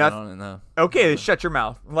 Nothing on it, no. Okay, then shut your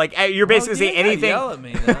mouth. Like you're basically saying anything. Yell at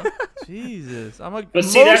me now. Jesus, I'm a. But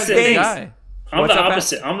see, that's the thing. Guy. I'm the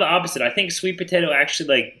opposite. I'm the opposite. I think sweet potato actually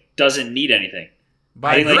like doesn't need anything.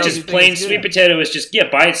 I think like just plain sweet potato is just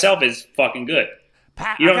by itself is fucking good.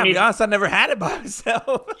 You don't need. Be honest, I never had it by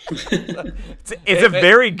itself. it's a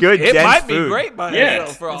very good. It might food. be great by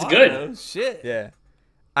itself. For it's all good. I know. Shit. Yeah.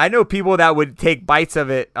 I know people that would take bites of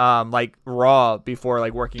it, like raw before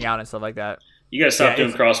like working out and stuff like that. You gotta stop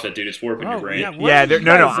doing CrossFit, dude. It's warping your brain. Yeah,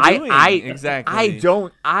 exactly. I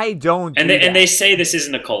don't. And they say this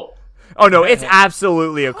isn't a cult. Oh no, it's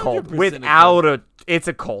absolutely a cult. It's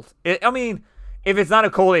a cult. I mean, if it's not a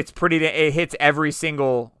cult, it's it hits every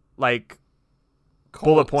single like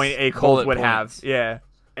bullet point a cult would have. Yeah.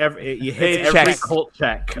 You hit every cult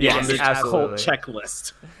check on the cult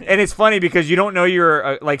checklist. And it's funny because you don't know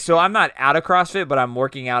you're so I'm not out of CrossFit, but I'm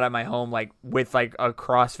working out at my home like with like a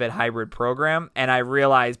CrossFit hybrid program, and I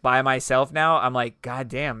realize by myself now I'm like, God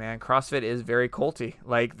damn, man, CrossFit is very culty.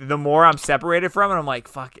 Like the more I'm separated from it, I'm like,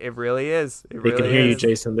 fuck, it really is. They can hear you,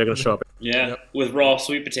 Jason. They're gonna show up. Yeah, with raw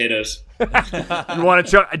sweet potatoes. You want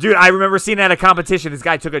to dude? I remember seeing at a competition, this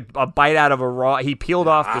guy took a bite out of a raw. He peeled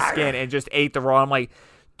off the skin and just ate the raw. I'm like,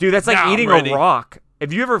 dude, that's like eating a rock.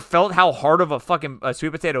 Have you ever felt how hard of a fucking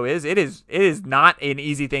sweet potato is? It is not an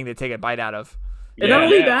easy thing to take a bite out of. And not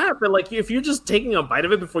only that, but like if you're just taking a bite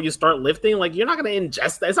of it before you start lifting, like you're not gonna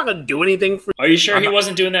ingest that. It's not gonna do anything for. Are you sure he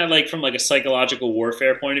wasn't doing that like from like a psychological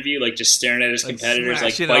warfare point of view, like just staring at his competitors,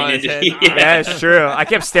 like biting into? Yeah, it's true. I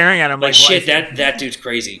kept staring at him like shit. That dude's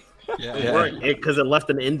crazy. Because it left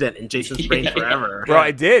an indent in Jason's brain forever. Bro,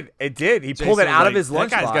 it did. He pulled it out of his lunchbox.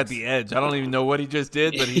 That guy's got the edge. I don't even know what he just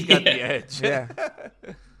did, but he's got the edge.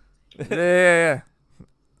 Yeah.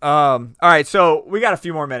 All right, so we got a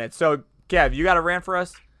few more minutes. So, Kev, you got a rant for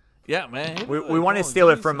us? Yeah, man. We want to steal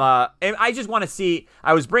it from. And I just want to see.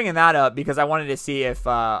 I was bringing that up because I wanted to see if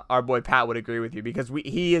our boy Pat would agree with you, because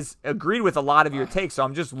he has agreed with a lot of your takes. So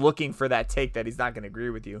I'm just looking for that take that he's not going to agree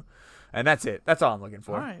with you. And that's it. That's all I'm looking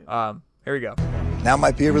for. All right. Here we go. Now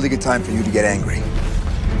might be a really good time for you to get angry.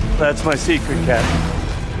 That's my secret, Cat.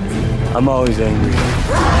 I'm always angry.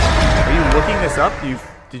 Are you looking this up?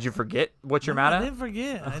 Did you forget what you're mad at? I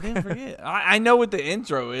didn't forget. I know what the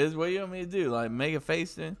intro is. What do you want me to do? Like make a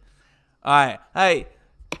face then? All right. Hey,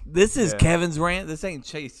 this is Kevin's rant. This ain't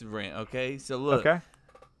Chase's rant, okay? So look. Okay.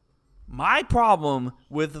 My problem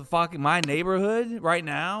with my neighborhood right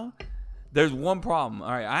now, there's one problem. All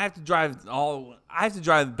right, I have to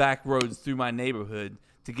drive back roads through my neighborhood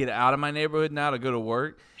to get out of my neighborhood now to go to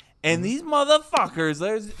work. And these motherfuckers,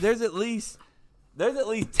 there's at least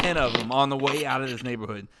 10 of them on the way out of this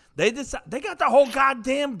neighborhood. They got the whole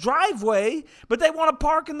goddamn driveway, but they want to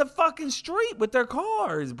park in the fucking street with their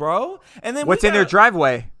cars, bro. And then what's in their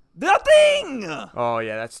driveway? Nothing. Oh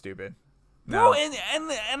yeah, that's stupid. No, and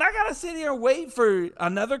I gotta sit here and wait for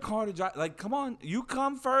another car to drive. Like, come on, you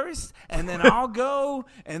come first, and then I'll go,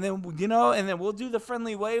 and then and then we'll do the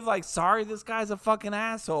friendly wave. Like, sorry, this guy's a fucking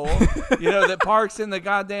asshole, that parks in the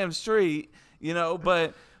goddamn street,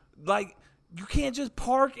 But like, you can't just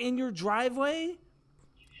park in your driveway,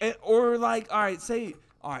 or like, all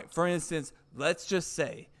right. For instance, let's just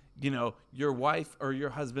say, your wife or your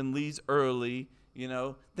husband leaves early.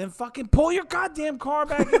 Then fucking pull your goddamn car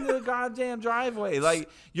back into the goddamn driveway. Like,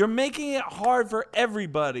 you're making it hard for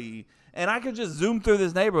everybody. And I could just zoom through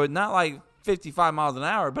this neighborhood, not like 55 miles an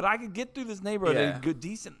hour, but I could get through this neighborhood at a good,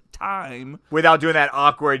 decent time. Without doing that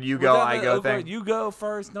awkward you go, I go thing. You go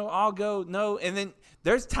first. No, I'll go. No. And then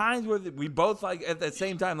there's times where we both, like, at the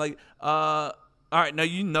same time, like, all right,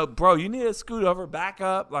 no, bro, you need to scoot over, back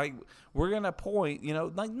up. Like, we're going to point,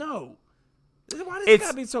 like, no. Why does it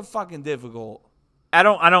got to be so fucking difficult? I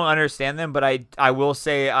don't understand them, but I will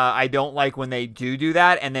say I don't like when they do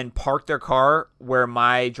that and then park their car where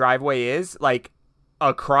my driveway is, like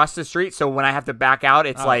across the street. So when I have to back out,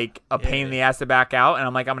 it's like a pain in the ass to back out, and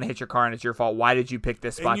I'm like, I'm gonna hit your car and it's your fault. Why did you pick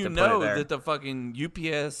this spot to put it there? And you know that the fucking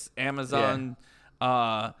UPS, Amazon,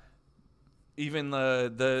 even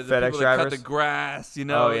the FedEx people that cut the grass,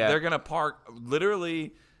 they're gonna park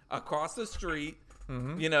literally across the street,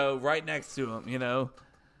 right next to them,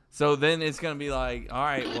 So then it's gonna be like, all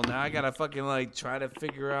right, well now I gotta fucking like try to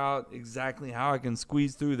figure out exactly how I can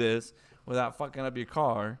squeeze through this without fucking up your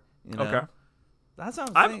car. You know? Okay. That's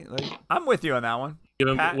what I'm saying. Like, I'm with you on that one. Give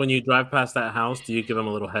him, Pat? when you drive past that house, do you give him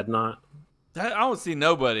a little head nod? I don't see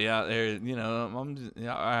nobody out there. You know, I'm just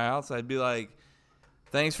outside. I'd be like,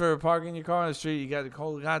 thanks for parking your car on the street. You got the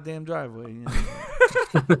whole goddamn driveway. You know?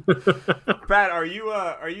 Pat, are you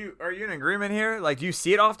in agreement here? Like, do you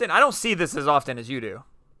see it often? I don't see this as often as you do.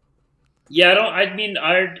 Yeah, I mean,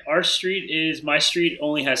 our street is my street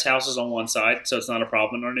only has houses on one side, so it's not a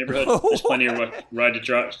problem in our neighborhood. There's plenty of ride to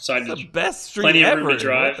drive. Side It's to, the best street plenty ever. of room to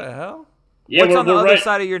drive. What the hell? Yeah, What's on the we're other right,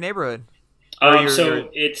 side of your neighborhood? so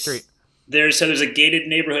it's street? there's a gated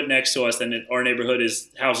neighborhood next to us. Then our neighborhood is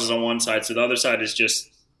houses on one side, so the other side is just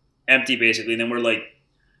empty basically. And then we're like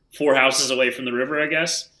 4 houses away from the river, I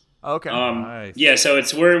guess. Okay. Nice. Yeah, so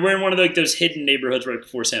we're in one of those hidden neighborhoods right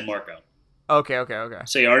before San Marco. Okay.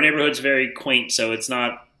 So yeah, our neighborhood's very quaint, so it's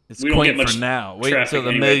not. It's we don't quaint get much for now. Wait traffic until the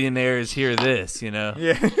anyway. millionaires hear this. You know.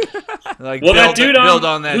 Yeah. Like, Well, that dude, build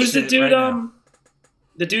on that. who's the shit dude? right now.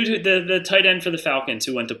 The dude, the tight end for the Falcons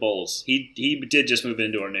who went to Bowls. He did just move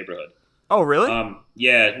into our neighborhood. Oh, really?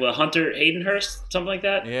 Yeah. Well, Hunter Haydenhurst, something like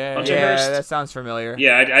that. Yeah. Hunter yeah, Hurst. that sounds familiar.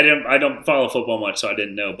 Yeah, I don't follow football much, so I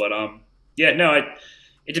didn't know. But yeah, no,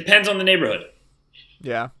 it depends on the neighborhood.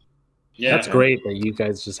 Yeah. Yeah, That's great that you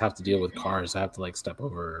guys just have to deal with cars. I have to like step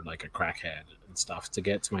over like a crackhead and stuff to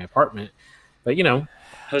get to my apartment. But you know,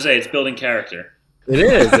 Jose, it's building character. it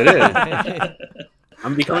is. It is.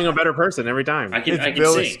 I'm becoming a better person every time. I can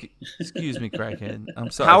building- see. Excuse me, crackhead.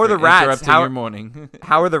 I'm sorry. How are for the rats? interrupting your morning?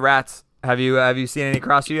 How are the rats? Have you seen any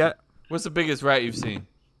cross you yet? What's the biggest rat you've seen?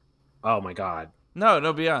 Oh my god.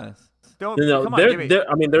 No, be honest. Don't. No, Come on, give me.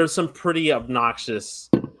 I mean, there's some pretty obnoxious.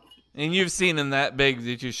 And you've seen them that big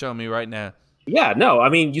that you're showing me right now. Yeah, no, I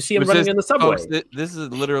mean, you see him Which running is- in the subway, this is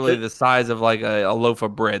literally the size of like a loaf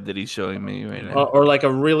of bread that he's showing me right now. or like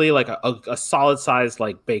a really like a solid sized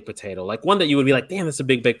like baked potato, like one that you would be like, damn, that's a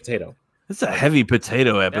big baked potato. It's a heavy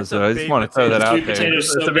potato episode. I just want to throw that out Sweet there. potatoes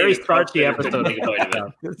It's so a very big, starchy I couldn't episode. take a bite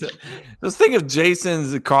of it. Let's think of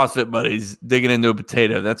Jason's CrossFit buddies digging into a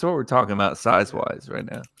potato. That's what we're talking about size wise right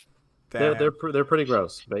now. They're pretty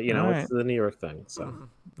gross, but you know, All it's the New York thing. So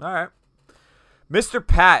All right, Mr.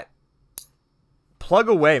 Pat, plug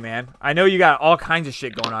away, man. I know you got all kinds of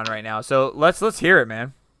shit going on right now, so let's hear it,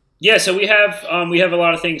 man. Yeah, so we have a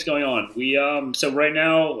lot of things going on. We so right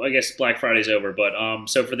now, I guess Black Friday's over, but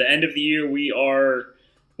so for the end of the year,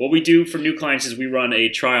 what we do for new clients is we run a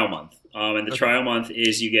trial month. And the trial month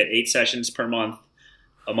is you get 8 sessions per month,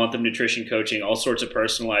 a month of nutrition coaching, all sorts of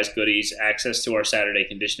personalized goodies, access to our Saturday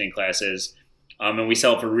conditioning classes, and we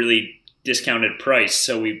sell for really discounted price,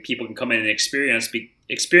 so people can come in and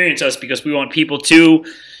experience us because we want people to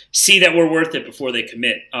see that we're worth it before they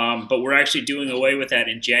commit. But we're actually doing away with that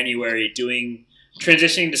in January,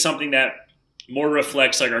 transitioning to something that more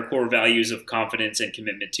reflects like our core values of confidence and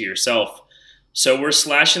commitment to yourself. So we're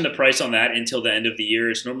slashing the price on that until the end of the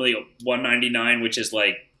year. It's normally $199, which is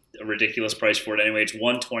like a ridiculous price for it anyway. It's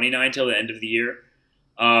 $129 till the end of the year.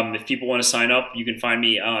 If people want to sign up, you can find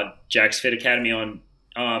me Jack's Fit Academy on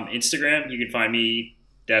Instagram. You can find me.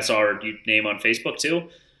 That's our name on Facebook too.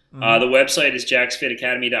 The website is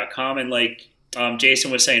jacksfitacademy.com. And like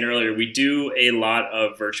Jason was saying earlier, we do a lot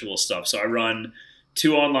of virtual stuff. So I run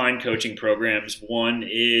 2 online coaching programs. One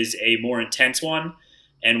is a more intense one,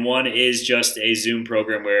 and one is just a Zoom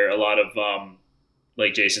program where a lot of,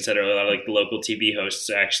 like Jason said earlier, a lot of like the local TV hosts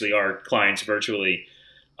actually are clients virtually.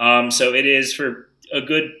 So it is for a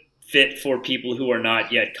good fit for people who are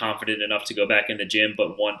not yet confident enough to go back in the gym,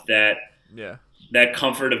 but want that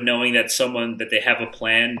comfort of knowing that they have a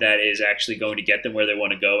plan that is actually going to get them where they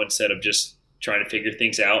want to go instead of just trying to figure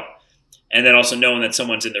things out. And then also knowing that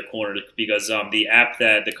someone's in their corner, because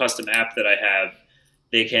the custom app that I have,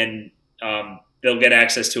 they'll get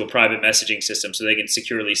access to a private messaging system, so they can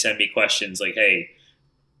securely send me questions like, hey,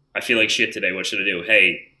 I feel like shit today. What should I do?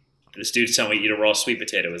 Hey, this dude's telling me to eat a raw sweet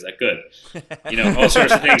potato. Is that good? All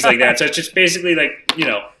sorts of things like that. So it's just basically like,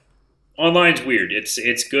 online's weird.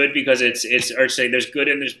 It's good because there's good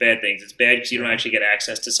and there's bad things. It's bad because you don't actually get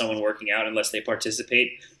access to someone working out unless they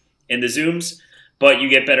participate in the Zooms, but you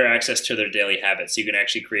get better access to their daily habits. So you can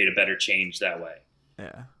actually create a better change that way.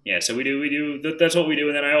 Yeah. So we do. That's what we do.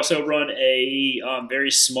 And then I also run a very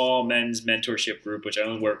small men's mentorship group, which I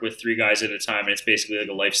only work with 3 guys at a time. And it's basically like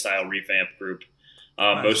a lifestyle revamp group,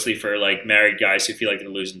 mostly for like married guys who feel like they're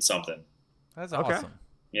losing something. That's awesome.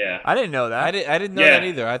 Yeah, I didn't know that. I didn't know that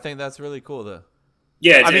either. I think that's really cool though.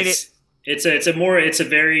 Yeah, it's a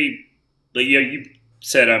very, like you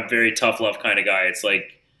said, I'm a very tough love kind of guy. It's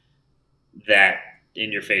like that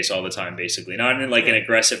in your face all the time, basically. Not in like an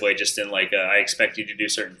aggressive way, just in like I expect you to do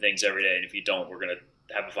certain things every day, and if you don't, we're gonna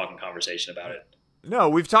have a fucking conversation about it. No,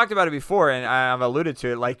 we've talked about it before, and I've alluded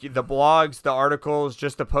to it. Like the blogs, the articles,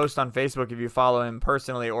 just the post on Facebook if you follow him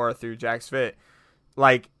personally or through Jack's Fit.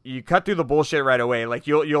 Like you cut through the bullshit right away. Like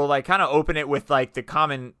you'll like kind of open it with like the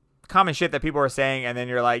common shit that people are saying, and then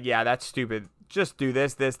you're like, yeah, that's stupid. Just do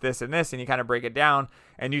this, this, this, and this, and you kind of break it down,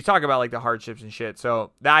 and you talk about like the hardships and shit.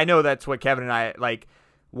 So I know that's what Kevin and I like.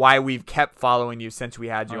 Why we've kept following you since we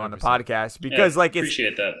had you 100%. On the podcast, because like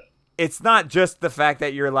appreciate that. It's not just the fact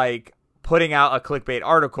that you're like putting out a clickbait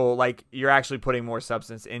article. Like you're actually putting more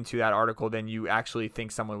substance into that article than you actually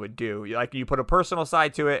think someone would do. Like you put a personal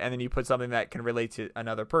side to it, and then you put something that can relate to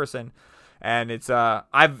another person. And it's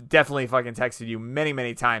I've definitely fucking texted you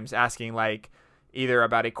many times asking like either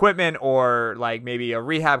about equipment or like maybe a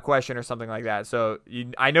rehab question or something like that. So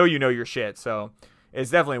I know you know your shit, so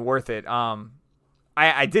it's definitely worth it.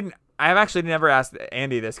 I've actually never asked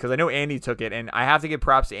Andy this because I know Andy took it, and I have to give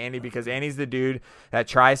props to Andy because Andy's the dude that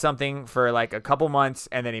tries something for like a couple months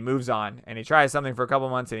and then he moves on, and he tries something for a couple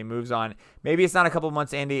months and he moves on. Maybe it's not a couple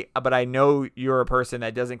months, Andy, but I know you're a person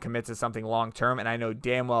that doesn't commit to something long term, and I know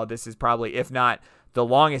damn well this is probably, if not the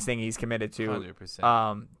longest thing he's committed to,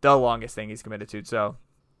 100%. The longest thing he's committed to. So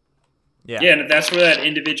yeah, and that's where that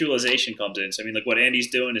individualization comes in. So I mean, like what Andy's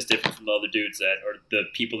doing is different from the other dudes that are the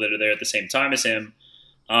people that are there at the same time as him.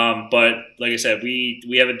 But like I said, we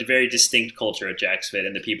have a very distinct culture at Jack's Fit,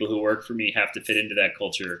 and the people who work for me have to fit into that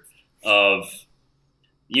culture of,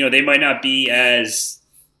 you know, they might not be as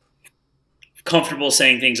comfortable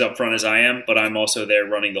saying things up front as I am, but I'm also there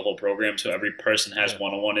running the whole program. So every person has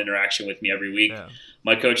one-on-one interaction with me every week. Yeah.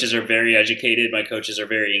 My coaches are very educated. My coaches are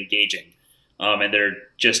very engaging. And they're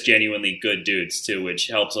just genuinely good dudes too, which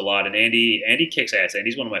helps a lot. And Andy kicks ass.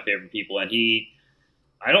 Andy's one of my favorite people. And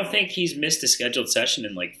I don't think he's missed a scheduled session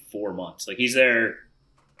in like 4 months. Like he's there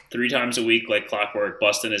 3 times a week, like clockwork,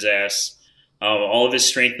 busting his ass. All of his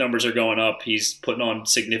strength numbers are going up. He's putting on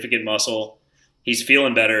significant muscle. He's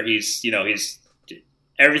feeling better. He's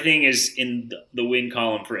everything is in the win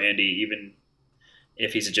column for Andy, even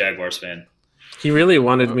if he's a Jaguars fan. He really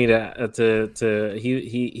wanted me to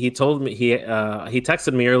he told me he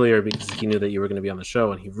texted me earlier because he knew that you were going to be on the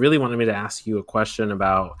show, and he really wanted me to ask you a question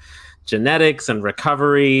about genetics and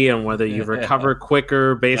recovery and whether you recover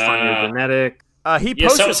quicker based on your genetic. He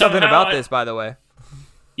posted something about this, by the way.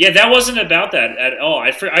 Yeah, that wasn't about that at all.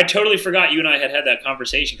 I totally forgot you and I had that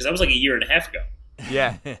conversation because that was like a year and a half ago.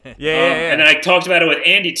 Yeah. And then I talked about it with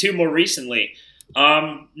Andy too more recently.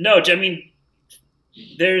 No, I mean,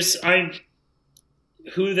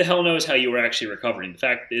 who the hell knows how you were actually recovering? The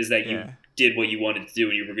fact is that you did what you wanted to do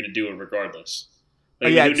and you were going to do it regardless.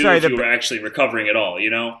 Like, who knew if you were actually recovering at all, you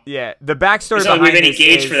know? Yeah, the backstory behind we've been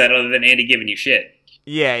engaged for that other than Andy giving you shit.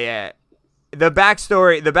 Yeah. The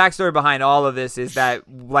backstory behind all of this is that,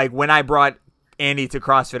 like, when I brought Andy to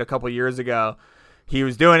CrossFit a couple years ago, he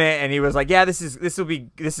was doing it and he was like, yeah, this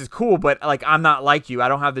is cool, but like, I'm not like you. I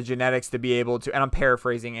don't have the genetics to be able to, and I'm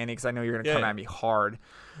paraphrasing Andy because I know you're going to come at me hard,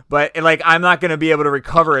 but like, I'm not going to be able to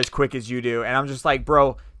recover as quick as you do. And I'm just like,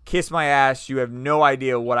 bro, kiss my ass. You have no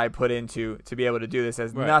idea what I put into to be able to do this. It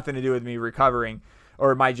has nothing to do with me recovering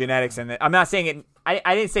or my genetics. And I'm not saying it.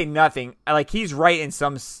 I didn't say nothing. Like, he's right in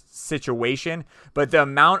some situation, but the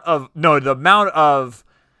amount of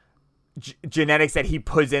genetics that he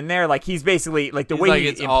puts in there, like, he's basically like the way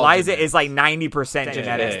he implies it is like 90%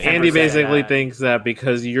 genetics. Andy basically thinks that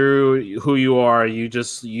because you're who you are,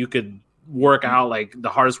 you could work out like the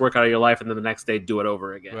hardest workout of your life and then the next day do it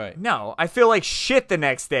over again. Right. No, I feel like shit the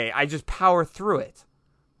next day. I just power through it.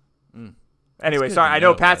 Anyway, sorry. I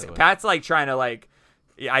know Pat's like trying to like,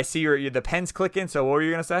 I see the pen's clicking. So what were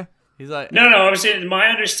you going to say? He's like, no, I was saying my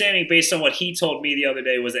understanding based on what he told me the other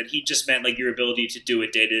day was that he just meant like your ability to do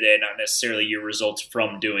it day to day, not necessarily your results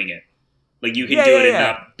from doing it. Like you can do it and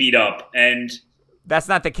not beat up. And that's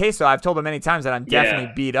not the case. So I've told him many times that I'm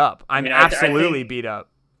definitely beat up. I'm absolutely beat up.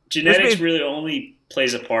 Genetics really only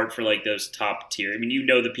plays a part for like those top tier. I mean, you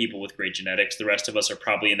know the people with great genetics. The rest of us are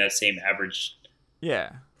probably in that same average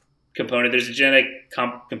component. There's a genetic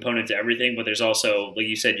component to everything, but there's also, like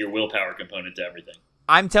you said, your willpower component to everything.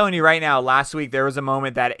 I'm telling you right now, last week there was a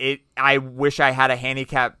moment that I wish I had a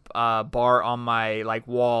handicap bar on my like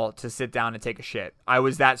wall to sit down and take a shit. I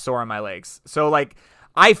was that sore on my legs. So like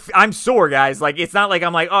I'm sore, guys. Like, it's not like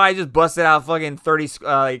I'm like, oh, I just busted out fucking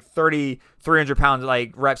 300 pounds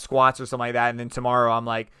like rep squats or something like that, and then tomorrow I'm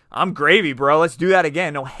like, I'm gravy, bro. Let's do that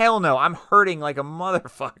again. No, hell no. I'm hurting like a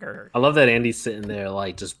motherfucker. I love that Andy's sitting there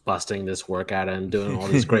like just busting this workout and doing all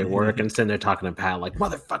this great work and sitting there talking to Pat like,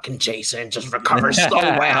 motherfucking Jason just recovers so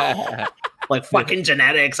well. Like, fucking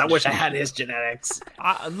genetics. I wish I had his genetics.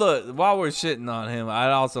 Look, while we're shitting on him,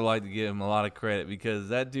 I'd also like to give him a lot of credit because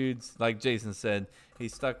that dude's, like Jason said, he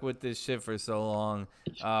stuck with this shit for so long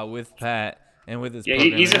with Pat and with his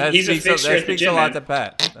program. He's a fixture at the gym, a lot man. to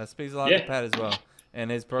Pat. That speaks a lot to Pat as well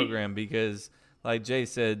and his program because, like Jay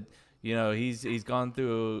said, you know, he's gone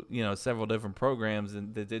through, you know, several different programs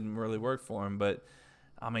and that didn't really work for him. But,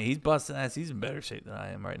 I mean, he's busting ass. He's in better shape than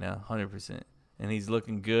I am right now, 100%. And he's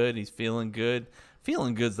looking good. He's feeling good.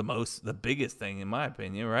 Feeling good's the biggest thing, in my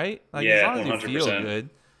opinion, right? Like, as long as you 100%. feel good,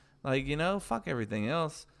 like, you know, fuck everything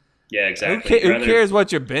else. Yeah, exactly. Who cares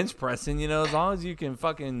what you're bench pressing, you know, as long as you can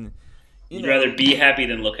fucking... You'd rather be happy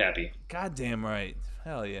than look happy. Goddamn right.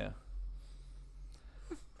 Hell yeah.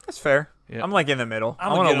 That's fair. Yeah. I'm like in the middle.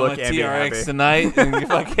 I'm I gonna want to get look on and my be happy. TRX tonight. And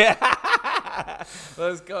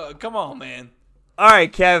let's go. Come on, man. All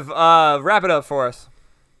right, Kev, wrap it up for us.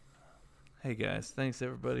 Hey, guys. Thanks,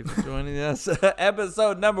 everybody, for joining us.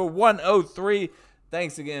 Episode number 103.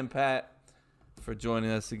 Thanks again, Pat, for joining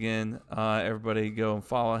us again. Everybody go and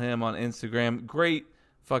follow him on Instagram. Great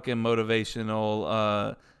fucking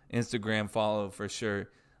motivational Instagram follow for sure.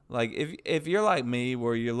 Like, if you're like me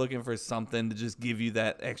where you're looking for something to just give you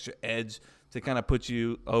that extra edge to kind of put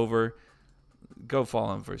you over, go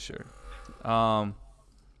follow him for sure. So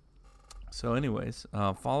anyways,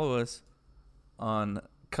 follow us on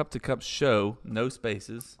Cup to Cup Show, no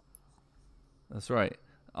spaces. That's right.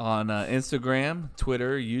 On Instagram,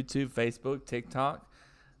 Twitter, YouTube, Facebook, TikTok.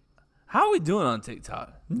 How are we doing on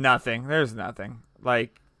TikTok? Nothing. There's nothing.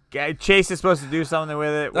 Like, Chase is supposed to do something with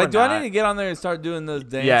it. Like, do I need to get on there and start doing those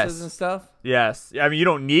dances and stuff? Yes. I mean, you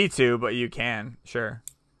don't need to, but you can. Sure.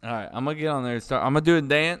 All right. I'm going to get on there and start. I'm going to do a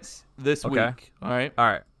dance this week. All right. All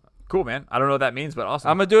right. Cool, man. I don't know what that means, but awesome.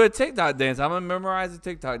 I'm going to do a TikTok dance. I'm going to memorize a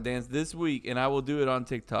TikTok dance this week, and I will do it on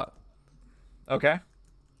TikTok. Okay.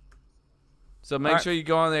 So make sure you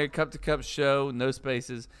go on there, Cup to Cup Show, no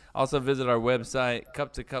spaces. Also visit our website,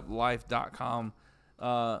 cuptocuplife.com.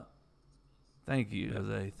 Thank you,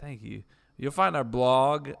 Jose. Thank you. You'll find our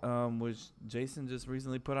blog, which Jason just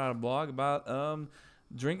recently put out a blog about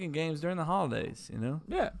drinking games during the holidays, you know?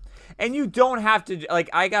 Yeah. And you don't have to, like,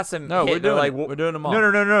 I got some. No, we're doing we're doing them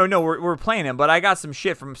all. No. We're playing them, but I got some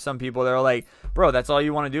shit from some people that are like, bro, that's all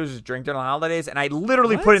you want to do is just drink during the holidays? And I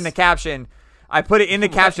literally put in the caption. I put it in the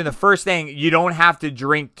caption, the first thing, you don't have to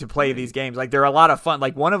drink to play these games. Like, they're a lot of fun.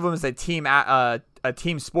 Like, one of them is a team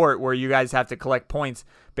sport where you guys have to collect points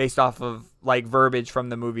based off of, like, verbiage from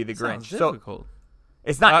the movie The Grinch. Difficult.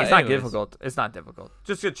 It's not difficult. It's not difficult.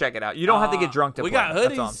 Just go check it out. You don't have to get drunk to play. We got hoodies.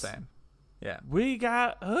 That's all I'm saying. Yeah. We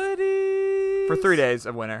got hoodies. For 3 days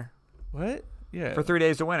of winter. What? Yeah. For 3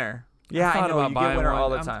 days of winter. Yeah, I know. About You get winter one. all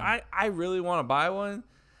the time. I really want to buy one.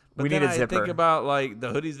 But we then need a I zipper. think about, like,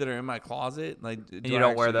 the hoodies that are in my closet. Like, and you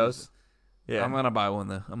don't wear those? Yeah. I'm going to buy one,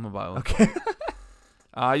 though. I'm going to buy one. Okay.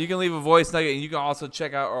 You can leave a voice nugget, and you can also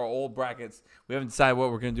check out our old brackets. We haven't decided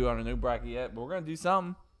what we're going to do on our new bracket yet, but we're going to do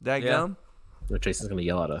something. Dadgum. Jason's going to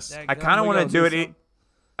yell at us. I kind of want to do it.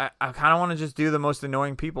 I kind of want to just do the most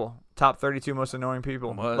annoying people. Top 32 most annoying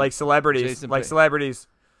people. What? Like celebrities. Jason like Pay. Celebrities.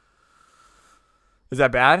 Is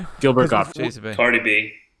that bad? Gilbert Gottfried. Jason Pay. Cardi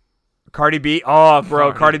B. Cardi B. Oh,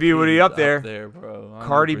 bro. Cardi B would be up there. Bro.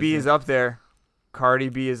 Cardi B is up there. Cardi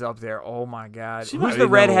B is up there. Oh, my God. She might Who's be the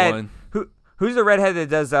number redhead? one. Who's the redhead that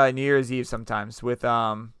does New Year's Eve sometimes with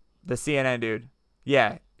the CNN dude?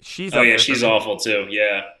 Yeah. She's Oh, up yeah, there for she's me. awful, too.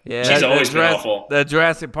 Yeah. Yeah. She's always been Jurassic- awful. The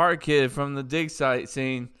Jurassic Park kid from the dig site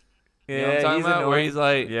scene. You know what I'm talking about? Where he's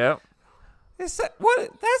like, yep. That's not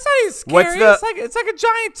even scary. What's the- It's like a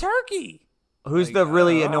giant turkey. Who's Like, the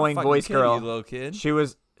really I'll annoying fucking voice kill girl? you, little kid. She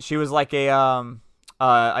was like a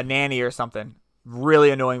nanny or something. Really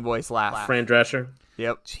annoying voice laugh. Fran Drescher.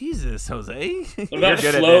 Yep. Jesus, Jose. What about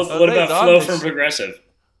good at Flo? this. What about Jose's on Flo this from shit. Progressive?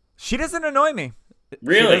 She doesn't annoy me.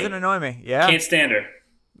 Really? She doesn't annoy me. Yeah. Can't stand her.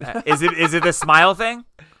 Is it the smile thing?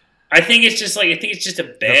 I think it's just a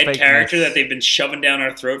bad fakeness. character that they've been shoving down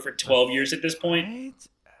our throat for 12 years at this point. Right?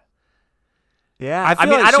 Yeah. I feel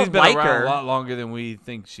mean, like I don't she's been like around her. a lot longer than we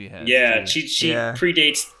think she has. Yeah, too. she Yeah.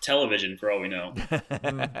 predates television for all we know.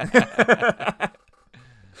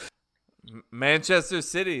 Manchester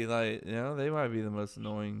City, like, you know, they might be the most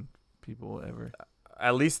annoying people ever.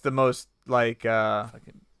 At least the most like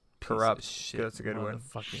Fucking corrupt. piece of shit. That's a good word.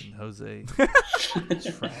 Fucking Jose.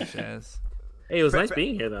 Trash ass. Hey, it was nice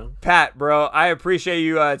being here, though. Pat, bro, I appreciate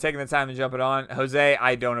you taking the time to jump it on. Jose,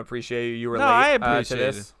 I don't appreciate you. You were No, late I to appreciate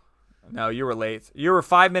this. No, you were late. You were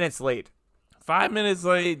 5 minutes late. 5 minutes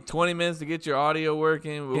late, 20 minutes to get your audio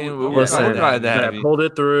working. We're Listen, glad to have I you. pulled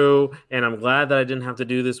it through, and I'm glad that I didn't have to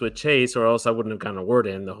do this with Chase, or else I wouldn't have gotten a word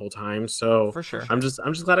in the whole time. So For sure. I'm just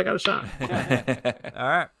glad I got a shot. All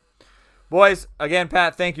right. Boys, again,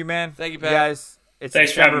 Pat, thank you, man. Thank you, Pat. Guys, it's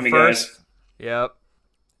Thanks for December having me, 1st. guys. Yep.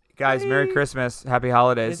 Guys, Merry Christmas. Happy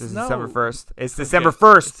holidays. It's December 1st. It's December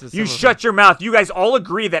 1st. It's You December shut your mouth. You guys all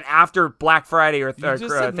agree that after Black Friday or You just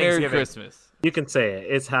said Merry Thanksgiving. Christmas. You can say it.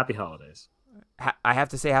 It's Happy Holidays. I have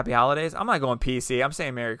to say Happy Holidays? I'm not going PC. I'm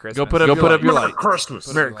saying Merry Christmas. Go put up your light.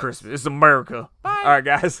 Christmas. Merry Christmas. It's America. All right,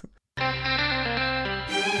 guys.